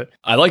elements to it.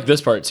 I like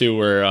this part too,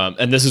 where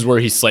and this is where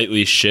he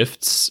slightly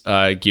shifts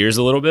gears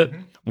a little bit,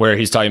 where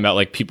he's talking about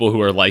like people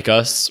who are like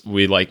us.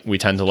 We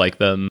tend to like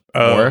them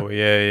Oh, more.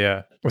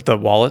 yeah. With the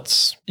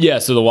wallets. Yeah,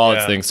 so the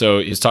wallets Yeah. thing. So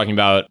he's talking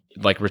about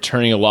like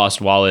returning a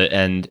lost wallet,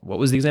 and what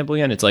was the example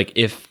again? It's like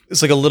if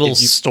It's like a little If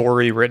you-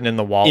 story written in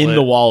the wallet. in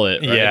the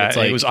wallet, right? Yeah. It's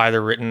and like, it was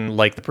either written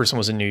like the person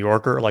was a New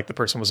Yorker or like the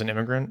person was an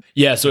immigrant.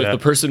 yeah. So Yeah. if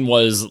the person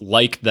was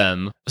like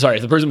them, sorry,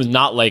 if the person was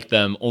not like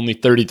them, only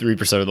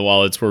 33% of the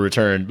wallets were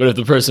returned. But if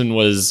the person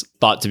was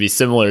thought to be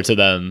similar to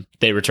them,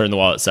 they returned the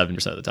wallet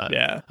 7% of the time.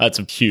 Yeah. That's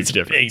a huge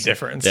difference. Big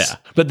difference. Yeah.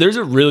 But there's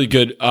a really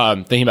good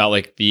thing about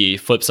like the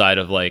flip side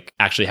of like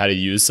actually how to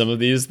use some of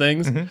these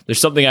things. There's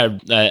something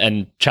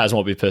and Chaz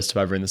won't be pissed if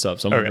I bring this up.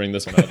 So I'm going to bring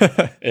this one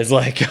up. It's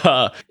like,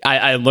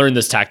 I learned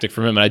this tactic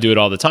from him and I do it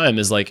all the time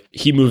is like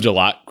he moved a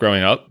lot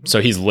growing up.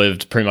 So he's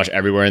lived pretty much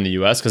everywhere in the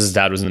US because his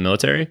dad was in the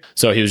military.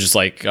 So he was just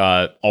like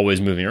always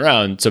moving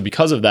around. So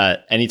because of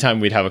that, anytime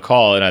we'd have a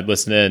call and I'd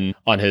listen in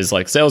on his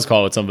like sales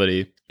call with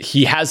somebody,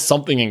 he has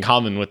something in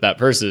common with that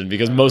person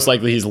because most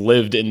likely he's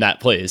lived in that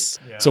place.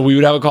 So we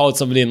would have a call with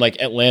somebody in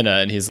like Atlanta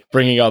and he's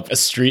bringing up a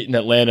street in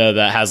Atlanta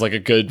that has like a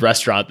good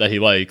restaurant that he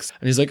likes.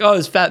 And he's like, oh,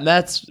 is Fat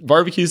Matt's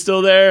barbecue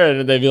still there?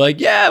 And they'd be like,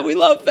 yeah, we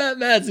love Fat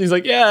Matt's. And he's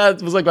like, yeah,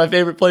 it was like my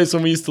favorite place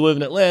when we used to live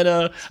in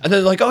Atlanta. And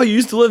then like, oh, you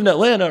used to live in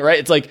Atlanta, right?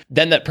 It's like,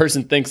 then that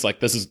person thinks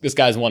like, this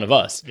guy's one of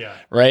us. Yeah.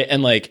 Right.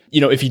 And like,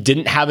 if he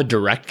didn't have a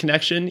direct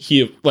connection,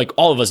 he like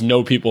all of us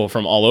know people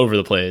from all over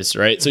the place.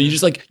 Right. So you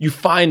just like, you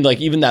find like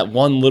even that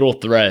one little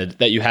thread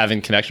that you have in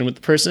connection with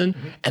the person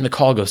and the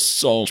call goes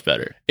so much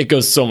better. It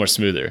goes so much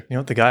smoother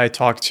The guy I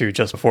talked to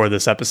just before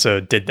this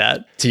episode did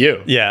that. to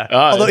you. Yeah.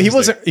 Ah, Although he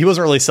interesting.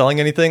 wasn't really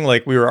selling anything.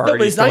 Like we were but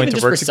already it's not going even to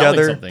just work for selling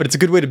together. something. But it's a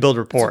good way to build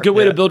rapport. Good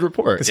way to build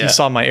rapport. Because Yeah. he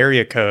saw my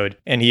area code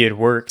and he had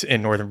worked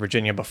in Northern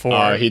Virginia before.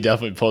 Oh, he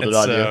definitely pulled it And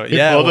on so, you. He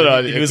yeah, pulled it well,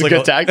 on he you. was It's like a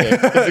good tactic.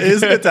 it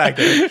is a good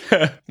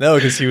tactic. No,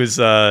 because he was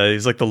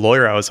like the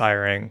lawyer I was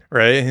hiring,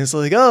 right? And he's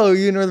like, "Oh,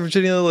 you in Northern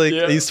Virginia? Like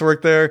Yeah. I used to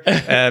work there."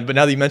 But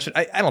now that you mentioned,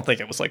 I don't think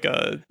it was like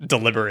a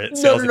deliberate.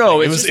 No. salesy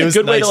thing. It's just a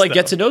good way to nice, like though.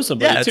 get to know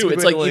somebody Yeah, it's a too. good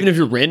It's way like to, even if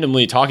you're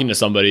randomly talking to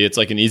somebody, it's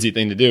like an easy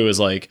thing to do is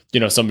like,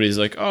 somebody's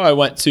like, oh, I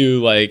went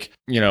to like,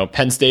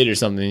 Penn State or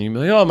something. You'd be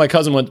like, oh, my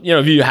cousin went,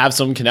 if you have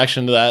some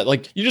connection to that,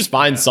 like you just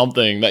find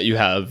something that you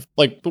have.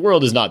 Like the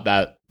world is not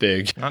that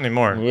big. Not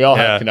anymore. We all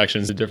Yeah. have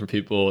connections to different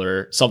people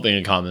or something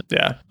in common.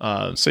 Yeah.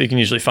 So you can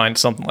usually find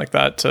something like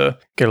that to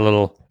get a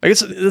little. I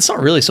guess it's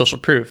not really social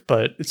proof,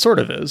 but it sort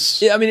of is.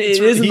 Yeah, I mean, it It's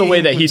is in the he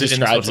way that he includes it in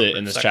the describes social it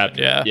in this proof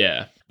chapter. section.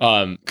 Yeah.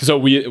 So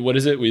what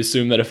is it? We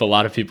assume that if a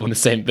lot of people in the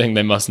same thing,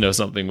 they must know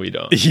something we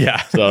don't.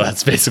 Yeah. So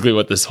that's basically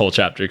what this whole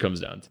chapter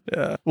comes down to.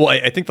 Yeah. Well,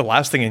 I think the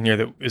last thing in here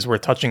that is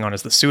worth touching on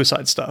is the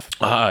suicide stuff.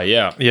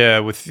 Yeah. Yeah,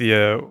 with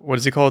the what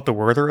does he call it? The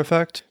Werther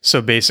effect.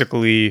 So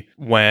basically,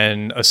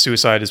 when a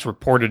suicide is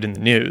reported in the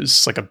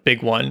news, like a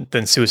big one,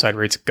 then suicide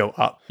rates go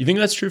up. You think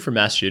that's true for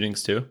mass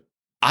shootings too?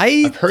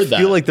 I've heard feel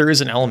that. like there is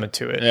an element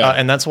to it, Yeah.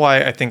 and that's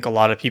why I think a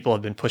lot of people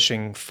have been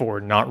pushing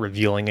for not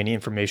revealing any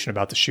information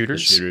about the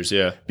shooters, Shooters,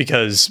 yeah.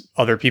 because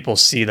other people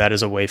see that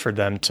as a way for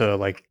them to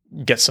like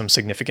get some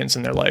significance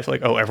in their life.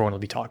 Like, oh, everyone will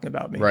be talking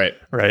about me, Right.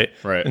 right.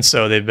 Right. And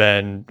so they've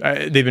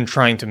been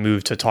trying to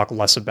move to talk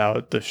less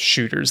about the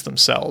shooters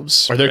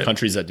themselves. Are there right?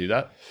 countries that do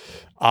that?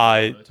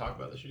 Talk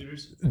about the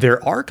shooters?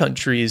 There are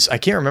countries, I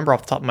can't remember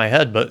off the top of my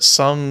head, but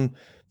some,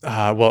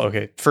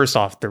 first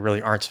off, there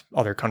really aren't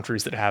other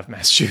countries that have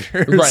mass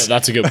shooters. Right.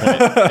 That's a good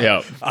point.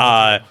 Yeah.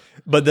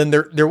 But then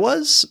there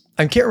was,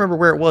 I can't remember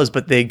where it was,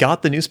 but they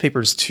got the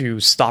newspapers to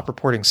stop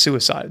reporting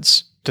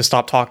suicides, to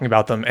stop talking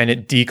about them, and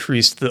it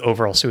decreased the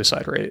overall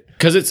suicide rate.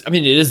 Because it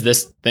is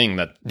this thing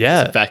that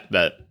Yeah. this effect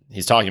that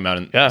he's talking about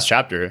in this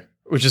chapter.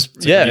 Which is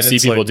you and see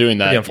it's, people like, doing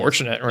that. pretty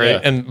unfortunate,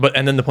 right? Yeah.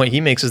 And then the point he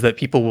makes is that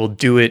people will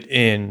do it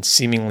in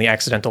seemingly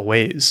accidental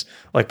ways,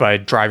 like by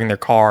driving their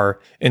car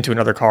into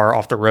another car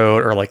off the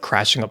road or like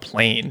crashing a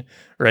plane,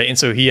 right? And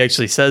so he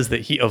actually says that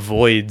he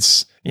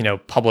avoids,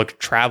 public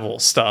travel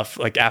stuff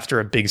like after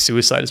a big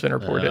suicide has been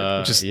reported,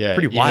 which is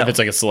pretty Even wild. if it's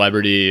like a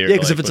celebrity, or Yeah,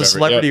 because like if it's a whatever.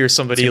 celebrity Yep. or It's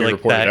somebody gonna be like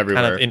reported that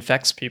everywhere. kind of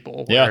infects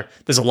people. Yeah. Where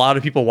there's a lot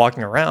of people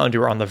walking around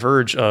who are on the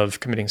verge of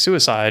committing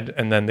suicide,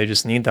 and then they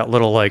just need that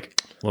little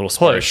little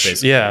splash, push.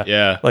 basically. Yeah.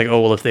 Yeah. Like, oh,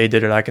 well, if they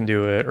did it, I can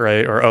do it,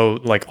 right? Or, oh,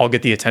 like, I'll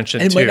get the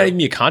attention And it too. might not even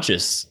be a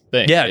conscious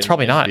thing. Yeah, it's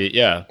probably not.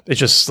 Yeah. It's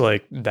just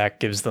like that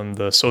gives them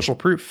the social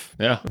proof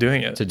Yeah. of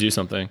doing it. To do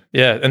something.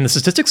 Yeah, and the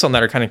statistics on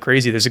that are kind of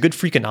crazy. There's a good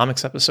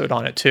Freakonomics episode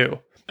on it too.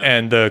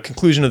 And the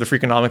conclusion of the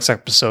Freakonomics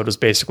episode was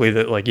basically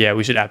that, like, yeah,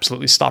 we should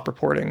absolutely stop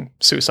reporting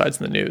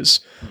suicides in the news.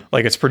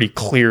 Like, it's pretty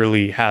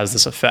clearly has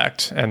this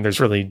effect, and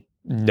there's really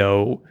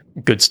no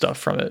good stuff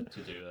from it.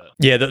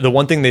 Yeah, the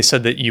one thing they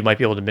said that you might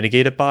be able to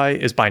mitigate it by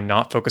is by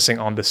not focusing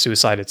on the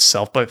suicide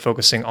itself, but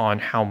focusing on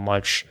how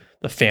much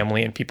the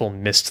family and people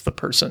missed the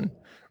person,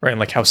 right? And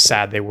like how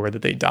sad they were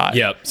that they died.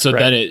 Yeah. So right?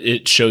 then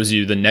it shows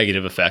you the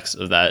negative effects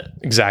of that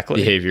Exactly.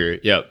 behavior.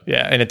 Yep.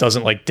 Yeah, and it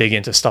doesn't like dig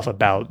into stuff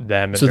about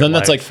them. And So their then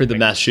that's life. like for the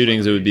mass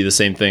shootings, it would be the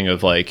same thing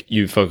of like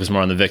you focus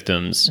more on the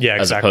victims Yeah,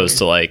 as exactly. opposed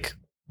to like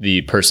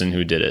the person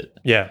who did it.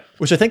 Yeah,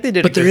 which I think they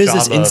did. But a there good is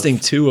this job of.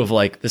 instinct too of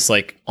like this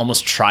like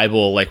almost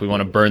tribal, like we want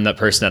to burn that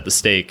person at the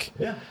stake.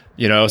 Yeah.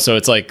 So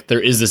it's like there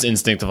is this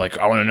instinct of like,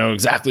 I want to know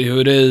exactly who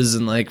it is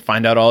and like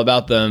find out all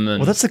about them. And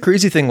Well, that's the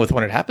crazy thing with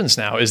when it happens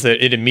now is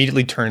that it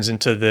immediately turns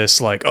into this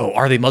like, oh,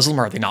 are they Muslim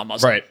or are they not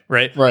Muslim?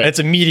 Right. That's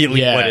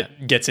immediately Yeah. what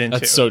it gets into.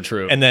 That's so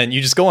true. And then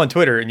you just go on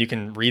Twitter and you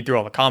can read through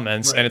all the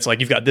comments, and it's like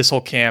you've got this whole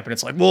camp, and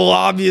it's like, well,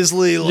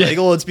 obviously, like,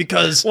 well, it's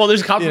because well,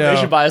 there's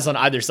confirmation know. bias on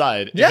either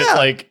side. Yeah. If it's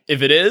like,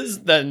 if it is,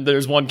 then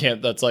there's one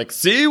camp that's like,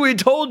 see, we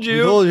told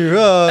you. told you,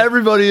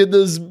 Everybody in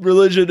this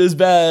religion is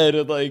bad.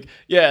 And like,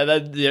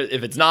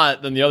 if it's not,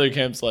 then the other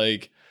camp's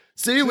like,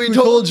 see, we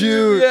told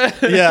you. Yeah.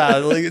 yeah,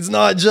 like it's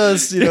not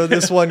just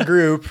this one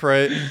group,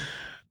 right?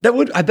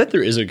 I bet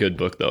there is a good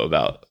book though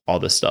about all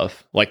this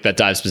stuff, like that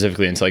dives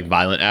specifically into like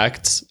violent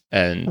acts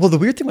and Well, the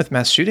weird thing with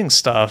mass shooting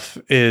stuff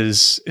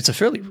is it's a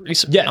fairly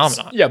recent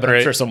phenomenon. Yeah, but I'm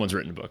right? sure someone's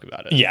written a book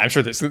about it. Yeah, I'm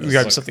sure there's got to be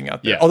like- something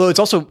out there. yeah. Although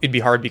it'd be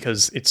hard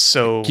because it's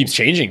so Keeps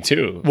changing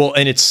too. well,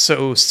 and it's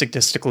so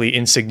statistically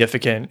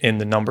insignificant in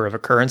the number of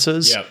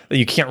occurrences Yep. that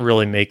you can't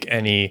really make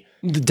any.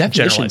 The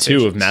definition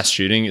too of generalizations. mass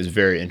shooting is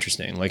very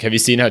interesting. Like, have you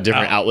seen how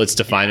different outlets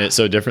define it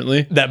so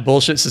differently? That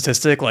bullshit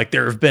statistic, like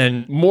there have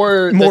been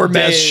More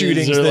mass days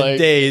shootings or, than like,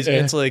 days, yeah.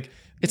 and it's like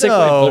It's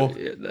no, like,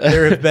 wait,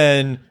 there have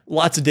been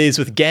lots of days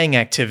with gang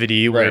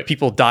activity where Right.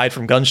 people died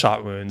from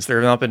gunshot wounds. There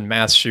have not been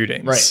mass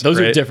shootings. Right. Those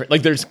are different.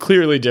 Like, there's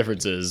clearly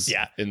differences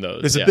Yeah. in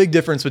those. There's yeah. a big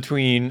difference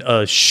between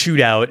a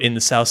shootout in the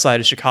south side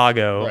of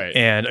Chicago Right.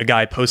 and a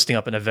guy posting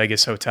up in a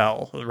Vegas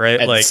hotel, right?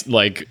 And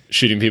like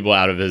shooting people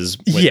out of his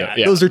window.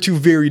 Yeah, those are two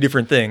very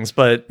different things,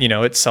 but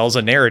it sells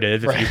a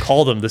narrative if you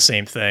call them the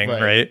same thing,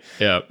 right?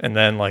 Yeah. And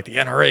then like the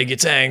NRA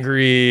gets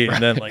angry,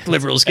 and then like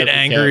liberals get Every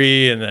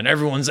angry, and then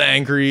everyone's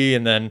angry,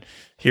 and then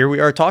here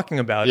we are talking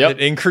about Yep. it,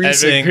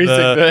 increasing And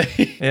the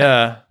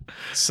yeah.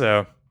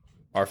 So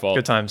our fault.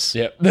 good times.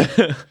 Yep.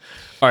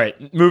 All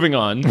right, moving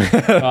on.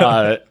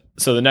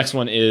 So the next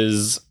one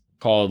is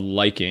called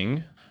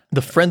liking.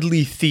 The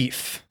friendly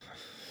thief.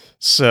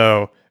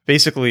 So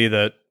basically,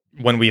 that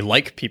when we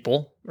like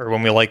people or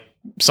when we like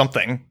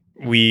something,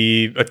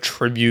 we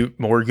attribute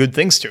more good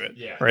things to it,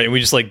 right? And we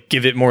just like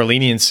give it more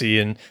leniency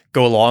and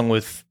go along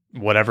with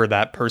whatever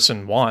that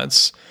person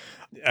wants.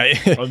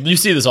 Well, you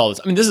see this all the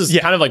time. I mean, this is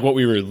kind of like what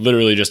we were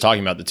literally just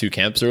talking about, the two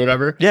camps or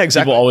whatever. Yeah,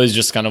 exactly. People always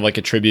just kind of like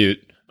attribute.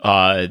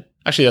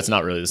 Actually, that's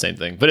not really the same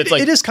thing, but it's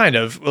like it is kind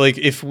of like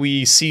if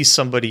we see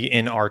somebody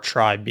in our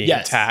tribe being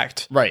Yes.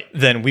 attacked, Right.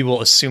 then we will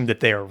assume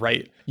that they are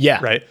right. Yeah.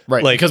 Right.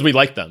 Right. Like, Because we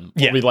like them.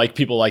 Yeah. We like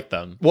people like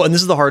them. well, and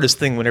this is the hardest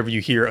thing whenever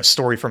you hear a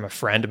story from a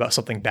friend about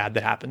something bad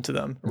that happened to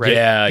them, right?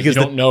 Yeah. Because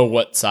you don't know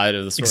what side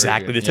of the story.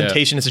 exactly. The you're- yeah.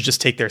 temptation is to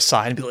just take their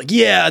side and be like,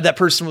 yeah, that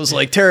person was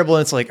like terrible.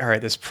 And it's like, all right,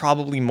 there's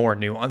probably more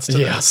nuance to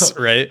Yeah. this,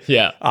 right?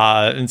 Yeah.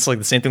 And it's like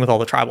the same thing with all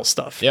the tribal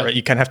stuff, Yeah. right?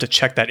 You kind of have to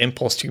check that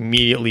impulse to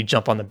immediately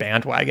jump on the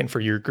bandwagon for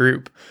your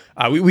group.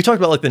 We talked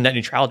about like the net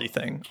neutrality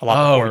thing a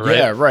lot before, right?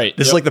 yeah, right.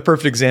 This is Yep. like the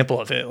perfect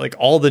example of it. Like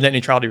all the net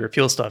neutrality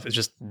repeal stuff is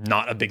just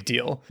not a big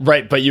deal.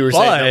 Right, but you were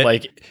saying that But-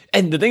 like,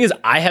 and the thing is,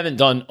 I haven't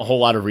done a whole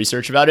lot of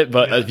research about it,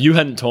 but if you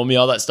hadn't told me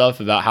all that stuff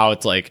about how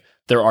it's like,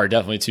 there are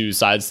definitely two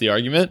sides to the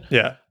argument,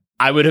 Yeah.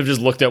 I would have just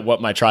looked at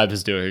what my tribe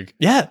is doing.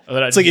 Yeah. And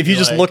then I'd It's like if you be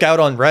just like- look out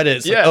on Reddit,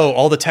 it's Yeah. like, oh,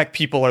 all the tech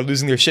people are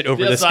losing their shit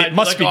over this. It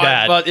must be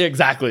bad. But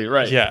exactly,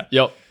 right. Yeah.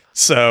 Yep.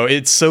 So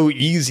it's so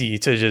easy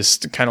to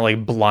just kind of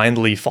like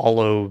blindly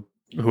follow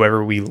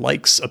whoever we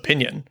like's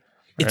opinion.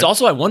 It's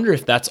also, I wonder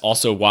if that's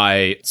also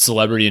why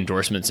celebrity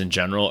endorsements in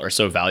general are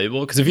so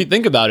valuable. Because if you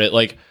think about it,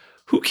 like,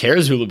 who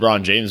cares who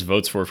LeBron James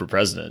votes for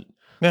president?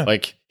 Yeah.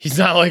 Like, he's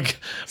not like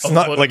it's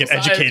not like an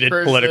educated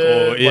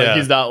political. Yeah. Like,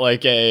 he's not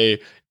like a,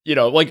 you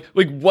know, like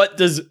what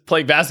does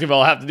playing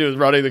basketball have to do with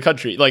running the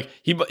country? Like,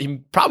 he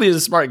probably is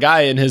a smart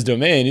guy in his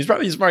domain. He's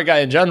probably a smart guy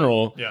in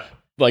general. Yeah.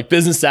 Like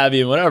business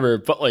savvy and whatever.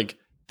 But like,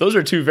 those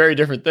are two very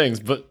different things.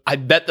 But I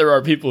bet there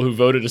are people who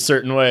voted a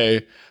certain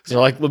way. So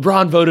they're like,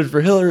 LeBron voted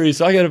for Hillary,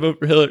 so I got to vote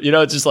for Hillary. You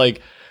know, it's just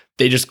like,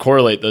 they just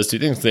correlate those two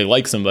things. They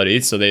like somebody,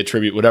 so they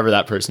attribute whatever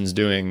that person's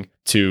doing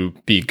to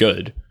be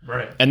good.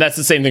 Right. And that's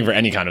the same thing for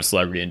any kind of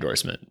celebrity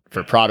endorsement,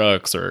 for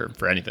products or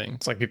for anything.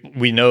 It's like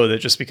we know that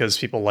just because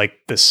people like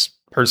this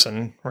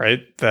person,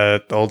 right,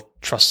 that they'll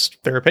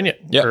trust their opinion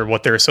or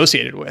what they're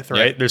associated with,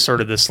 right? There's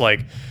sort of this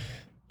like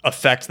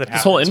effect that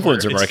happens. This whole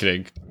influencer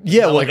marketing.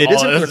 Yeah, well, like it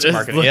is influencer it's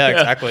marketing. Yeah,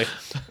 exactly.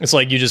 It's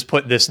like you just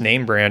put this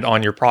name brand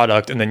on your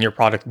product, and then your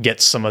product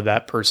gets some of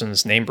that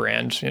person's name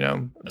brand, you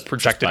know,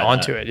 projected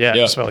onto it. Yeah,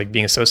 just by like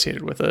being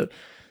associated with it.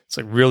 It's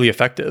like really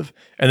effective.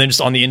 And then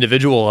just on the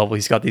individual level,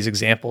 he's got these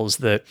examples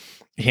that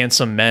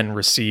handsome men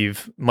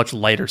receive much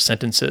lighter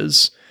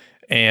sentences,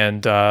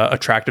 and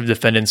attractive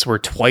defendants were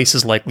twice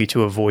as likely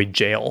to avoid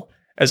jail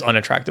as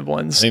unattractive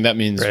ones. I think that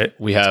means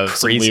we have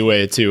some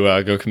leeway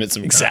to go commit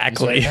some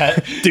exactly.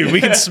 Dude, we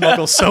can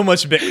smuggle so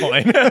much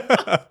Bitcoin.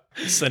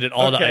 Send it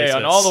all to ISIS.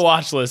 On all the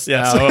watch lists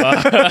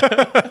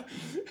now.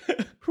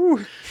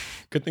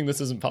 Good thing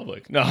this isn't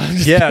public. No, I'm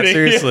just kidding.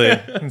 Seriously.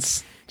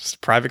 It's just a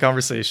private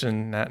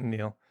conversation, Nat and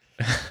Neil.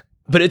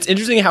 But it's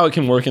interesting how it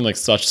can work in like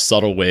such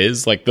subtle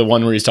ways. Like the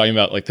one where he's talking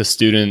about like the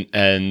student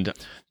and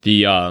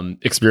the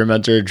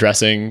experimenter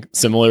dressing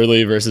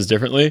similarly versus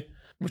differently.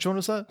 Which one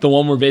was that? The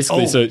one where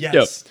basically,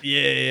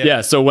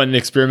 Yeah. So when the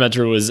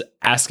experimenter was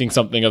asking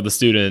something of the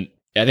student,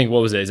 I think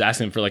what was it? He's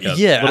asking for like a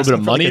little bit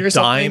of money like or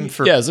something.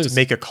 Dime to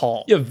make a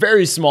call. Yeah,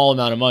 very small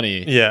amount of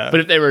money. Yeah.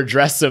 But if they were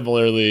dressed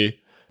similarly,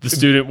 the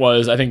student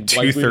was, I think,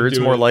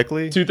 2/3 more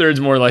likely.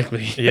 2/3 more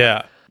likely.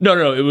 Yeah.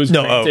 No. It was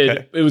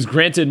granted. It was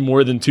granted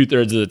more than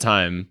 2/3 of the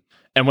time.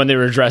 And when they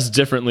were dressed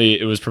differently,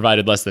 it was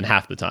provided less than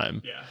half the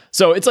time. Yeah.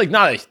 So it's like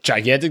not a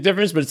gigantic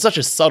difference, but it's such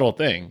a subtle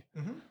thing.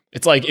 Mm-hmm.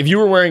 It's like if you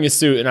were wearing a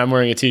suit and I'm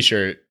wearing a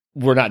t-shirt,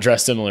 we're not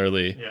dressed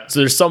similarly. Yeah. So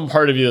there's some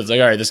part of you that's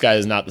like, all right, this guy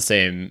is not the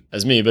same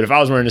as me. But if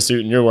I was wearing a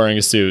suit and you're wearing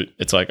a suit,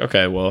 it's like,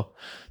 okay, well,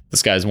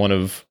 this guy's one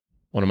of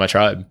my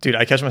tribe. Dude,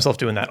 I catch myself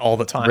doing that all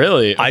the time.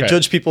 Really? Okay. I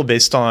judge people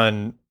based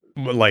on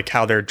like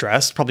how they're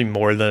dressed, probably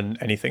more than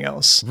anything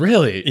else.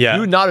 Really? Yeah.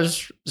 You would not have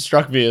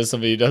struck me as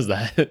somebody who does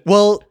that.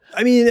 Well,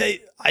 I mean,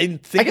 I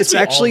think it's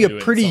actually a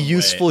pretty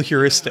useful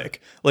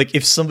heuristic. Like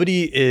if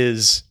somebody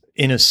is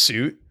in a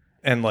suit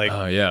and like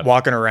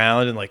walking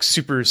around and like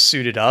super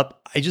suited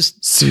up, I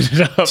just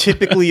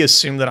typically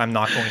assume that I'm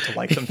not going to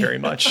like them very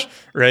much,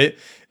 right?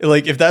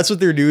 Like if that's what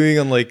they're doing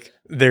on like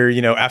their,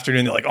 you know,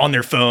 afternoon, they're like on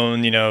their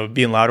phone, you know,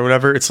 being loud or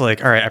whatever. It's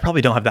like, all right, I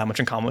probably don't have that much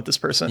in common with this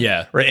person.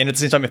 Yeah. Right. And at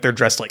the same time, if they're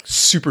dressed like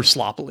super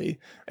sloppily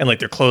and like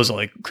their clothes are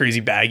like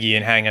crazy baggy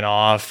and hanging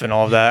off and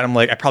all of that, I'm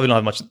like, I probably don't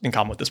have much in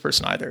common with this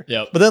person either.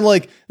 Yeah. But then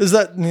like, there's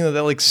that, you know,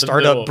 that like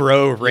startup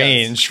bro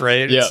range,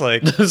 right? Yeah. It's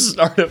like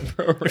startup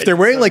bro range. If they're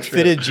wearing like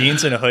fitted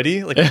jeans and a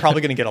hoodie, like you're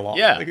probably going to get along.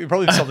 Yeah. Like, it's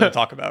probably something to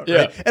talk about.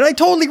 Right. And I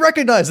totally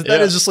recognize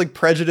that is just like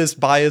prejudice,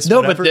 bias,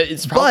 whatever. But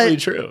it's probably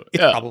true.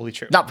 It's probably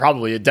true. Not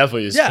probably. It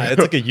definitely is true. Yeah. It's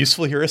like a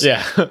useful heuristic.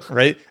 Yeah.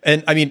 Right.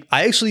 And I mean,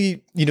 I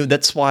actually, you know,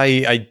 that's why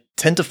I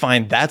tend to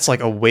find that's like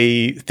a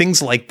way,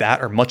 things like that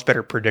are much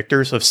better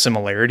predictors of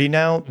similarity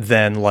now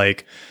than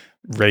like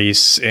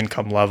race,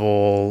 income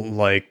level,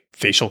 like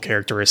facial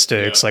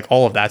characteristics, like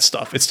all of that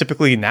stuff. It's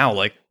typically now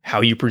like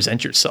how you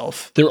present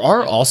yourself. There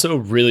are also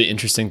really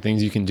interesting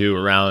things you can do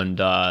around,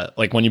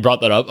 like when you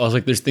brought that up, I was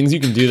like, there's things you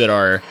can do that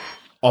are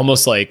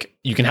almost like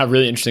you can have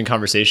really interesting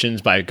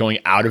conversations by going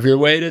out of your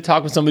way to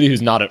talk with somebody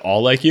who's not at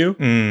all like you.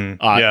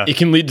 It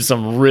can lead to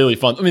some really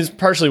fun. I mean, it's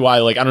partially why,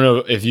 like, I don't know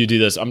if you do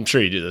this. I'm sure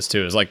you do this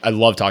too. It's like, I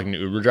love talking to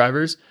Uber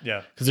drivers.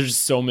 Yeah. Because there's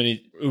just so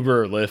many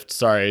Uber or Lyft.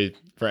 Sorry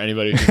for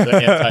anybody who's an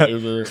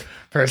anti-Uber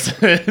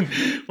person.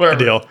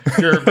 Whatever.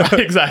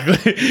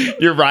 Exactly.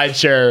 Your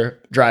rideshare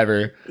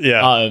driver.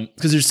 Yeah.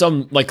 Because there's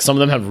some of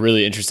them have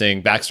really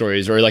interesting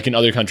backstories, or like in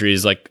other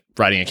countries, like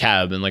riding a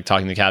cab and like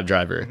talking to the cab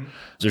driver. Mm-hmm.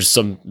 There's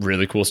some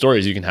really cool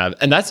stories you can have.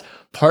 And that's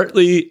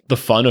partly the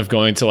fun of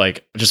going to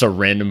like just a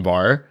random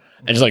bar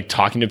and just like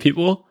talking to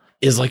people,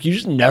 is like you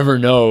just never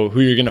know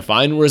who you're going to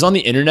find. Whereas on the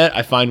internet,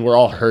 I find we're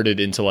all herded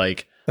into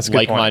like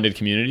like-minded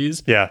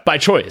communities by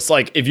choice.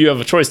 Like if you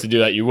have a choice to do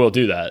that, you will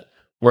do that.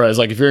 Whereas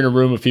like if you're in a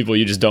room of people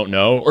you just don't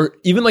know, or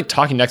even like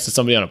talking next to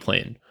somebody on a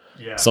plane,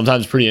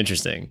 sometimes pretty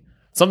interesting.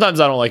 Sometimes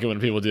I don't like it when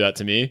people do that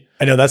to me.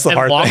 I know that's the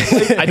hard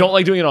thing. I don't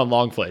like doing it on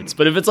long flights,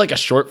 but if it's like a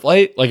short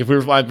flight, like if we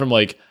were flying from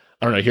like,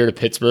 I don't know, here to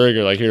Pittsburgh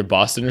or like here to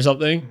Boston or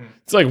something,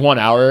 it's like 1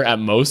 hour at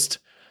most.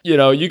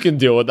 you can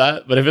deal with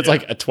that. But if it's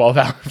like a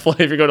 12-hour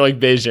flight, if you're going to like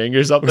Beijing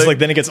or something, It's like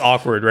then it gets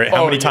awkward, right?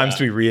 How Oh, many times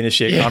yeah. do we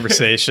reinitiate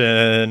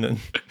conversation?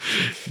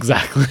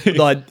 exactly.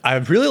 But I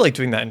really like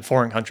doing that in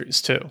foreign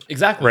countries too.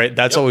 Exactly. Right?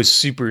 That's always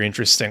super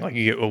interesting. Like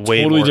you get a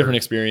way Totally more different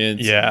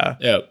experience. Yeah.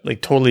 Yeah.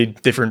 Like totally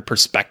different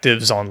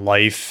perspectives on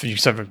life. You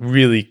just have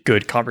really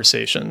good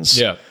conversations.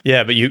 Yeah.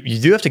 Yeah, but you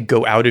do have to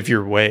go out of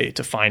your way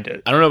to find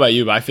it. I don't know about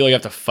you, but I feel like I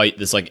have to fight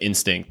this like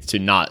instinct to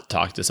not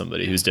talk to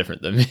somebody who's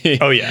different than me.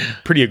 Oh yeah.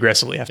 Pretty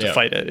aggressively have to Yeah.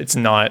 fight it. It's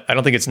not I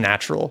don't think it's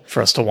natural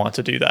for us to want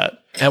to do that.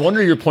 And I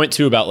wonder your point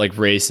too about like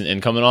race and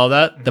income and all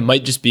that. That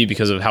might just be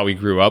because of how we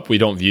grew up. We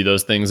don't view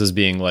those things as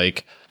being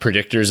like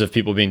predictors of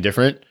people being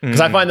different.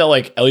 Because I find that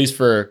like at least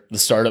for the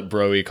startup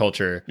bro-y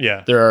culture,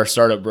 Yeah. there are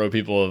startup bro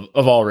people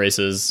of all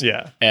races,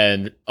 Yeah.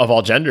 and of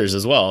all genders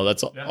as well.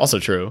 That's also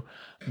true.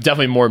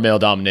 Definitely more male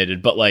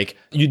dominated, but like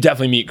you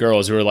definitely meet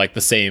girls who are like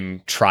the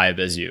same tribe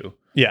as you.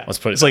 Yeah. Let's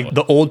put it It's that like way.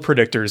 the old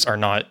predictors are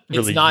not It's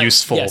really not-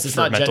 useful yes, it's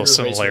for not mental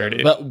gender, race, or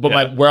similarity. whatever. But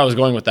Yeah. where I was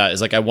going with that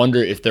is like I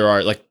wonder if there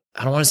are like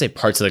I don't want to say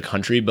parts of the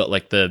country, but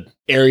like the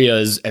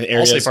areas and I'll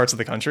areas say parts of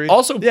the country.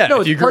 also yeah,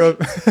 no, if you it's grew up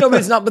no, but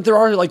it's not. But there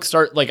are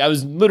like I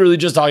was literally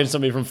just talking to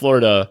somebody from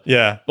Florida,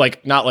 Yeah.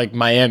 like not like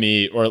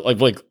Miami or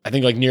like I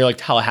think like near like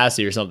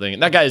Tallahassee or something,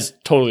 and that guy is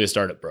totally a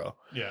startup bro.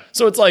 Yeah.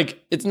 So it's like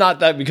it's not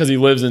that because he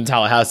lives in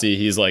Tallahassee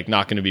he's like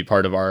not going to be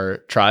part of our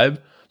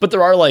tribe, but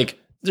there are like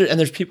and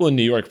there's people in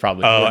New York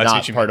probably who Oh, I are see not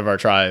what you part of our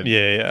tribe.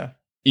 Yeah, yeah.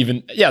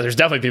 Even there's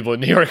definitely people in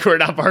New York who are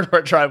not part of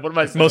our tribe. What am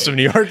I saying? Most of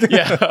New York.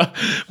 yeah,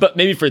 but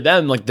maybe for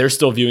them, like they're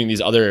still viewing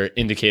these other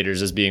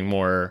indicators as being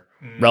more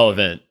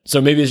relevant. So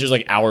maybe it's just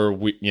like our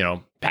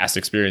past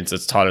experience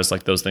that's taught us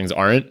like those things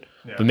aren't.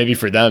 Yeah. But maybe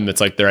for them, it's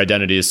like their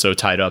identity is so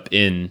tied up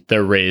in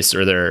their race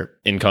or their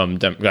income.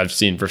 I've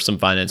seen for some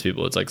finance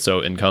people, it's like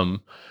so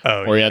income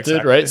Oh, yeah, oriented,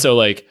 exactly. right? So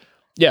like,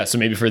 yeah, so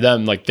maybe for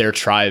them, like their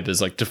tribe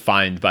is like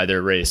defined by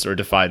their race or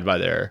defined by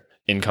their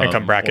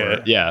income bracket.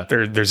 or- yeah,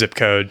 Their zip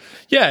code.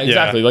 yeah,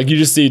 exactly. Like you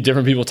just see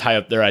different people tie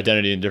up their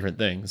identity in different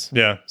things.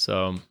 Yeah.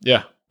 So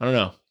yeah, I don't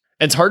know.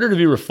 And it's harder to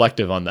be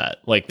reflective on that.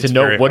 Like to It's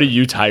know very what do hard.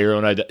 you tie your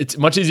own identity. It's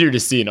much easier to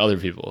see in other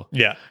people.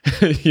 Yeah.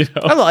 you know?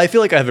 I don't know. I feel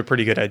like I have a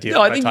pretty good idea No,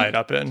 I what I think tie you- it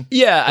up in.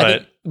 Yeah, I But-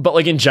 think, but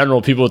like in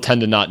general, people tend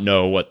to not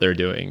know what they're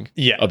doing.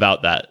 Yeah.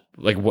 About that,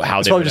 like how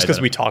It's they. probably would just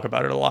because we identify. talk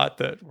about it a lot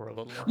that we're a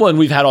little more. Well, and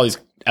we've had all these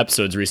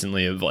episodes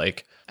recently of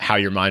like how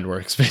your mind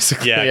works,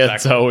 basically. Yeah, And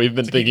exactly. so we've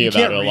been thinking you about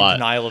can't it a read lot.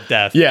 Denial of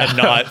death Yeah. and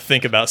not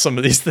think about some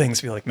of these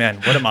things. Be like, man,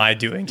 what am I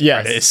doing to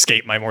Yes. try to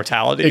escape my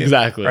mortality?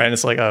 Exactly. Right. And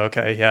it's like, oh,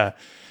 okay, yeah.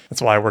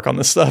 That's why I work on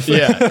this stuff.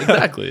 Yeah,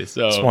 exactly.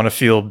 So Just want to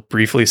feel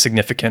briefly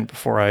significant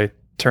before I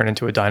turn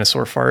into a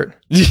dinosaur fart.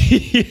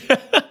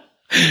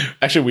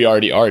 actually, we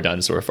already are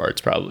dinosaur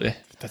farts, probably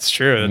That's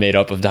true. made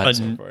up of a,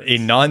 dinosaur a farts.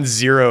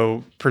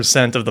 non-zero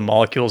 % of the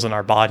molecules in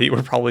our body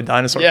were probably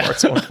dinosaur Yeah.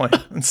 farts at one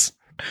point. It's,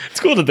 It's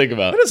cool to think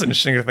about. that is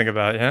interesting to think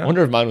about. Yeah. I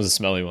wonder if mine was a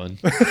smelly one.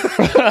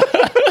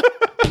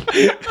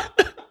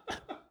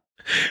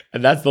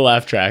 And that's the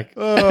laugh track.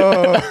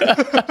 Oh.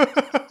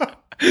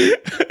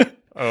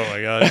 Oh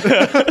my god. I don't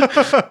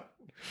even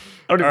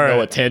All know right.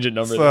 what tangent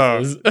number So,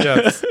 this is.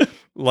 yes,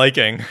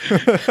 liking.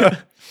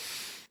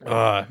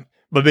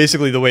 But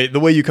basically, the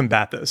way you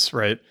combat this,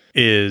 right,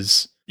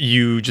 is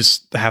you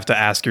just have to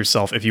ask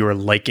yourself if you are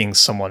liking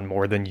someone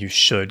more than you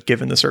should,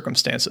 given the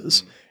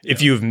circumstances.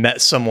 If you've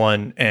met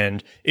someone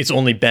and it's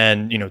only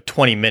been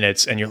 20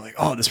 minutes, and you're like,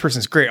 oh, this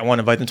person's great, I want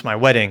to invite them to my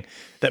wedding,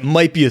 that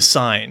might be a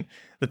sign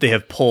that they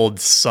have pulled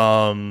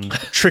some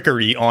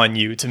trickery on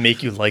you to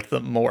make you like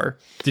them more.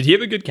 Did he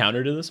have a good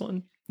counter to this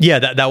one? Yeah,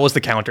 that was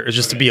the counter. It's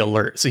just to be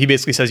alert. So he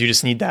basically says you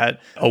just need that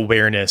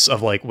awareness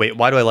of like, wait,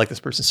 why do I like this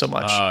person so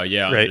much? Oh,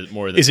 yeah. Right.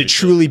 More than Is it we should.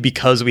 truly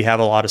because we have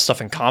a lot of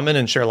stuff in common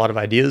and share a lot of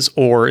ideas,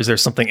 or is there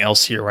something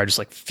else here where I just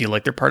like feel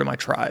like they're part of my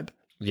tribe?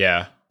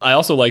 Yeah. I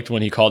also liked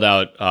when he called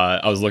out,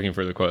 I was looking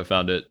for the quote, I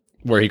found it,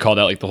 where he called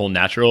out like the whole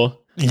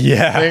natural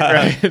Yeah. thing,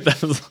 right?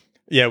 That was-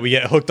 Yeah, we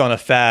get hooked on a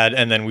fad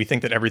and then we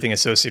think that everything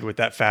associated with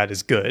that fad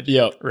is good.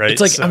 Yeah. Right.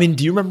 It's like, So- I mean,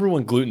 do you remember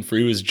when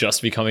gluten-free was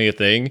just becoming a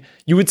thing?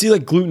 You would see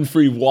like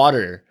gluten-free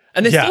water.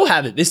 And they Yeah. still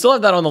have it. They still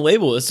have that on the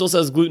label. It still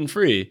says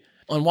gluten-free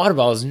on water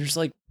bottles. And you're just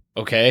like,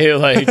 okay,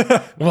 like,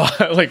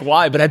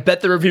 why? But I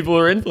bet there are people who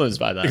are influenced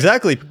by that.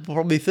 Exactly. People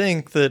probably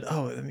think that,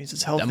 oh, that means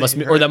it's healthy. That must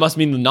mean, or that must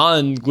mean the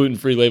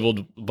non-gluten-free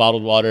labeled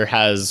bottled water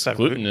has Have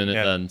gluten in it.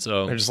 yeah. Then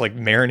so They're just like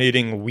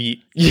marinating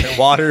wheat in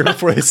water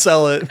before they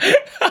sell it.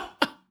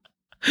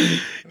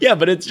 yeah,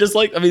 but it's just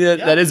like, I mean,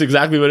 that is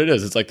exactly what it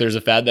is. It's like there's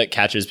a fad that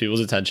catches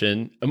people's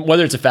attention,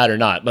 whether it's a fad or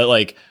not, but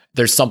like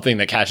there's something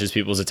that catches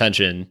people's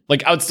attention.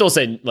 Like I would still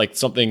say like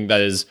something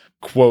that is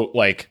quote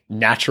like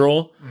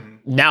natural.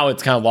 Now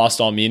it's kind of lost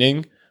all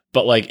meaning,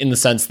 but like in the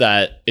sense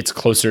that it's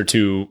closer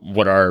to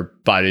what our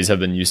bodies have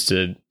been used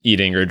to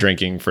eating or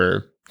drinking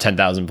for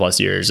 10,000 plus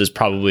years is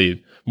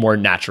probably more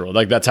natural.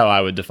 Like that's how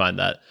I would define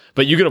that.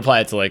 But you could apply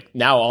it to like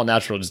now all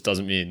natural just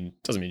doesn't mean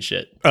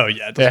shit. Oh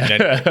yeah, it doesn't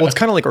mean anything. Well, it's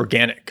kind of like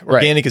organic.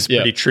 Organic is a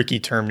pretty Yeah. tricky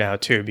term now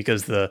too,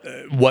 because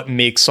what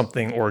makes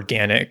something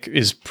organic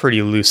is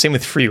pretty loose. Same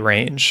with free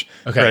range.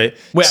 Okay. Right?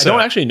 Wait, So- I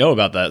don't actually know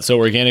about that. So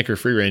organic or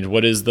free range,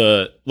 what is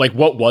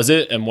what was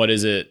it and what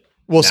is it?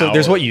 Well, so now,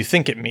 there's or- what you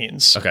think it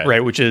means, Okay.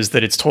 right? Which is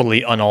that it's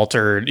totally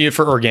unaltered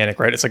for organic,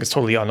 right? It's like it's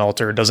totally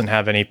unaltered, doesn't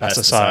have any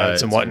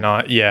pesticides and or-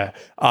 whatnot. Yeah.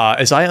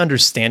 As I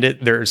understand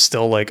it, there's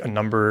still like a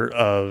number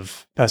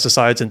of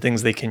pesticides and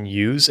things they can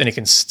use, and it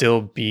can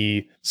still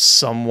be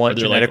somewhat Are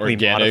there, like, genetically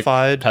organic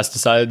modified.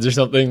 pesticides or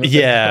something?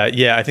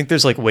 Yeah. I think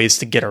there's like ways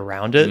to get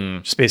around it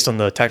Mm. just based on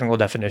the technical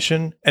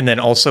definition. And then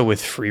also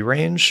with free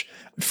range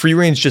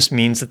just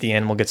means that the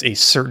animal gets a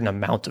certain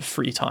amount of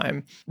free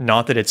time,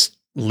 not that it's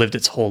lived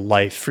its whole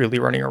life freely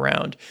running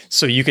around.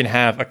 So you can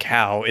have a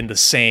cow in the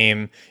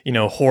same,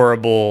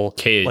 horrible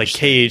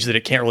cage that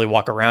it can't really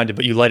walk around in,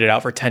 but you let it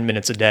out for 10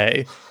 minutes a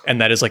day,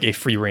 and that is like a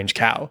free range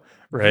cow,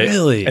 right?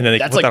 Really? And then they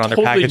That's put like that on their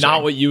totally packaging.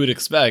 not what you would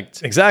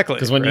expect. Exactly.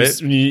 Because when, right?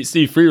 when you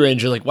see free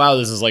range, you're like, wow,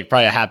 this is like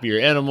probably a happier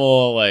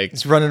animal. Like,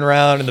 It's running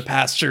around in the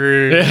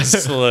pasture,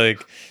 just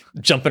like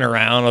jumping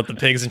around with the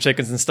pigs and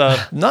chickens and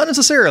stuff. Not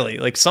necessarily.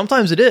 Like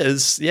sometimes it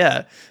is,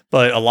 yeah.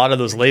 But a lot of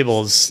those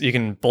labels, you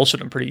can bullshit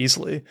them pretty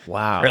easily.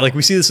 wow. Right? Like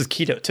we see this with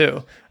keto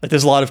too. Like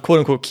there's a lot of quote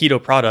unquote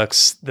keto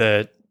products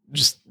that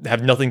just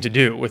have nothing to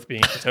do with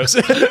being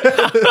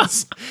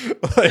ketosis.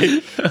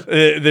 Like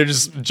they're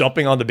just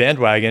jumping on the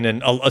bandwagon,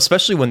 and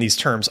especially when these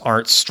terms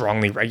aren't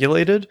strongly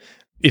regulated,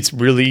 it's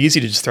really easy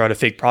to just throw out a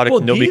fake product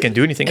and nobody can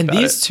do anything and about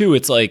these it. two,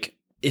 it's like,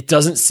 it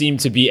doesn't seem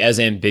to be as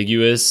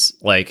ambiguous.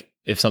 Like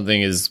if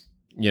something is,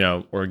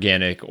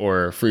 organic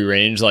or free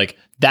range, like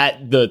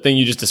that, the thing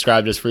you just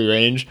described as free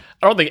range,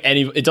 I don't think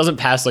it doesn't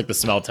pass like the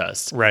smell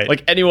test. Right.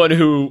 Like anyone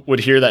who would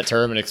hear that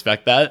term and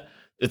expect that,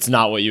 it's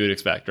not what you would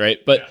expect. Right.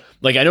 But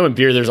like, I know in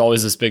beer, there's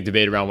always this big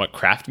debate around what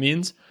craft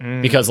means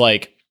because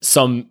like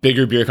some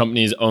bigger beer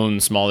companies own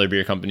smaller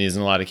beer companies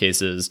in a lot of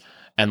cases.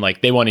 And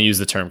like, they want to use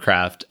the term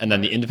craft. And then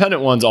the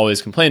independent ones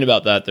always complain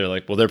about that. They're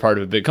like, well, they're part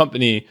of a big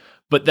company.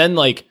 But then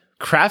like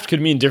craft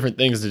could mean different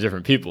things to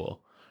different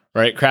people,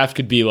 right? Craft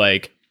could be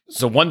like,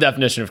 so one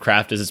definition of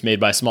craft is it's made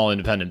by a small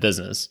independent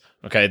business.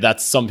 Okay.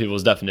 That's some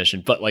people's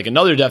definition. But like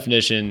another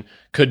definition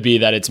could be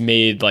that it's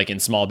made like in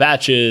small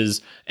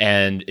batches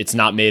and it's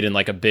not made in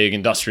like a big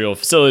industrial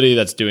facility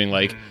that's doing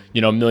like,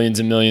 millions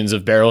and millions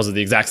of barrels of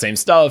the exact same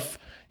stuff.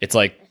 It's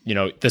like,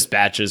 this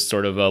batch is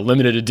sort of a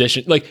limited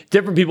edition. Like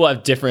different people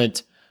have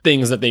different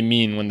things that they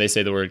mean when they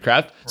say the word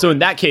craft. Right. So in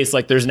that case,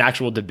 like there's an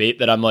actual debate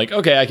that I'm like,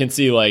 okay, I can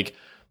see like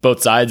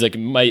both sides. Like it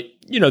might,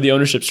 the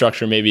ownership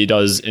structure maybe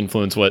does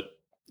influence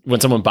when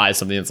someone buys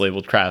something that's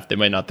labeled craft, they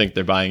might not think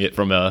they're buying it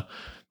from a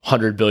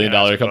 $100 billion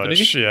company.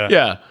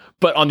 Yeah.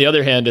 But on the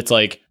other hand, it's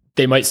like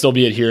they might still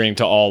be adhering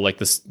to all like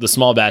the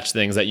small batch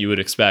things that you would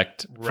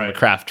expect from a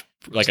craft,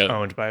 like Just a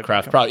owned by a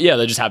craft product. Yeah,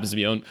 that just happens to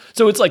be owned.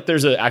 So it's like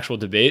there's an actual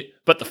debate,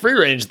 but the free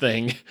range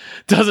thing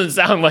doesn't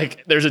sound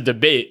like there's a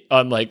debate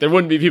on like there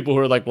wouldn't be people who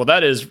are like, well,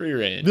 that is free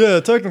range. Yeah,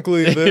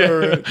 technically,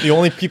 the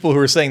only people who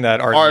are saying that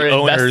are the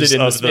owners invested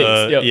in of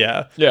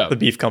the space. the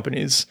beef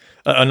companies.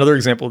 Another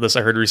example of this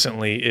I heard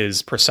recently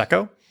is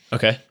Prosecco.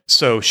 Okay.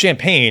 So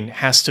champagne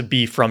has to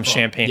be from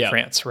Champagne,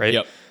 France, right?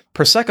 Yep.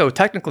 Prosecco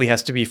technically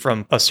has to be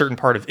from a certain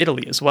part of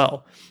Italy as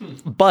well.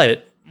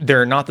 But there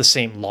are not the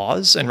same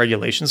laws and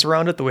regulations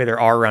around it the way there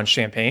are around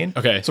champagne.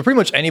 Okay. So pretty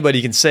much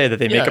anybody can say that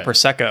they make a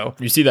Prosecco.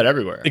 You see that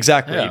everywhere.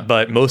 Exactly. Yeah.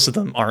 But most of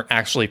them aren't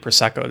actually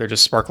Prosecco. They're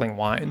just sparkling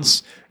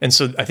wines. And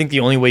so I think the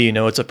only way you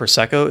know it's a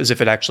Prosecco is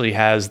if it actually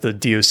has the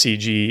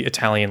DOCG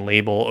Italian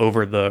label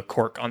over the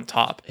cork on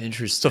top.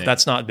 Interesting. So if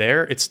that's not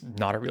there, it's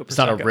not a real Prosecco. It's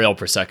not a real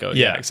Prosecco.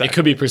 Yeah, exactly. It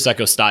could be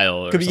Prosecco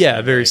style. Or Could be,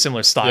 something. very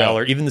similar style Yeah.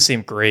 or even the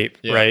same grape,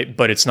 right?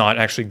 But it's not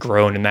actually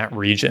grown in that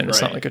region.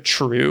 It's not Right. like a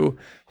true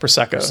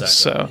Prosecco.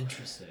 So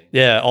Interesting.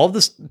 yeah, all of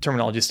this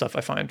terminology stuff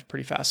I find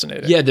pretty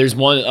fascinating. Yeah, there's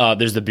one.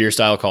 There's the beer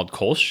style called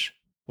Kolsch,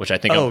 which I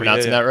think I'm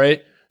pronouncing that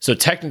right. So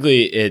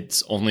technically,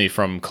 it's only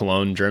from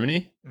Cologne,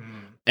 Germany,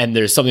 and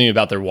there's something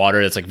about their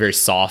water that's like very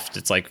soft.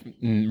 It's like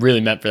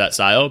really meant for that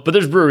style. But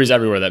there's breweries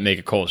everywhere that make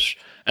a Kolsch,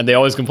 and they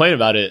always complain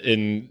about it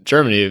in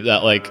Germany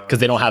that like because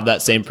they don't have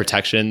that same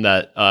protection.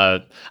 That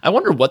I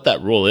wonder what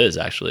that rule is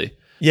actually.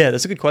 Yeah,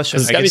 that's a good question.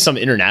 Because it's got to be some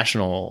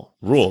international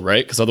rule,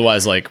 right? Because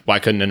otherwise, like, why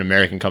couldn't an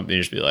American company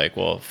just be like,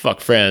 well, fuck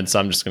France,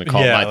 I'm just going to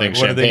call my thing what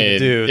champagne. are they going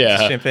to do? Yeah.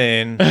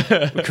 Champagne.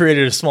 We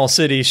created a small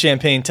city,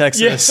 Champagne,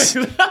 Texas.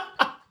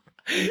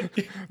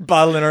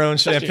 Bottling our own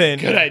champagne.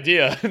 Good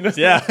idea.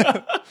 Yeah.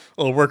 A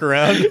little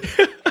workaround.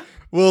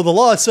 Well, the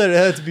law said it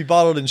had to be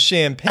bottled in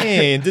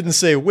champagne. Didn't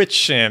say which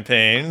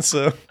champagne.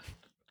 So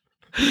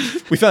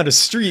we found a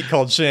street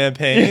called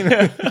Champagne.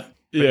 But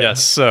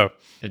yes. So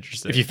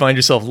Interesting. if you find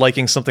yourself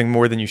liking something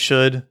more than you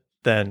should,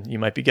 then you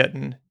might be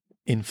getting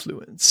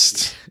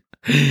influenced.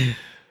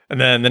 And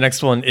then the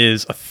next one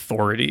is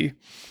authority.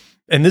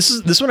 And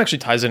this one actually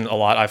ties in a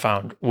lot, I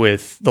found,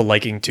 with the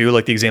liking too,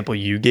 like the example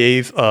you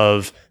gave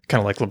of kind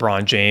of like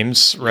LeBron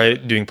James,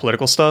 right? Doing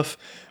political stuff.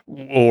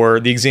 Or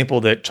the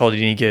example that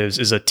Cialdini gives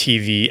is a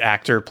TV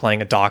actor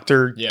playing a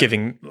doctor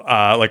giving,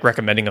 like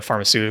recommending a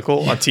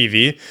pharmaceutical on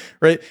TV,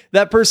 right?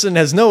 That person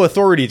has no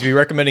authority to be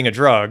recommending a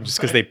drug just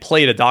because they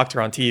played a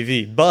doctor on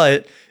TV,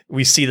 but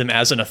we see them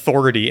as an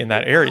authority in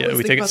that area.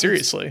 We take it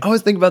seriously. I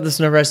always think about this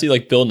whenever I see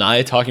like Bill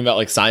Nye talking about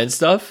like science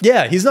stuff.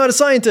 Yeah, he's not a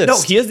scientist.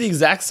 No, he has the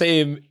exact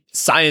same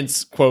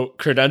science quote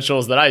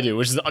credentials that I do,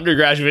 which is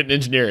undergraduate in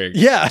engineering.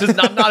 Yeah. Just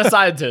not a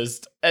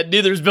scientist, and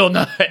neither is Bill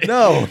Nye.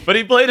 No. But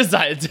he played a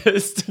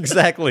scientist.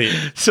 Exactly.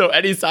 So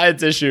any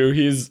science issue,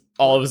 he's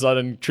all of a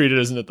sudden treated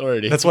as an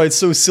authority. That's why it's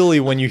so silly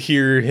when you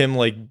hear him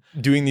like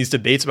doing these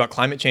debates about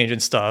climate change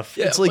and stuff.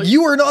 Yeah, it's like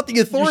you are not the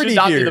authority you should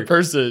not here. be the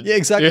person. Yeah,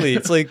 exactly.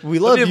 It's like we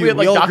love you. We had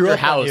like all Dr. grew up on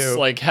House you.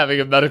 like having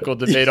a medical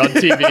debate on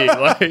TV.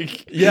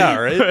 Like yeah,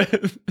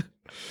 right.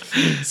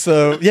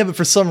 So yeah, but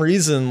for some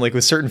reason, like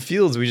with certain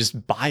fields, we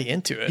just buy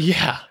into it.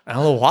 Yeah, I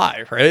don't know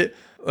why, right?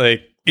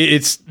 Like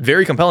it's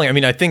very compelling. I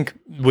mean, I think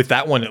with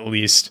that one at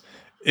least,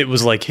 it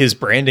was like his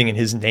branding and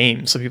his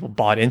name, so people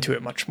bought into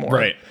it much more.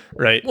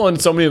 Right. Well,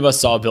 and so many of us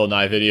saw Bill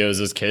Nye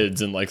videos as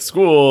kids in like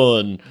school,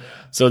 and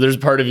so there's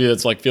part of you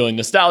that's like feeling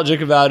nostalgic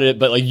about it.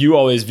 But like you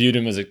always viewed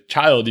him as a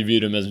child, you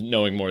viewed him as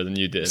knowing more than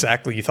you did.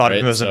 Exactly. You thought of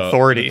Right? him as an So,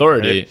 authority.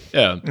 right?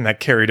 Yeah. And that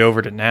carried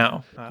over to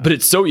now. But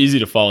it's so easy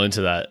to fall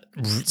into that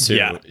too.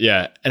 Yeah.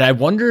 Yeah. And I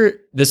wonder,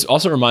 this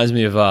also reminds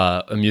me of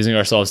Amusing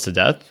Ourselves to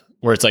Death,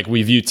 where it's like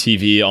we view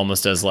TV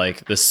almost as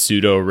like this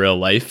pseudo real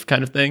life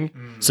kind of thing.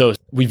 So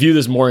we view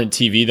this more in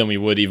TV than we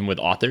would even with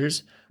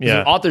authors. Yeah.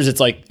 With authors, it's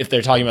like if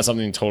they're talking about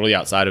something totally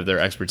outside of their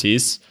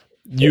expertise,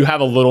 you have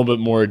a little bit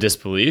more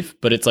disbelief.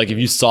 But it's like if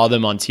you saw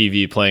them on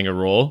TV playing a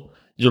role,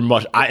 you're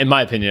much, in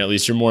my opinion at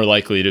least, you're more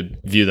likely to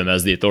view them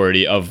as the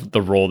authority of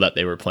the role that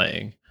they were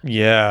playing.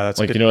 Yeah, that's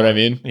Like, a good you know what I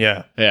point. mean?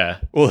 Yeah. Yeah.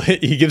 Well,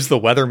 he gives the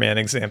weatherman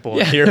example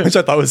here, which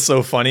I thought was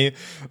so funny,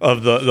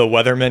 of the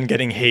weathermen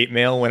getting hate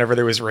mail whenever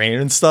there was rain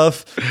and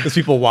stuff. Because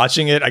people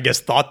watching it, I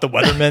guess, thought the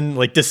weathermen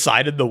like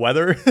decided the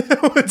weather.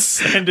 Would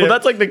send Well, him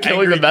that's like the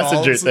killing the angry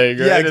messenger calls. thing,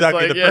 right? Yeah, It's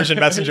exactly. like, The Persian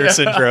messenger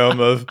syndrome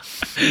of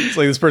it's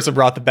like this person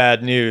brought the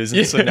bad news,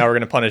 and so now we're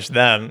going to punish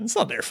them. It's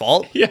not their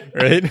fault. Yeah.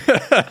 Right?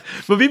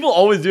 But people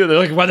always do it. They're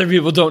like, weather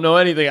people don't know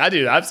anything. I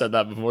do. I've said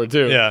that before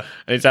too. Yeah.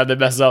 Anytime they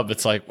mess up,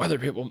 it's like weather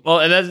people. Well,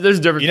 and there's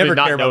a difference You never between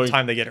not care about knowing. the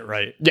time they get it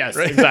right. Yes,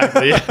 Right?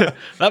 exactly.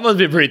 That must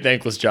be a pretty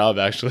thankless job,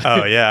 actually.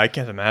 Oh yeah, I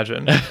can't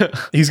imagine.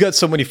 He's got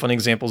so many funny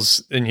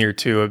examples in here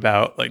too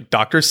about like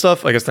doctor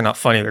stuff. I guess they're not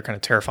funny; they're kind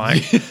of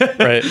terrifying,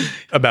 right?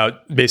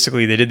 About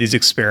basically they did these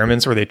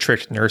experiments where they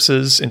tricked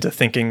nurses into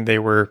thinking they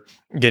were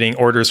getting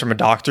orders from a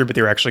doctor, but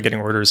they were actually getting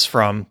orders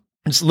from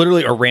just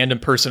literally a random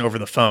person over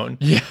the phone.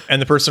 Yeah.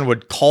 And the person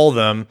would call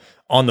them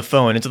on the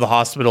phone into the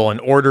hospital and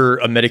order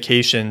a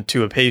medication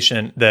to a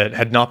patient that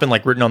had not been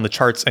like written on the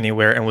charts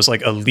anywhere and was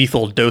like a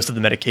lethal dose of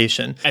the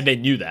medication. And they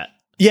knew that.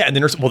 Yeah, and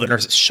the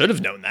nurses should have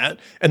known that.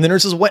 And the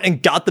nurses went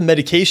and got the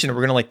medication and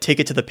were going to like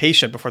take it to the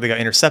patient before they got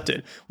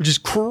intercepted, which is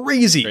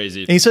crazy.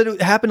 Crazy. And he said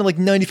it happened like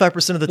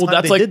 95% of the time. Well,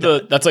 that's they like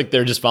did that's like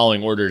they're just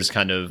following orders,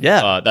 kind of.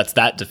 Yeah. That's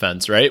that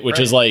defense, right? Which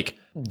is like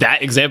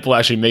that example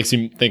actually makes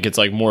you think it's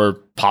like more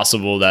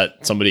possible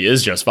that somebody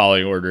is just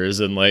following orders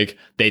and like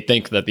they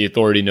think that the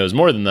authority knows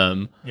more than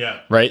them. Yeah.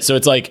 Right. So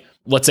it's like,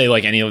 let's say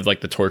like any of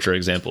like the torture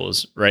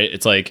examples, right?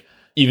 It's like,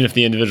 even if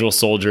the individual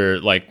soldier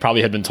like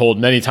probably had been told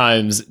many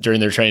times during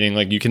their training,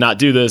 like you cannot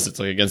do this, it's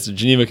like against the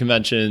Geneva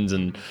Conventions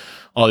and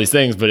all these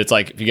things. But it's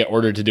like if you get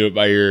ordered to do it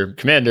by your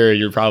commander,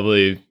 you're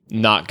probably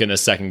not going to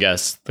second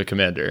guess the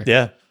commander.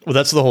 Yeah. Well,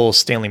 that's the whole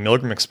Stanley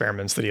Milgram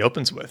experiments that he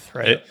opens with,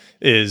 right? Yeah.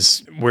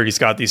 Is where he's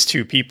got these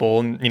two people,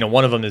 and you know,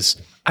 one of them is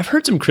I've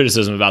heard some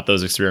criticism about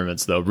those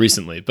experiments though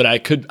recently, but I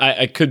could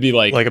be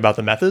like about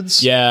the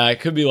methods. yeah, I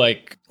could be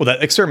like, Well,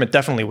 that experiment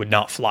definitely would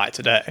not fly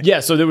today.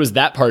 yeah. So there was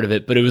that part of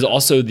it, but it was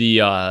also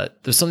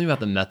there's something about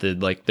the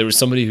method. Like there was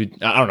somebody who,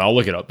 I don't know, I'll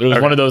look it up. But it was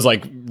one of those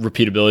like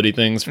repeatability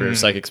things for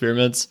psych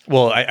experiments.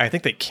 Well, I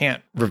think they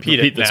can't repeat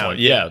it this now. one.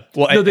 Yeah.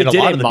 Well, no, they and did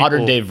lot a of the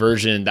modern people- day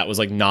version that was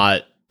like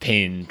not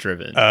pain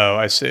driven. Oh,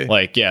 I see.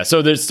 Like, yeah.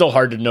 So it's still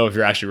hard to know if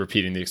you're actually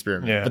repeating the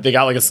experiment. Yeah. But they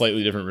got like a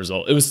slightly different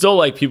result. It was still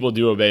like people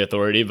do obey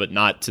authority, but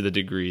not to the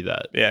degree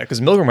that. Yeah,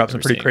 because Milgram got some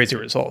pretty seeing. crazy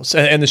results.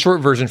 And the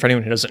short version for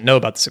anyone who doesn't know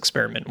about this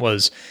experiment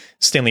was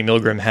Stanley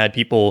Milgram had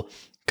people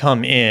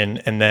come in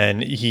and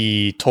then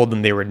he told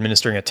them they were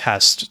administering a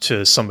test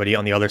to somebody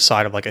on the other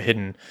side of like a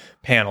hidden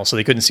panel. So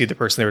they couldn't see the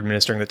person they were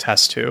administering the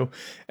test to. And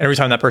every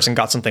time that person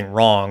got something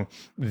wrong,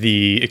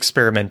 the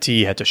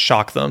experimentee had to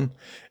shock them.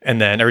 And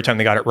then every time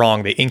they got it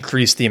wrong, they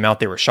increased the amount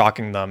they were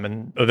shocking them.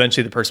 And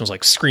eventually the person was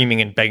like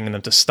screaming and begging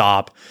them to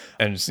stop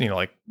and, you know,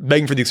 like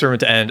begging for the experiment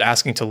to end,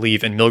 asking to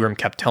leave. And Milgram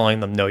kept telling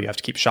them, no, you have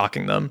to keep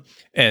shocking them.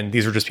 And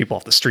these were just people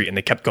off the street and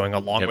they kept going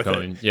along with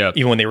it. Yeah.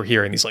 Even when they were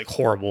hearing these like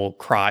horrible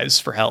cries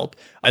for help.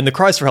 And the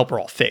cries for help were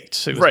all faked.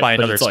 So it was Right, by but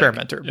another it's like-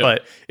 experimenter. yeah.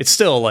 But it's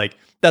still like,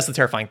 that's the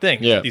terrifying thing.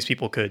 Yeah. That these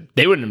people could,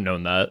 They wouldn't have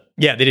known that.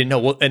 yeah, they didn't know.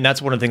 Well, and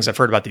that's one of the things I've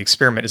heard about the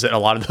experiment is that a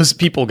lot of those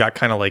people got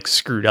kind of like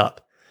screwed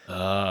up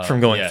from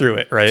going yeah. through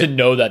it, right? To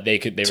know that they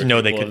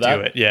know they capable could of that.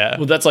 do it, yeah.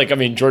 Well, that's like, I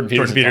mean, Jordan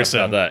Peterson talks Peterson.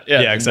 about that. Yeah,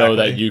 Yeah, to know exactly.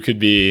 that you could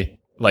be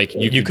like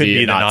You could be a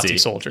the Nazi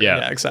soldier. Yeah.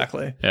 Yeah,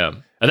 exactly. Yeah.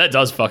 And that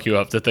does fuck you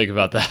up to think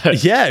about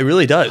that. Yeah, it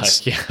really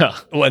does. Yeah.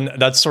 Well, and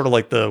that's sort of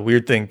like the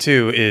weird thing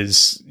too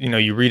is,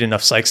 you read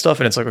enough psych stuff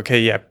and it's like,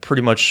 okay, yeah,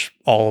 pretty much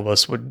all of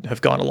us would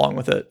have gone along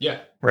with it. Yeah.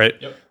 Right.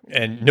 Yep.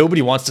 And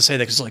nobody wants to say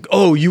that because it's like,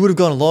 oh, you would have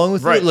gone along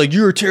with it? Like,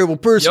 you're a terrible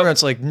person. Yep. And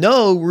it's like,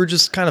 no, we're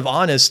just kind of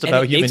honest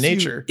about human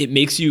nature. It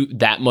makes you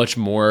that much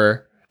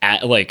more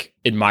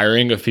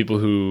admiring of people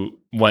who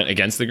went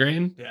against the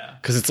grain. Yeah.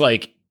 Because it's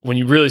like, when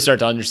you really start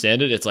to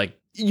understand it, it's like,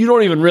 you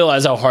don't even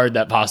realize how hard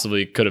that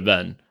possibly could have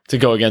been to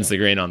go against the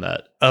grain on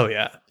that. Oh,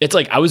 yeah. It's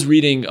like I was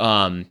reading,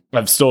 I'm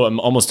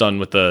almost done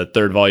with the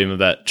third volume of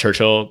that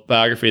Churchill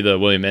biography, the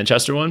William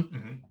Manchester one.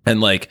 Mm-hmm. And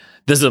like,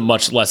 this is a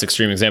much less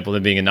extreme example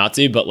than being a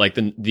Nazi, but like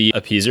the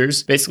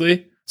appeasers,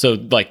 basically. So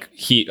like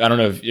I don't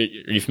know if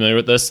are you familiar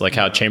with this? Like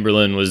how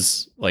Chamberlain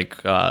was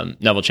like,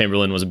 Neville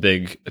Chamberlain was a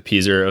big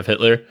appeaser of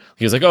Hitler.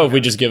 He was like, oh, if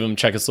we just give him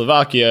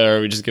Czechoslovakia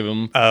or we just give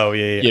him,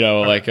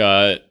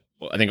 I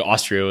think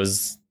Austria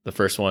was the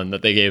first one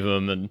that they gave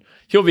him, and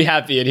he'll be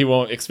happy and he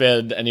won't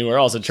expand anywhere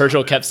else. And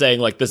Churchill kept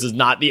saying like, this is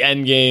not the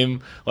end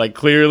game. Like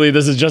clearly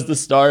this is just the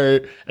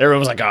start. And everyone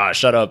was like,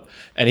 shut up.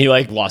 And he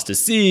like lost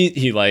his seat.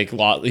 He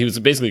was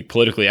basically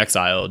politically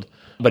exiled,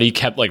 but he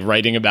kept like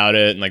writing about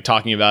it and like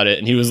talking about it.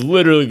 And he was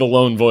literally the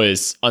lone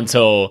voice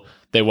until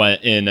they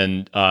went in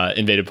and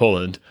invaded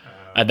Poland.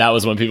 And that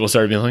was when people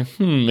started being like,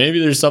 maybe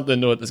there's something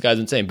to what this guy's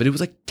been saying. But it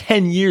was like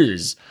 10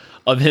 years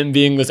of him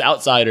being this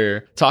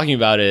outsider talking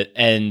about it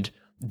and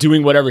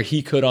doing whatever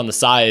he could on the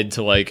side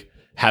to like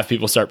have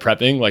people start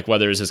prepping, like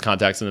whether it's his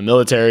contacts in the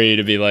military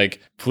to be like,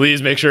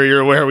 please make sure you're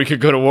aware we could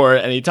go to war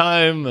at any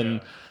time.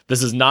 And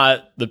this is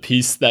not the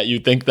peace that you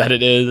think that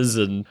it is.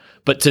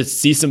 But to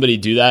see somebody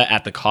do that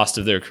at the cost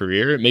of their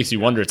career, it makes you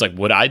wonder, it's like,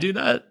 would I do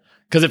that?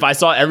 Because if I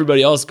saw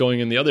everybody else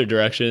going in the other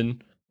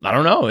direction, I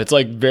don't know. It's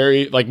like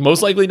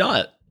most likely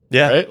not.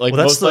 Yeah. Right? Like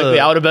most likely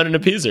I would have been an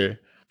appeaser.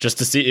 Just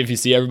to see if you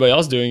see everybody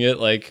else doing it,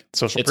 like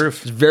social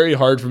proof. It's very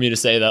hard for me to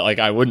say that like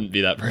I wouldn't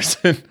be that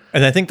person.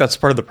 And I think that's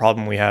part of the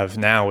problem we have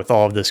now with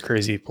all of this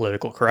crazy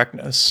political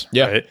correctness.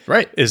 Yeah,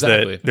 right. Is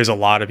that there's a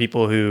lot of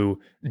people who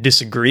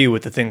disagree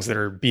with the things that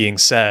are being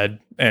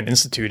said and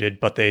instituted,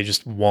 but they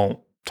just won't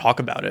talk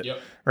about it. Yep.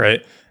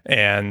 Right.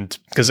 And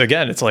because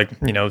again, it's like,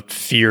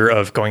 fear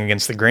of going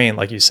against the grain,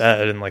 like you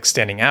said, and like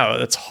standing out.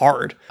 That's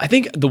hard. I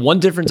think the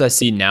one difference I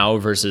see now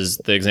versus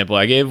the example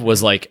I gave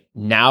was like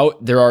now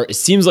it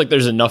seems like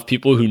there's enough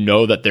people who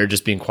know that they're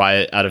just being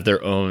quiet out of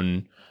their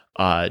own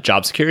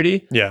job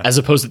security. Yeah. As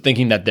opposed to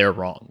thinking that they're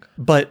wrong.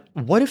 But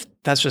what if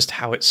that's just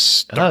how it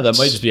starts? That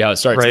might just be how it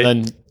starts. Right.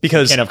 And then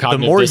because the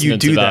more you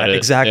do that,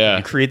 exactly, yeah.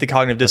 you create the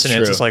cognitive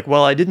dissonance. It's like,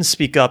 well, I didn't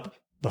speak up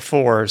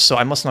before, so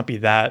I must not be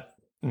that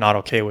not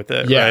okay with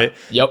it, right?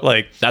 Yep.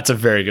 Like that's a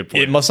very good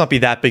point. It must not be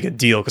that big a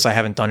deal because I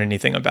haven't done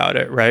anything about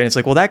it, right? And it's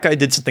like, well, that guy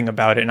did something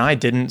about it and I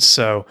didn't,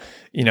 so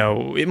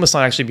it must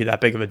not actually be that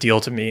big of a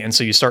deal to me. And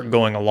so you start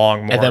going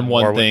along more and then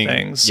more with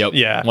things. Yep.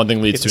 Yeah. One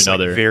thing leads to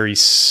another. Like very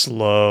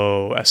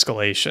slow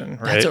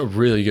escalation, right? That's a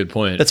really good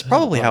point. That's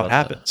probably how it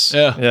happens.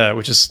 Yeah. Yeah.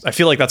 Which is, I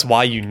feel like that's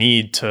why you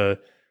need to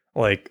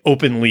like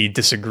openly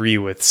disagree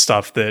with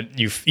stuff that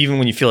even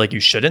when you feel like you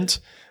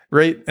shouldn't.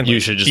 Right. And you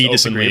should just be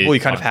disagreeable.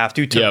 You kind of have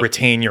to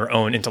retain your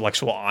own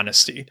intellectual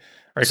honesty.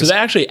 Right. So that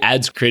actually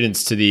adds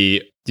credence to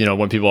the,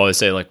 when people always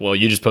say like, well,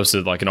 you just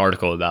posted like an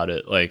article about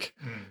it. Like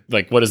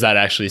what does that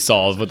actually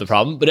solve with the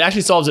problem? But it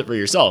actually solves it for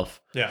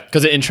yourself. Yeah.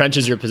 Because it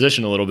entrenches your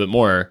position a little bit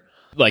more.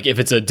 Like if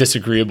it's a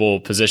disagreeable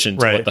position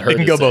to what the herd it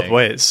can go both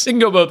ways. It can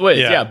go both ways.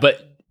 Yeah.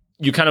 But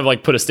you kind of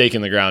like put a stake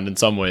in the ground in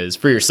some ways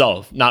for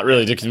yourself, not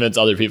really to convince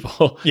other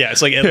people. Yeah,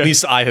 it's like at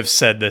least I have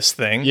said this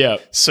thing,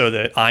 so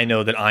that I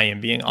know that I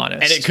am being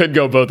honest. And it could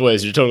go both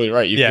ways. You're totally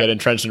right. You can get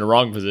entrenched in a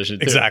wrong position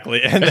too.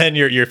 Exactly, and then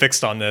you're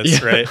fixed on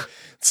this, right?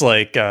 It's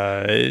like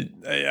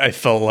I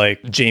felt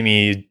like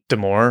Jamie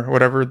Dimore,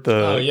 whatever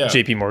the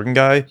JP Morgan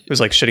guy, who was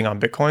like shitting on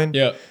Bitcoin.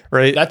 Yeah,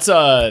 right. That's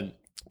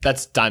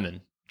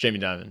Dimon. Jamie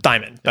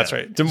Dimon. That's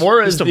right.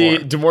 Dimore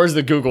is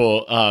the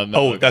Google.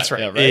 That's right.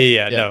 Yeah, right?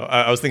 Yeah. No,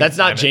 I was thinking that's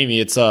not Dimon. Jamie.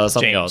 It's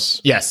something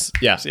else. Yes.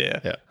 Yeah.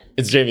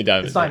 It's Jamie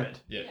Dimon. It's Dimon.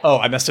 Yeah. Oh,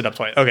 I messed it up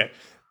twice. Okay,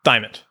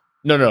 Dimon.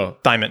 No.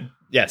 Dimon.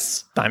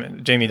 Yes.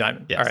 Dimon. Jamie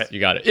Dimon. Yes. All right, you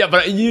got it. Yeah,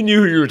 but you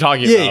knew who you were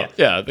talking about.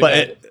 Yeah.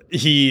 But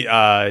he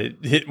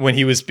when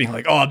he was being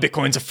like, "Oh,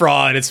 Bitcoin's a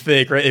fraud, it's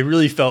fake," right? It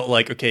really felt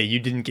like, okay, you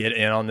didn't get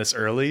in on this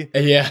early,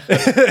 yeah,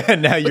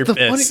 and now you're the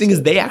pissed. Funny thing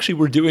is, they actually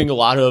were doing a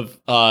lot of,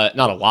 not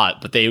a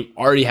lot, but they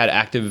already had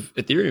active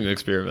Ethereum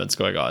experiments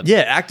going on. Yeah,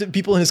 active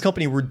people in his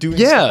company were doing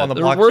stuff on the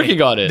blockchain. They were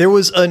working on it. There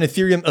was an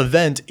Ethereum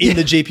event in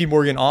the JP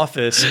Morgan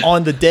office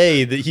on the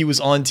day that he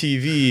was on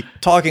TV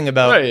talking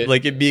about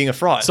like it being a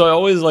fraud. So I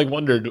always like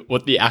wondered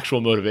what the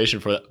actual motivation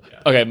for that.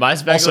 Okay, my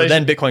speculation. Also,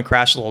 then Bitcoin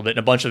crashed a little bit, and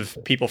a bunch of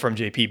people from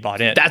JP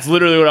bought in. That's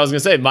literally what I was going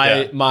to say.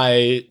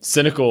 My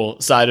cynical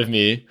side of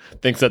me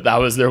thinks that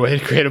was their way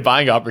to create a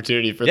buying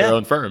opportunity for their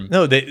own firm.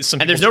 No, and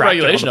there's no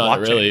regulation on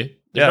it, really.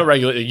 There's no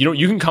regulation.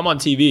 You can come on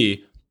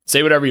TV,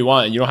 say whatever you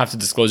want and you don't have to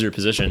disclose your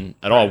position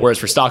at all. Whereas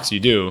for stocks, you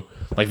do.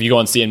 Like if you go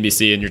on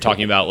CNBC and you're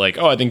talking about like,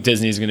 oh, I think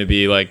Disney's going to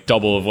be like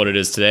double of what it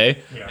is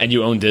today, and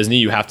you own Disney,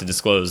 you have to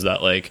disclose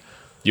that like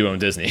you own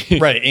Disney.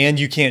 Right. And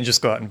you can't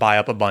just go out and buy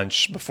up a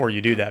bunch before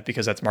you do that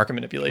because that's market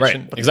manipulation.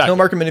 Right, But exactly. there's no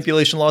market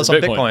manipulation laws on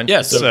Bitcoin.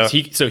 Yeah. So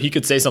he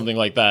could say something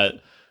like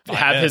that.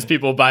 Have his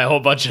people buy a whole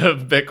bunch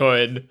of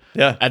Bitcoin,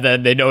 and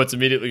then they know it's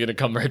immediately going to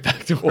come right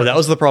back to work. Well, that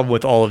was the problem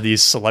with all of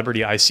these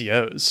celebrity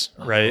ICOs,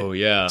 right? Oh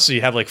yeah. So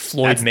you have like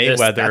Floyd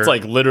Mayweather. That's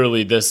like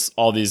literally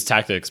all these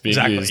tactics being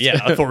used.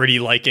 Yeah, authority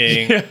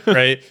liking,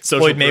 right?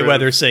 Social Floyd Mayweather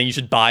proof. saying you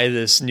should buy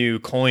this new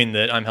coin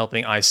that I'm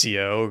helping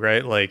ICO,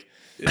 right? Like,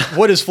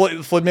 what is Floyd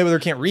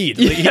Mayweather can't read?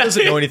 Like, he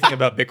doesn't know anything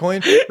about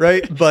Bitcoin,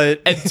 right?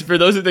 But And for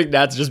those who think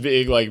that's just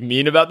being like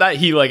mean about that,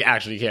 he like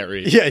actually can't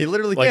read. yeah, he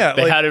literally Like can't.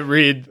 they had him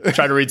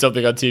try to read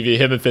something on TV.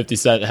 Him and 50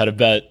 Cent had a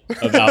bet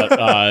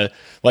about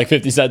like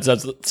 50 Cent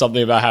said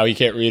something about how he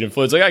can't read, and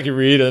Floyd's like, I can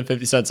read, and then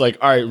 50 Cent's like,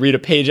 all right, read a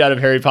page out of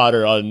Harry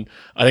Potter on,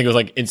 I think it was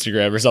like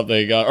Instagram or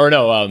something,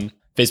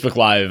 Facebook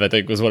Live, I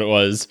think was what it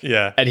was.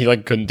 Yeah. And he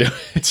like couldn't do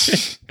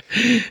it.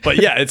 But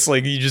yeah, it's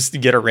like you just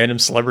get a random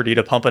celebrity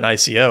to pump an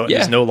ICO, and Yeah.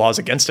 there's no laws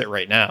against it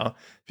right now.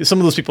 Some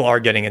of those people are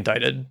getting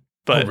indicted,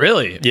 but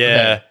Really?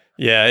 yeah, Okay.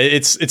 yeah,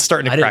 it's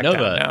starting to I crack didn't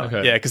know down that. now.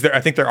 Okay. Yeah, because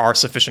I think there are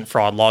sufficient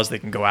fraud laws they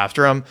can go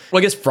after them. Well,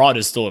 I guess fraud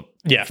is still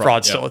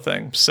Fraud's still a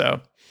thing. So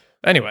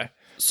anyway,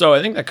 So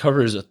I think that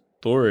covers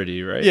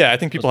authority, right? yeah, I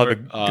think people have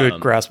a good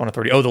grasp on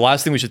authority. Oh, the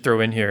last thing we should throw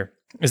in here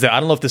is that I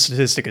don't know if this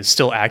statistic is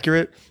still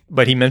accurate,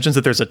 but he mentions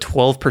that there's a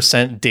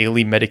 12%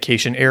 daily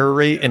medication error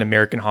rate in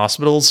American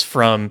hospitals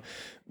from,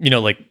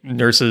 like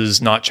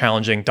nurses not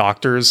challenging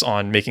doctors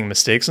on making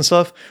mistakes and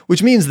stuff,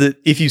 which means that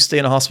if you stay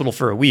in a hospital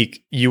for a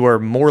week, you are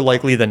more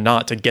likely than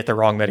not to get the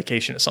wrong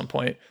medication at some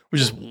point, which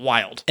is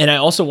wild. And I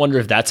also wonder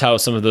if that's how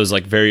some of those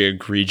like very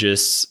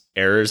egregious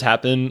errors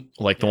happen,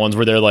 like the ones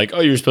where they're like, oh,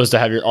 you're supposed to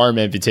have your arm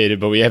amputated,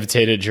 but we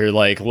amputated your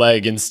like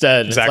leg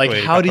instead. Exactly. It's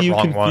like, how Got do the you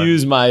wrong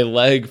confuse my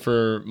leg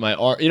for my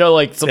arm?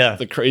 Like some of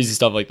the crazy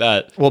stuff like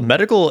that. Well,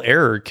 medical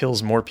error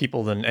kills more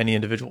people than any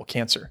individual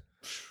cancer.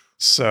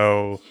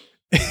 So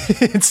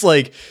it's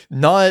like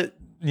not,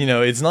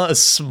 it's not a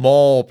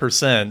small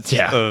percent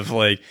of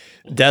like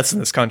deaths in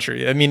this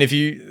country. I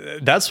mean,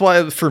 that's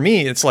why for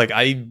me, it's like,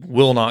 I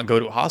will not go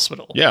to a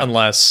hospital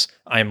unless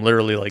I'm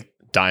literally like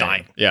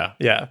dying. Yeah.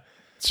 Yeah.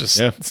 It's just,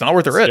 it's not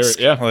worth the risk.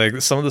 Yeah. Like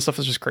some of the stuff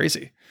is just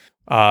crazy.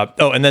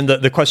 And then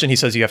the question he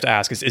says you have to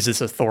ask is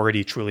this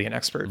authority truly an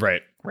expert?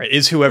 Right. Right.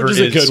 Is whoever Which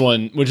is a good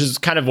one, which is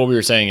kind of what we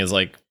were saying is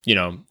like,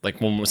 like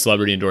when a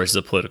celebrity endorses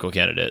a political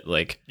candidate,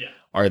 like,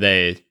 do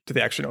they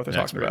actually know what they're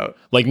talking about?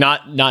 Like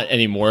not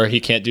anymore. He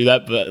can't do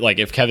that. But like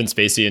if Kevin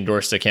Spacey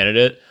endorsed a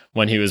candidate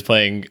when he was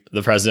playing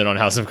the president on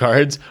House of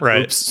Cards,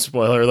 right? Oops,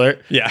 spoiler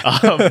alert. Yeah.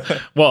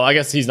 Well, I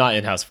guess he's not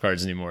in House of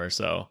Cards anymore.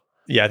 So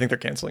yeah, I think they're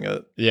canceling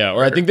it. Yeah,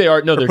 or I think they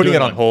are. No, they're putting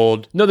doing it on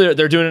hold. No,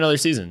 they're doing another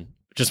season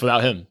just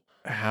without him.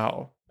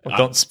 How? Well,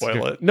 don't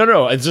spoil it.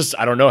 No. It's just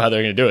I don't know how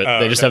they're going to do it. Oh,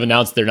 they just have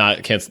announced they're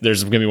not canceled.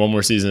 There's going to be one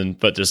more season,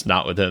 but just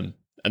not with him,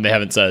 and they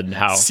haven't said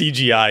how.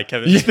 CGI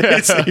Kevin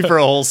Spacey for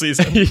a whole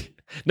season.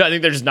 No, I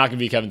think they're just not going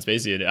to be Kevin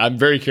Spacey in it. I'm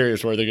very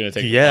curious where they're going to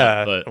take it.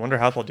 Yeah, but I wonder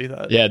how they'll do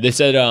that. Yeah, they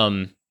said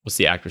what's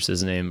the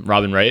actress's name?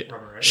 Robin Wright.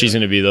 She's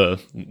going to be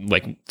the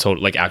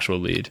like actual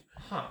lead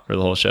for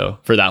the whole show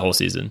for that whole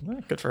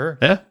season. Good for her.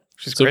 Yeah,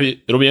 she's so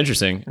great. It'll be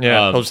interesting.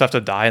 Yeah, he'll just have to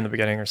die in the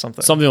beginning or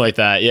something. Something like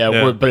that.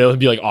 Yeah. But it'll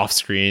be like off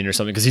screen or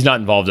something because he's not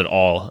involved at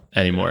all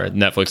anymore.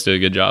 Netflix did a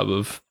good job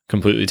of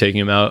completely taking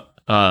him out.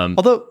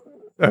 Although,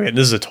 okay,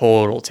 this is a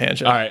total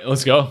tangent. All right,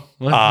 let's go.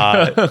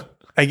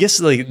 I guess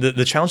like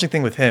the challenging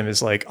thing with him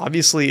is like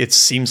obviously it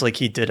seems like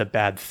he did a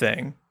bad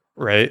thing,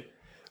 right?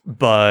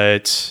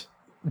 But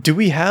do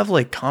we have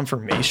like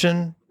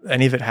confirmation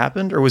any of it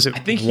happened, or was it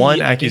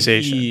one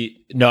accusation?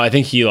 I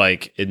think he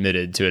like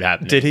admitted to it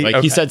happening. Did he? Like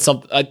Okay. he said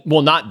something.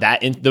 Well, not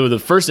that. The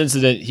first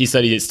incident, he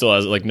said he still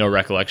has like no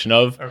recollection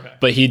of. Okay.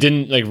 But he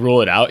didn't like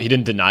rule it out. He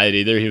didn't deny it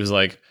either. He was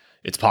like,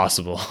 it's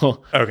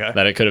possible. Okay.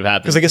 That it could have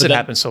happened. Because I guess it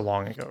happened so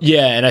long ago.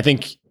 Yeah, and I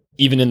think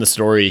even in the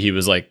story, he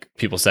was like,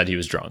 people said he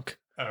was drunk.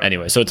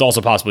 Anyway, so it's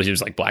also possible he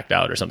was like blacked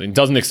out or something.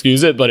 Doesn't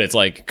excuse it, but it's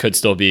like could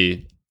still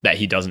be that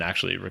he doesn't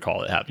actually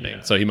recall it happening.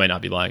 Yeah. So he might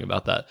not be lying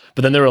about that.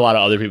 But then there were a lot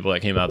of other people that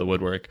came out of the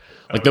woodwork.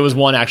 Like there was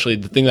one actually,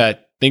 the thing that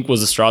I think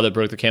was the straw that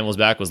broke the camel's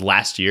back was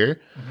last year.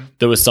 Mm-hmm.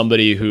 There was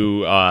somebody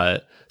who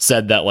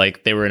said that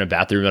like they were in a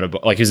bathroom at a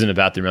bar, like he was in a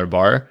bathroom at a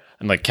bar,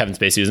 and like Kevin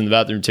Spacey was in the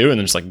bathroom too, and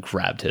then just like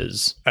grabbed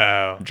his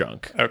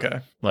drunk. Okay.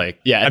 Like,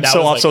 yeah. I'm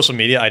so off social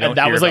media. I don't and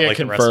that hear was like about, a like,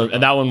 the rest confirmed, of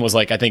and that one was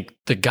like, I think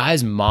the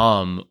guy's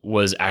mom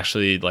was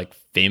actually like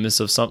famous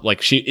of something.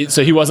 Like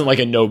so he wasn't like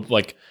it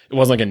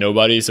wasn't like a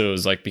nobody. So it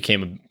was like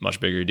became a much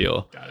bigger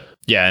deal. Got it.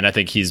 Yeah. And I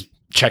think he's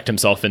checked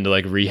himself into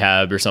like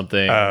rehab or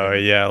something. Oh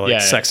yeah. Like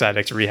sex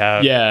addict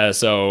rehab. Yeah.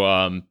 So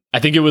I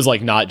think it was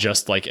like not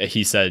just like a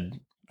he said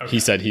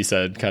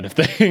kind of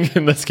thing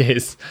in this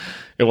case.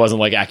 It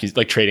wasn't like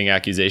like trading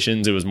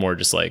accusations. It was more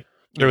just like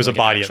there was like a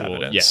body of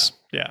evidence.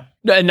 Yeah.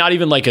 And not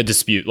even like a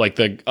dispute, like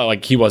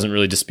like he wasn't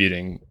really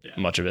disputing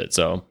much of it.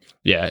 So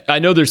yeah, I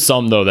know there's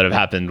some though that have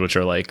happened, which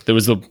are like,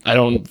 I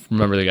don't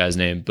remember the guy's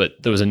name, but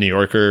there was a New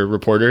Yorker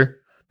reporter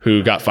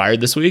who got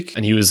fired this week,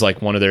 and he was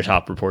like one of their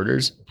top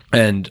reporters.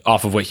 And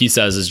off of what he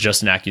says is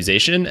just an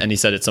accusation. And he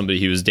said it's somebody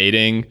he was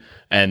dating,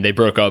 and they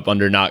broke up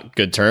under not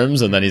good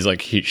terms. And then he's like,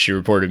 she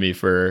reported me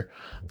for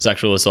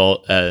sexual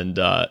assault. And,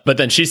 but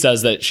then she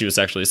says that she was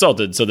sexually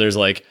assaulted. So there's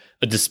like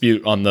a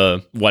dispute on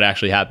what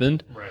actually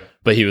happened. Right.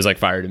 But he was like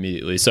fired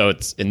immediately. So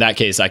it's in that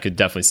case, I could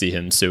definitely see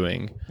him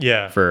suing.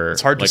 Yeah.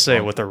 It's hard to say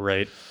what the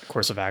right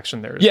course of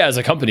action there is. Yeah. As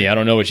a company, I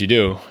don't know what you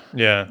do.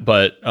 Yeah.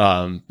 But,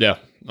 yeah.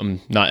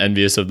 I'm not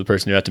envious of the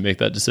person who had to make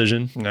that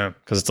decision. No.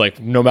 Because it's like,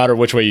 no matter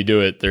which way you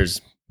do it,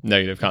 there's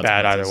negative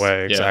consequences. Bad either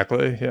way.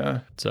 Exactly. Yeah.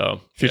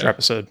 So Future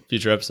episode.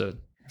 Have to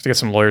get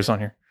some lawyers on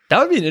here. That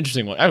would be an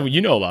interesting one.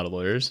 You know a lot of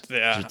lawyers.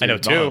 Yeah. I know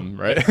too. Mom,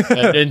 right?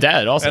 and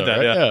dad also. And dad,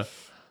 right? yeah.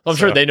 Well, I'm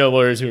sure they know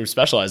lawyers who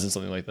specialize in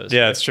something like this.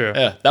 Yeah, it's true.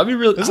 Yeah. That'd be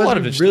really, There's a lot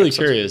of really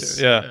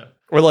curious. Yeah.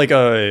 Or like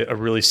a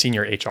really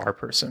senior HR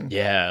person.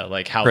 Yeah,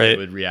 like how they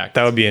would react.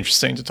 That would be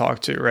interesting to talk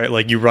to, right?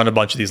 Like you run a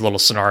bunch of these little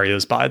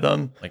scenarios by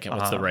them. Like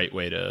what's the right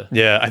way to...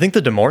 Yeah, I think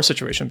the Damore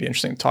situation would be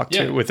interesting to talk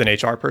to with an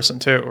HR person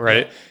too,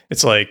 right? Yeah.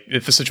 It's like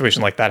if a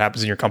situation like that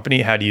happens in your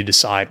company, how do you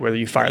decide whether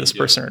you fire this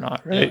person or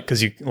not, right?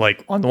 Because you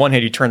like on the one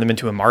hand, you turn them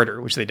into a martyr,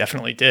 which they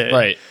definitely did.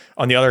 Right.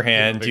 On the other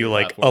hand, you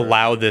like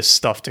allow this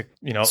stuff to,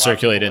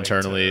 circulate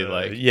internally,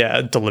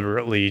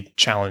 deliberately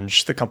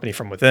challenge the company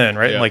from within,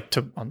 right? Yeah.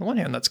 And on the one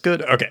hand, that's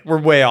good. Okay,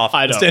 we're way off.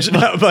 I know.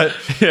 But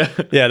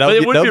that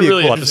would be a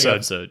really cool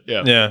episode.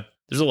 Yeah.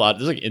 There's a lot.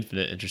 There's like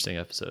infinite interesting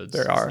episodes.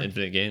 There are. It's an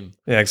infinite game.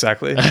 Yeah,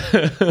 exactly.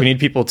 We need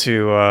people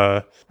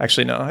to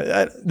actually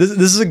no. This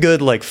is a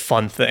good like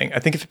fun thing. I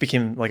think if it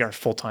became like our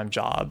full-time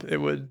job, it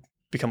would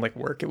become like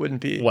work. It wouldn't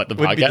be the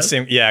podcast. Be the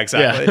same. Yeah,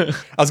 exactly. Yeah.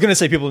 I was gonna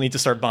say people need to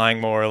start buying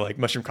more like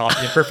mushroom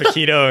coffee and perfect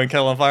keto and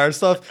kettle on fire and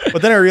stuff,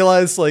 but then I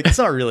realized like it's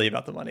not really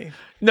about the money.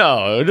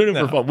 No, we're doing it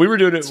for fun. We were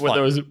doing it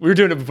when we were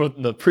doing it before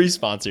the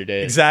pre-sponsor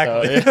days.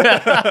 Exactly. So,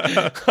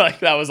 yeah. Like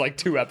that was like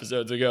 2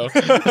 episodes ago.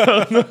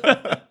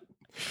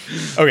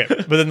 Okay,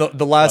 but then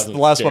the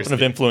last weapon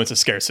of influence is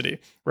scarcity,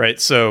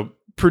 right? So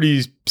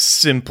pretty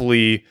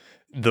simply,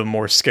 the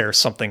more scarce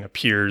something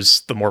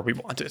appears, the more we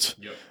want it.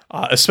 Yep.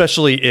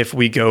 Especially if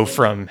we go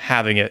from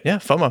having it,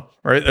 FOMO,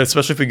 right?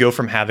 Especially if we go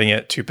from having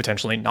it to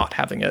potentially not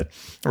having it,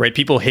 right?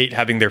 People hate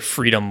having their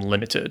freedom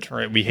limited,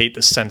 right? We hate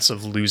the sense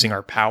of losing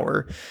our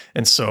power.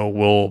 And so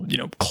we'll,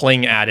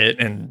 cling at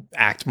it and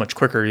act much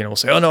quicker. We'll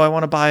say, oh no, I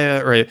want to buy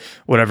it, right?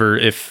 Whatever,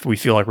 if we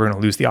feel like we're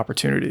going to lose the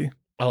opportunity.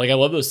 I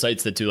love those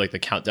sites that do like the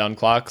countdown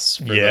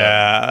clocks.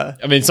 I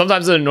mean,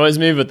 sometimes it annoys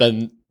me, but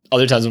then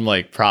other times I'm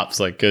like,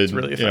 props, like good,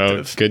 really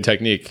effective. Good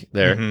technique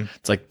there. Mm-hmm.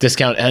 It's like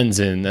discount ends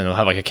and then it'll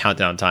have like a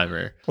countdown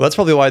timer. Well, that's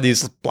probably why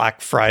these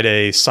Black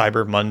Friday,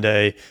 Cyber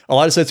Monday, a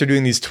lot of sites are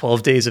doing these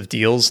 12 days of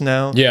deals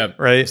now. Yeah.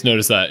 Right. Just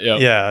noticed that. Yeah.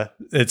 Yeah.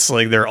 It's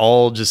like they're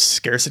all just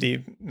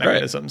scarcity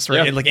mechanisms,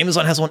 right? Yeah. Like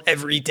Amazon has one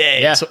every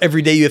day. Yeah. So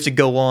every day you have to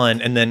go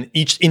on, and then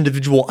each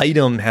individual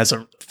item has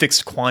a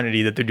fixed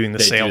quantity that they're doing the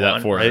sale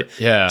on, right?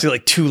 Yeah. So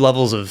like 2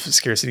 levels of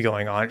scarcity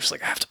going on. It's just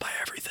like, I have to buy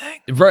everything.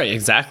 Right.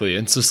 Exactly.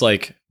 It's just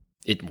like,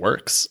 it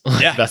works.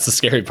 Yeah. That's the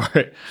scary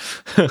part.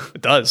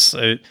 It does.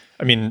 I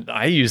mean,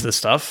 I use this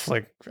stuff.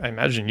 Like, I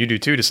imagine you do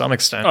too, to some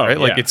extent, right?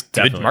 Like, it's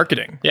definitely good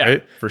marketing. Yeah,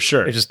 right? For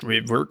sure.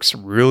 It works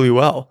really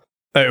well.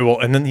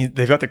 And then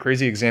they've got the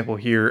crazy example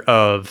here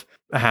of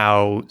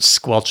how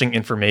squelching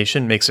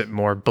information makes it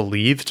more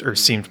believed or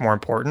seemed more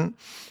important,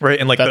 right?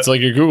 And like that's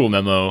like your Google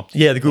memo.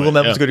 Yeah, the Google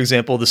memo is a good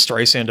example. The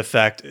Streisand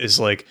effect is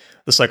like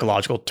the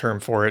psychological term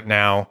for it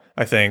now,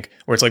 I think,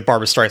 where it's like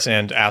Barbara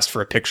Streisand asked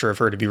for a picture of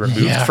her to be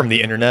removed from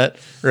the internet,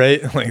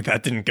 right? Like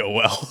that didn't go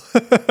well.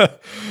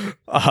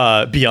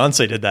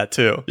 Beyonce did that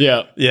too.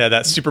 Yeah. Yeah,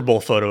 that Super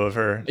Bowl photo of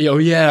her. Oh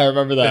yeah, I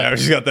remember that. Yeah,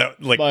 she's got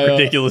that like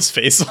ridiculous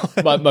face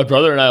on. My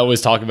brother and I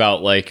always talk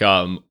about like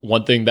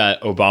one thing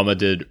that Obama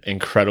did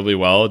incredibly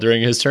well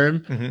during his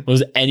term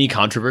was any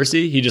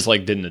controversy, he just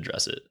like didn't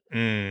address it.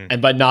 And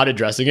by not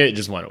addressing it, it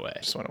just went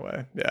away.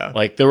 Yeah.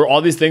 Like there were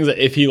all these things that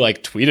if he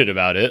like tweeted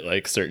about it,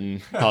 like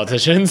certain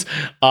politicians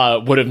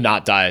would have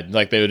not died.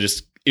 Like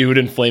it would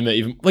inflame it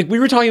even. Like we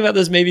were talking about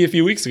this maybe a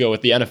few weeks ago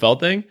with the NFL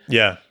thing.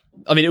 Yeah.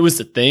 I mean, it was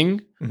the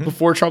thing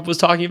before Trump was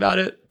talking about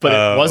it, but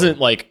it wasn't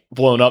like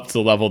blown up to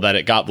the level that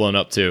it got blown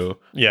up to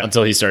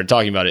until he started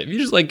talking about it. If you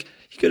just like,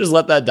 he could just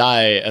let that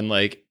die, and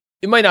like,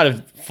 it might not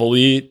have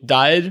fully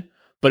died,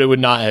 but it would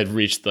not have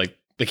reached like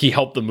he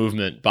helped the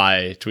movement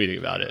by tweeting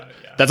about it.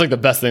 That's like the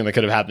best thing that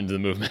could have happened to the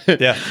movement.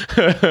 Yeah.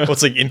 Well,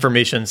 it's like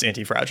information's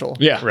anti-fragile.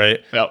 Yeah. Right?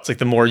 Yep. It's like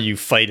the more you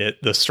fight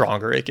it, the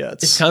stronger it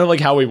gets. It's kind of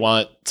like how we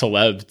want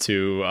Taleb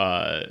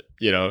to,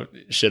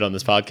 shit on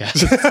this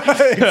podcast.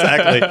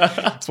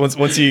 Exactly. So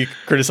once he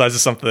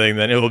criticizes something,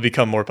 then it will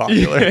become more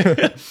popular.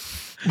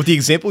 But the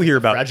example here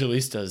about...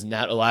 Fragilistas,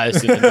 Nat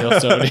Elias, and Neil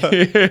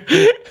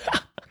Sony.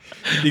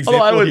 The Although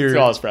I example would here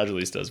call us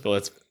fragilistas,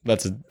 but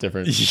that's a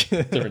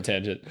different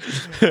tangent.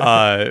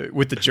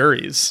 with the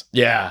juries,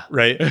 Yeah.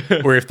 right?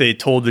 Where if they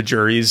told the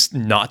juries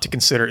not to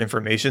consider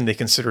information, they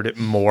considered it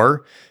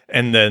more,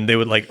 and then they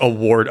would like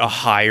award a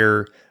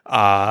higher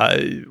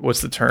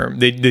what's the term?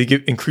 They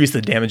increase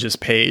the damages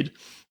paid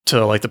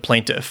to like the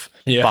plaintiff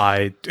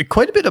by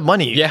quite a bit of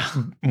money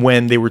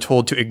when they were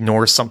told to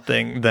ignore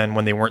something than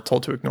when they weren't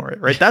told to ignore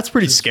it, right? That's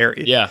pretty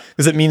scary. Yeah.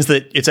 Because it means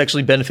that it's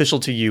actually beneficial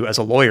to you as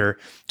a lawyer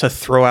to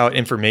throw out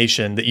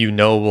information that you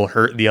know will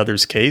hurt the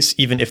other's case,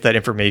 even if that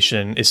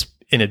information is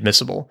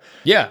inadmissible.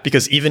 Yeah.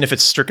 Because even if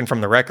it's stricken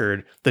from the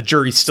record, the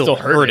jury still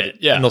heard it.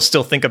 Yeah. And they'll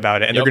still think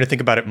about it. And they're going to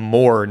think about it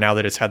more now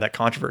that it's had that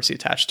controversy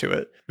attached to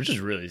it. Which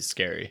is really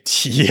scary.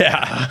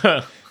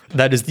 Yeah.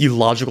 That is the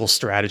logical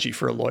strategy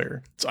for a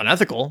lawyer. It's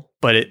unethical,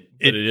 but it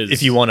is.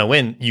 If you want to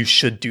win, you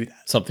should do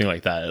that. Something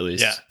like that, at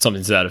least. Yeah.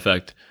 Something to that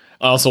effect.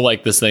 I also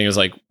like this thing is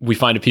like we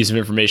find a piece of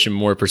information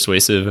more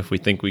persuasive if we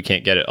think we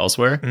can't get it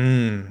elsewhere.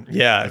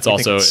 Yeah. It's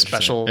also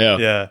special.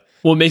 Yeah.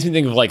 Well, it makes me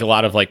think of like a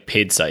lot of like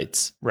paid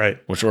sites. Right.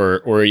 Which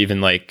or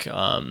even like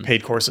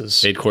paid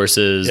courses,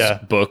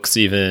 books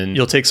even.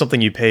 You'll take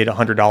something you paid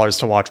 $100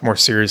 to watch more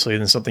seriously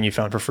than something you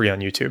found for free on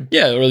YouTube.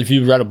 Yeah. Or if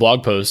you read a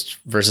blog post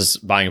versus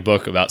buying a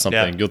book about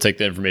something, you'll take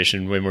the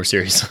information way more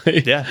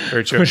seriously. Yeah.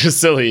 Very true. Which is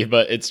silly,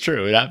 but it's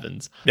true. It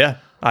happens. Yeah.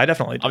 I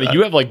definitely do. I mean,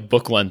 you have like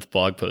book length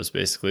blog posts,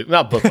 basically.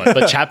 Not book length,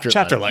 but chapter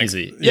length.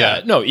 Easy.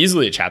 Yeah. No,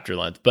 easily a chapter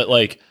length. But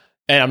like,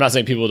 and I'm not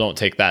saying people don't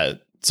take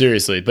that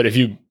seriously, but if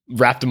you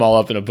wrapped them all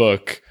up in a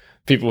book,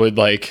 people would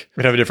like...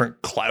 Would have a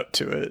different clout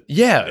to it.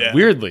 Yeah.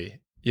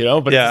 Weirdly. You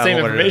know, but it's the same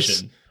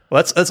information.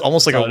 Well, that's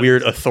almost like a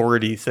weird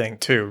authority thing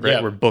too, right?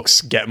 Yeah. Where books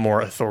get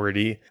more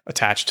authority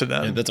attached to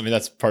them. And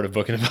that's part of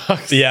Book in a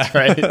Box. Yeah.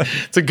 Right?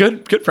 It's a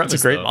good premise.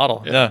 It's a great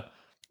model. Yeah.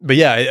 But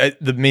yeah,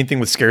 the main thing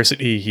with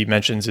scarcity he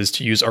mentions is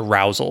to use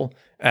arousal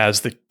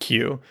as the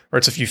cue. Or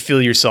it's if you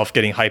feel yourself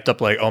getting hyped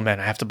up like, oh man,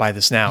 I have to buy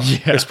this now.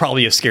 There's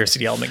probably a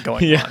scarcity element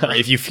going on. Right?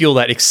 If you feel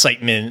that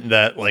excitement,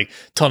 that like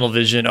tunnel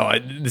vision,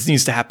 this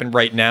needs to happen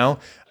right now,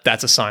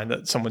 that's a sign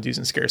that someone's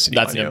using scarcity.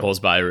 That's the impulse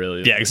buy,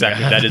 really. Yeah,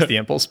 exactly. That is the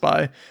impulse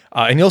buy.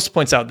 And he also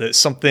points out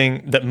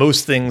that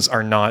most things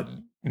are not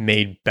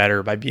made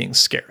better by being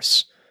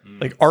scarce.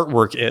 Like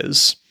artwork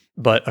is,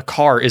 but a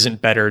car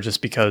isn't better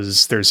just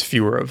because there's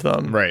fewer of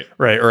them. Right.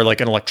 Or like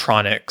an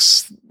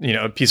electronics,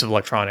 a piece of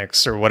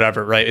electronics or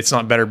whatever, right? It's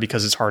not better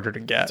because it's harder to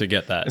get.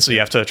 That. And so you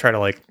have to try to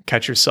like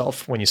catch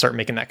yourself when you start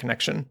making that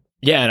connection.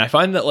 Yeah. And I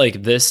find that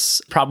like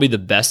this probably the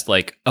best,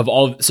 like of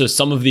all, so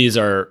some of these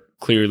are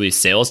clearly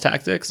sales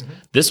tactics. Mm-hmm.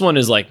 This one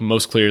is like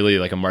most clearly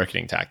like a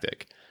marketing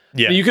tactic.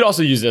 Yeah. You could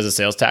also use it as a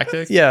sales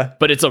tactic. Yeah.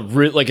 But it's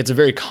it's a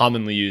very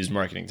commonly used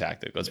marketing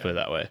tactic. Let's put it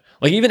that way.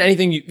 Like even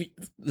anything,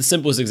 the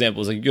simplest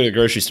example is like you go to a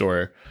grocery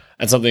store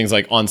and something's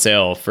like on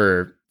sale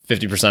for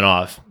 50%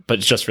 off, but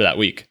it's just for that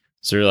week.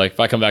 So you're like, if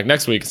I come back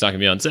next week, it's not gonna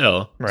be on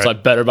sale. Right. So I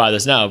better buy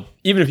this now,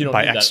 even if you don't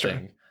buy need extra. That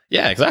thing.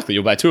 Yeah, exactly.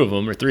 You'll buy 2 of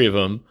them or 3 of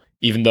them,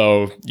 even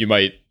though you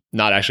might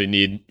not actually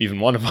need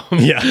even one of them.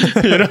 Yeah.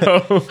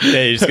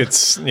 You just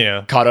gets,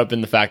 caught up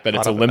in the fact that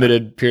it's a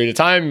limited period of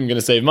time. I'm going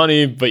to save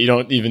money, but you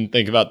don't even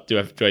think about,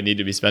 do I need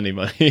to be spending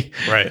money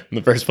right in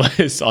the first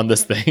place on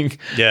this thing?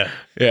 Yeah.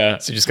 Yeah.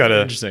 So you just got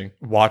to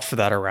watch for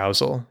that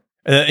arousal.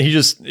 And then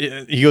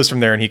he goes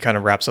from there and he kind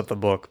of wraps up the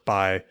book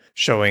by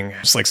showing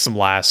just like some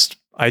last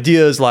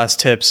ideas, last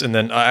tips. And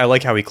then I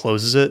like how he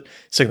closes it,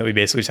 saying that we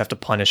basically just have to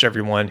punish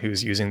everyone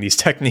who's using these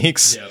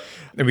techniques. Yep.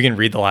 And we can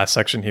read the last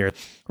section here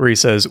where he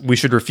says, we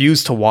should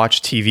refuse to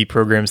watch TV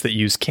programs that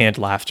use canned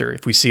laughter.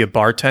 If we see a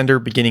bartender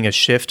beginning a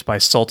shift by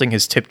salting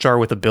his tip jar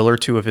with a bill or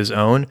 2 of his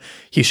own,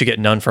 he should get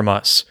none from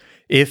us.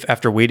 If,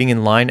 after waiting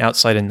in line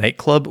outside a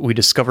nightclub, we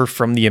discover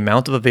from the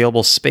amount of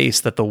available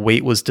space that the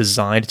wait was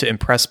designed to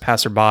impress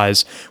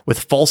passerbys with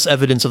false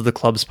evidence of the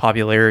club's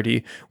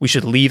popularity, we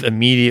should leave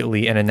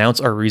immediately and announce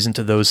our reason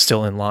to those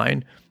still in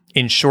line.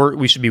 In short,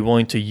 we should be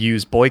willing to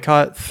use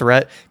boycott,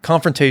 threat,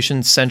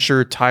 confrontation,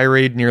 censure,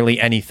 tirade,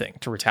 nearly anything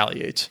to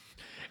retaliate.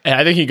 And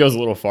I think he goes a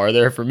little far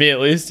there. For me, at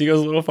least, he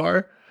goes a little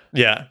far.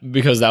 Yeah.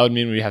 Because that would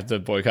mean we have to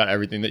boycott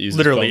everything that uses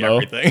literally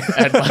FOMO.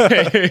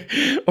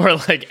 Everything. Or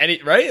like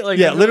any, right? Like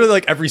literally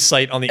like every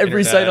site on the internet.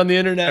 Every site on the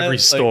internet. Every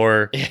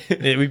store.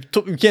 We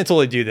can't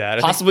totally do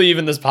that. Possibly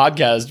even this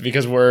podcast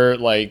because we're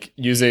like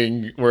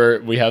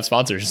we have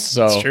sponsors.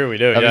 So it's true, we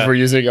do. That means we're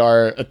using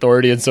our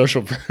authority and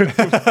social proof,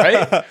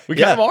 right? We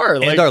kind of are.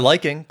 And our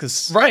liking.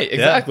 Right,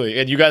 exactly.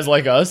 And you guys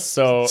like us.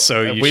 So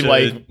if we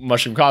like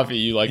mushroom coffee,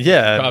 you like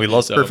coffee, we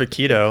love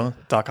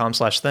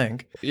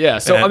perfectketo.com/think. Yeah.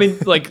 So I mean,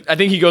 like, I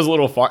think he goes a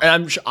little far. And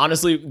I'm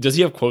honestly, does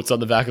he have quotes on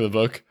the back of the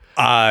book?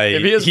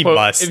 He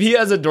must. If he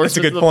has endorsements,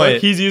 that's a good point.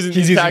 Book, he's using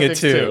it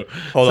too.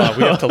 Hold on,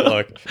 we have to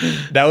look.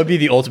 That would be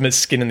the ultimate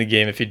skin in the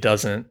game if he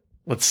doesn't.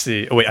 Let's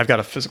see. Oh wait, I've got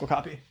a physical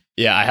copy.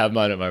 Yeah, I have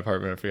mine at my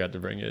apartment. I forgot to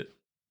bring it.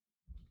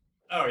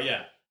 Oh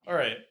yeah. All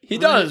right. He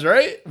does,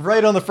 right?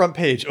 Right on the front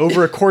page.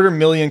 Over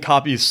 250,000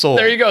 copies sold.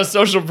 There you go.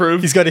 Social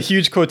proof. He's got a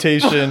huge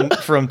quotation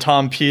from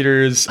Tom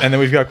Peters, and then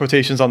we've got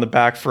quotations on the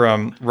back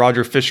from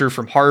Roger Fisher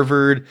from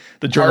Harvard,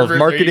 the Journal Harvard, of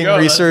there you Marketing go.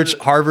 Research,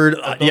 That's Harvard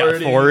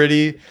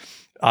authority.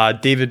 Authority,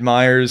 David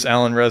Myers,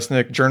 Alan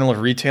Resnick, Journal of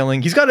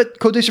Retailing. He's got a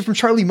quotation from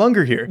Charlie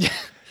Munger here.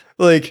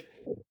 Like,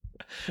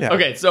 yeah.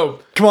 Okay, so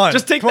Come on.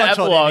 just take Come the on,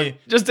 Sean epilogue. Amy.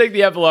 Just take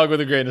the epilogue with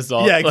a grain of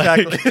salt. Yeah, Like,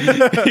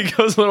 exactly. he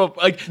goes a little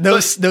like No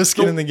but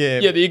skin in the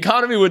game. Yeah, the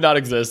economy would not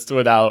exist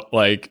without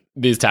like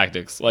these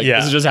tactics. Like Yeah.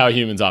 this is just how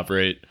humans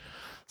operate.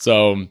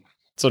 So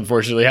it's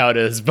unfortunately how it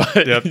is,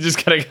 but Yep. you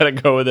just gotta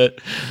go with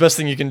it. The best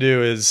thing you can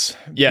do is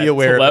Yeah, be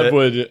aware of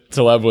it.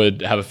 Taleb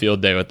would have a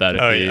field day with that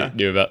if Oh, he yeah.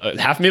 knew about.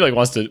 Half of me like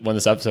wants to when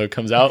this episode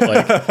comes out,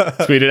 like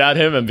tweet it at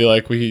him and be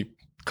like, we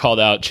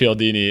called out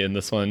Cialdini in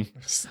this one.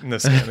 No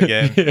skin in the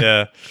game.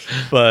 Yeah.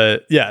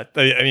 But yeah,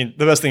 I mean,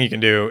 the best thing you can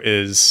do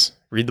is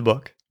read the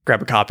book,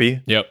 grab a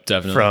copy Yep,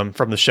 definitely.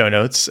 from the show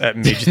notes at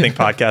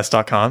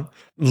madeyouthinkpodcast.com.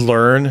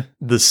 Learn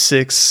the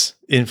 6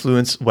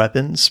 influence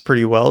weapons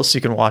pretty well so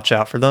you can watch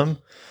out for them.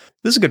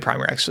 This is a good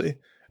primer, actually.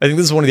 I think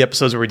this is one of the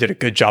episodes where we did a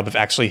good job of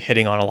actually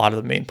hitting on a lot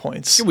of the main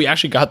points. We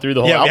actually got through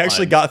the whole Yeah, we outline,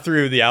 actually got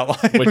through the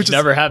outline, which is-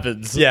 never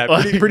happens. yeah,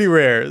 Like, pretty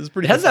rare. It's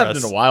pretty it hasn't good for happened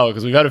in us. a while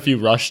because we've had a few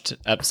rushed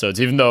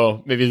episodes, even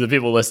though maybe the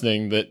people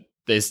listening that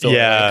they still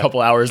Yeah. are a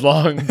couple hours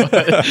long.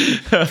 But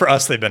For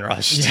us, they've been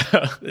rushed.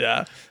 yeah.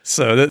 Yeah.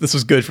 So this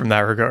was good from that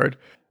regard.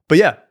 But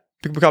yeah,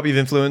 pick up a copy of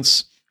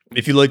Influence.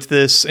 If you liked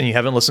this and you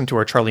haven't listened to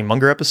our Charlie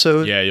Munger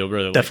episode, Yeah, you'll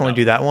really definitely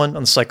do that one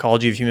on the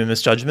psychology of human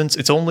misjudgments.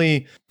 It's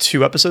only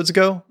 2 episodes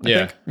ago, I Yeah.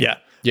 think. Yeah.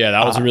 Yeah,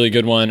 that was a really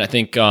good one. I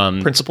think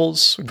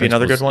Principles would be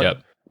another good one.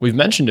 Yep. We've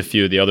mentioned a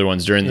few of the other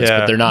ones during this, Yeah.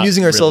 but they're not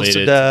Using ourselves to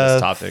related death.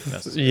 this topic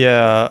necessarily.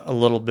 Yeah, a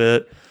little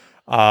bit.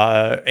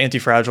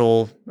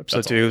 Anti-Fragile episode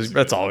That's 2. always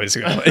That's always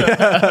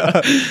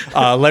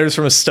good. Letters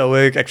from a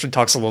Stoic actually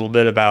talks a little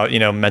bit about,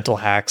 mental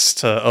hacks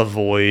to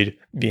avoid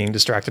being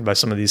distracted by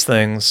some of these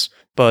things.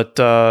 But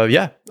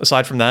yeah,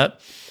 aside from that,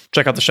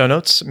 check out the show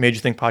notes,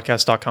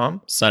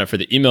 madeyouthinkpodcast.com. Sign up for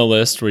the email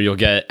list where you'll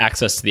get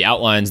access to the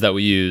outlines that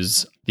we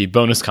use, the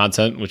bonus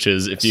content, which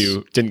is if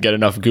you didn't get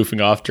enough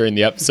goofing off during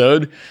the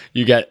episode,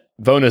 you get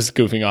bonus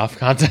goofing off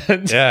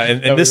content. Yeah, and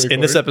that in we this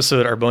record.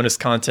 episode, our bonus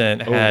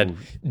content had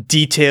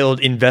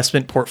detailed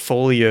investment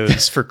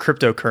portfolios for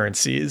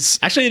cryptocurrencies.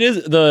 Actually, it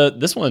is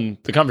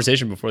the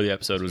conversation before the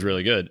episode was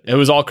really good. It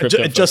was all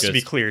crypto. Just to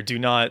be clear, do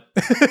not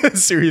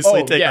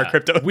seriously take our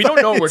crypto. We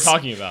don't know what we're advice.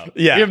 talking about.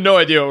 Yeah. We have no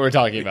idea what we're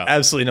talking about.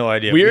 Absolutely no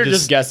idea. We are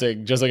just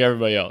guessing, just like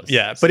everybody else.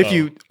 yeah. But if So-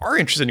 you are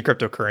interested in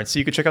cryptocurrency,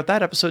 you could check out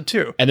that episode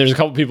too. and there's a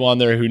couple people on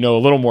there who know a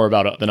little more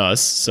about it than us,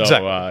 so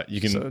Exactly.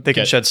 you can So they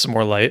can get- shed some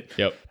more light.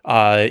 Yep.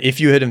 If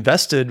you had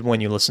invested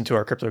when you listened to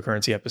our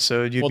cryptocurrency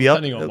episode, you'd Well, be up.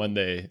 depending on when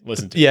they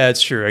listen to it. Yeah,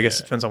 it's true. I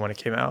guess it depends on when it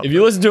came out. If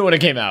you listen to it when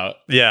it came out,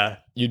 Yeah.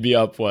 you'd be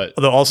up what?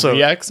 Although also,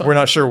 3x on we're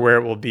not sure where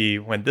it will be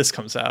when this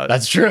comes out.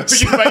 That's true.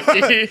 You might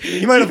be.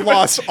 You might have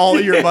lost all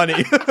of your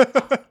money.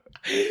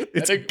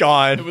 It's think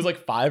gone. It was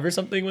like 5 or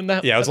something when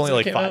that. Yeah, it was only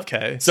episode like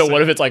came out. $5K. So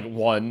what if it's like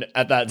 1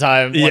 at that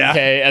time, 1K, Yeah.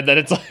 and then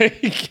it's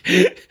like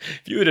if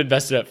you had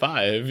invested at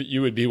 5,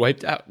 you would be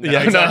wiped out. No, Yeah,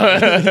 no.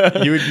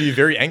 exactly. You would be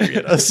very angry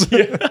at us.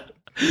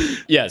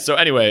 Yeah. So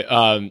anyway,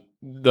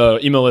 the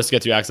email list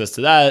gets you access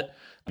to that.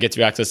 Gets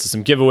you access to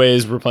some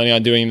giveaways we're planning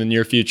on doing in the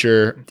near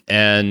future,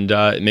 and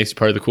it makes you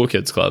part of the Cool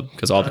Kids Club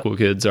because all the cool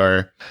kids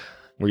we're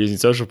using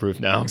social proof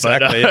now.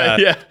 Exactly, But,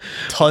 yeah.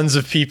 Tons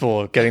of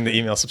people getting the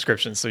email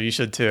subscription, so you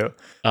should too.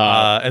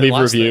 And leave a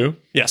last review, thing-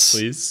 yes,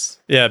 please.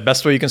 Yeah,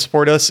 best way you can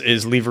support us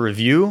is leave a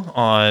review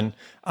on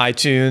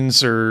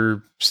iTunes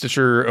or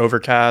Stitcher,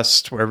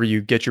 Overcast, wherever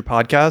you get your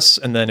podcasts.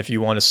 And then if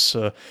you want to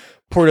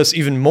support us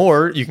even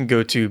more, you can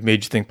go to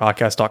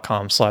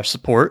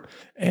madeyouthinkpodcast.com/support,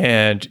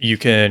 and you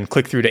can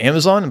click through to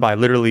Amazon and buy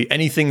literally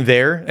anything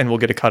there, and we'll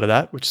get a cut of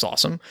that, which is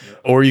awesome. Yeah.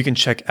 Or you can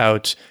check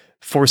out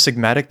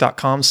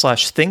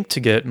foursigmatic.com/think to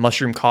get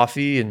mushroom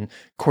coffee and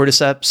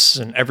cordyceps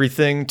and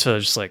everything to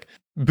just like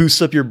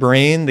boost up your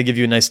brain. They give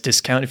you a nice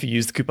discount if you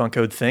use the coupon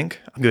code THINK.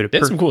 I'm good at They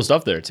have some cool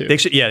stuff there too. They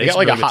got got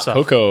like a hot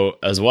cocoa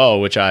as well,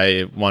 which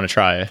I want to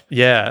try.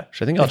 Yeah.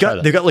 Which I think I'll try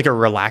that. They got like a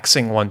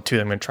relaxing one too.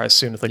 I'm going to try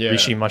soon with like Yeah.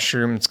 reishi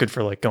mushroom. It's good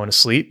for like going to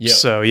sleep. Yep.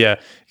 So yeah,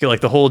 you get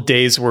like the whole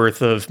day's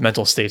worth of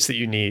mental states that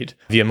you need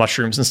via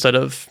mushrooms instead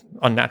of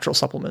unnatural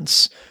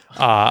supplements.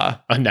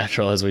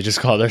 Unnatural, as we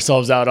just called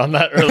ourselves out on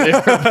that earlier.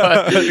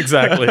 But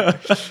Exactly.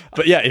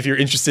 But yeah, if you're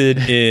interested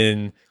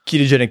in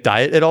ketogenic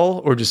diet at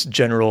all or just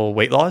general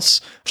weight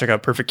loss, check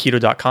out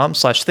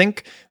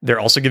perfectketo.com/think. They're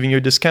also giving you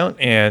a discount,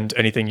 and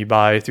anything you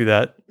buy through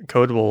that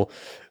code will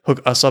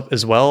hook us up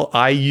as well.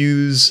 I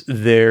use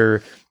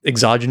their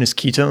exogenous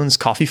ketones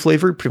coffee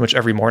flavored pretty much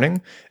every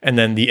morning, and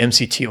then the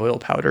MCT oil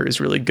powder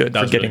is really good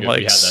for was really getting good. like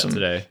We had that some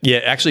today. Yeah,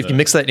 actually if you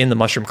mix that in the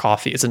mushroom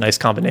coffee, it's a nice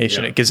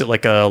combination. Yeah. It gives it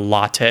like a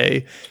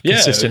latte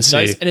consistency.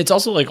 It's nice. And it's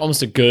also like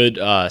almost a good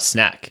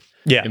snack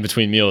Yeah. in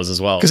between meals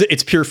as well. Because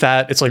it's pure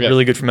fat. It's like Yeah.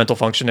 really good for mental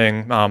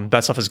functioning.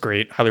 That stuff is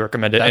great. Highly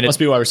recommend it. That and must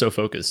be why we're so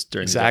focused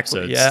during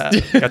exactly. these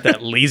episodes. Yeah. Got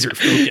that laser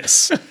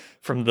focus.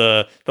 from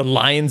the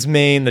lion's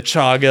mane, the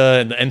chaga,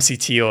 and the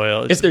MCT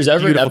oil. It's If there's ever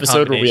an beautiful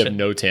episode where we have combination.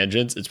 no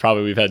tangents, it's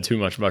probably we've had too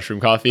much mushroom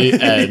coffee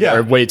and Yeah.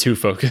 are way too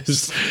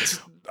focused.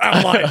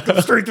 Outline, go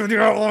straight through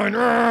the outline.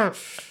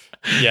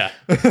 Yeah.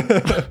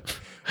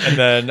 And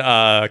then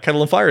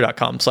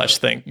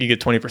kettleandfire.com/think. You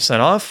get 20%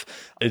 off.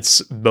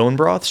 It's bone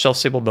broth,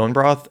 shelf-stable bone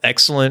broth.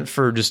 Excellent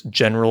for just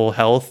general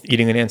health,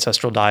 eating an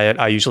ancestral diet.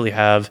 I usually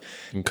have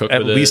And cook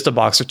at with least it. a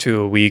box or two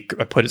a week.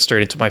 I put it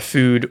straight into my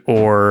food,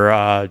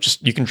 or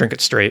just you can drink it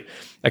straight.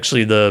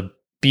 Actually, the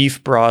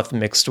beef broth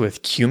mixed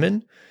with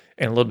cumin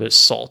and a little bit of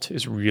salt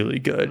is really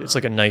good. It's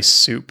like a nice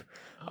soup.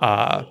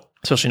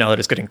 Especially now that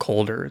it's getting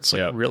colder. It's like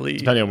Yeah. really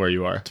Depending on where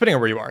you are. depending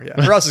on where you are.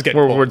 Yeah. For us, it's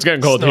getting cold. It's getting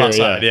cold Snow here.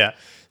 outside, Yeah. yeah.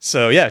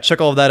 So yeah, check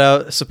all of that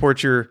out.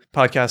 Support your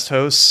podcast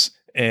hosts,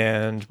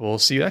 and we'll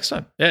see you next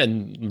time. Yeah,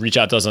 and reach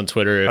out to us on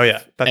Twitter. If Oh, yeah.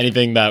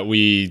 anything that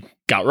we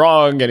got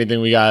wrong,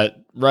 anything we got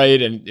right,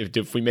 and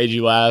if we made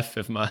you laugh,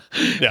 if my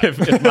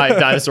if my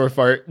dinosaur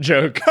fart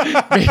joke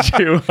made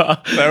you,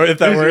 If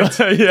that works,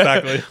 yeah,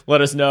 exactly. let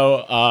us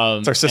know.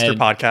 It's our sister and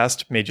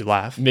podcast. Made you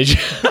laugh. Made you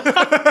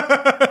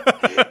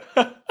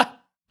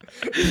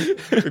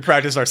We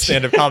practice our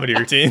stand-up comedy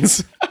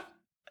routines.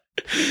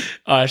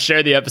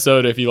 share the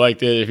episode if you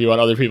liked it, if you want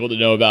other people to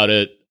know about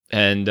it,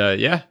 and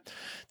yeah,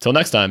 till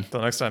next time.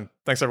 Until next time.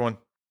 Thanks, everyone.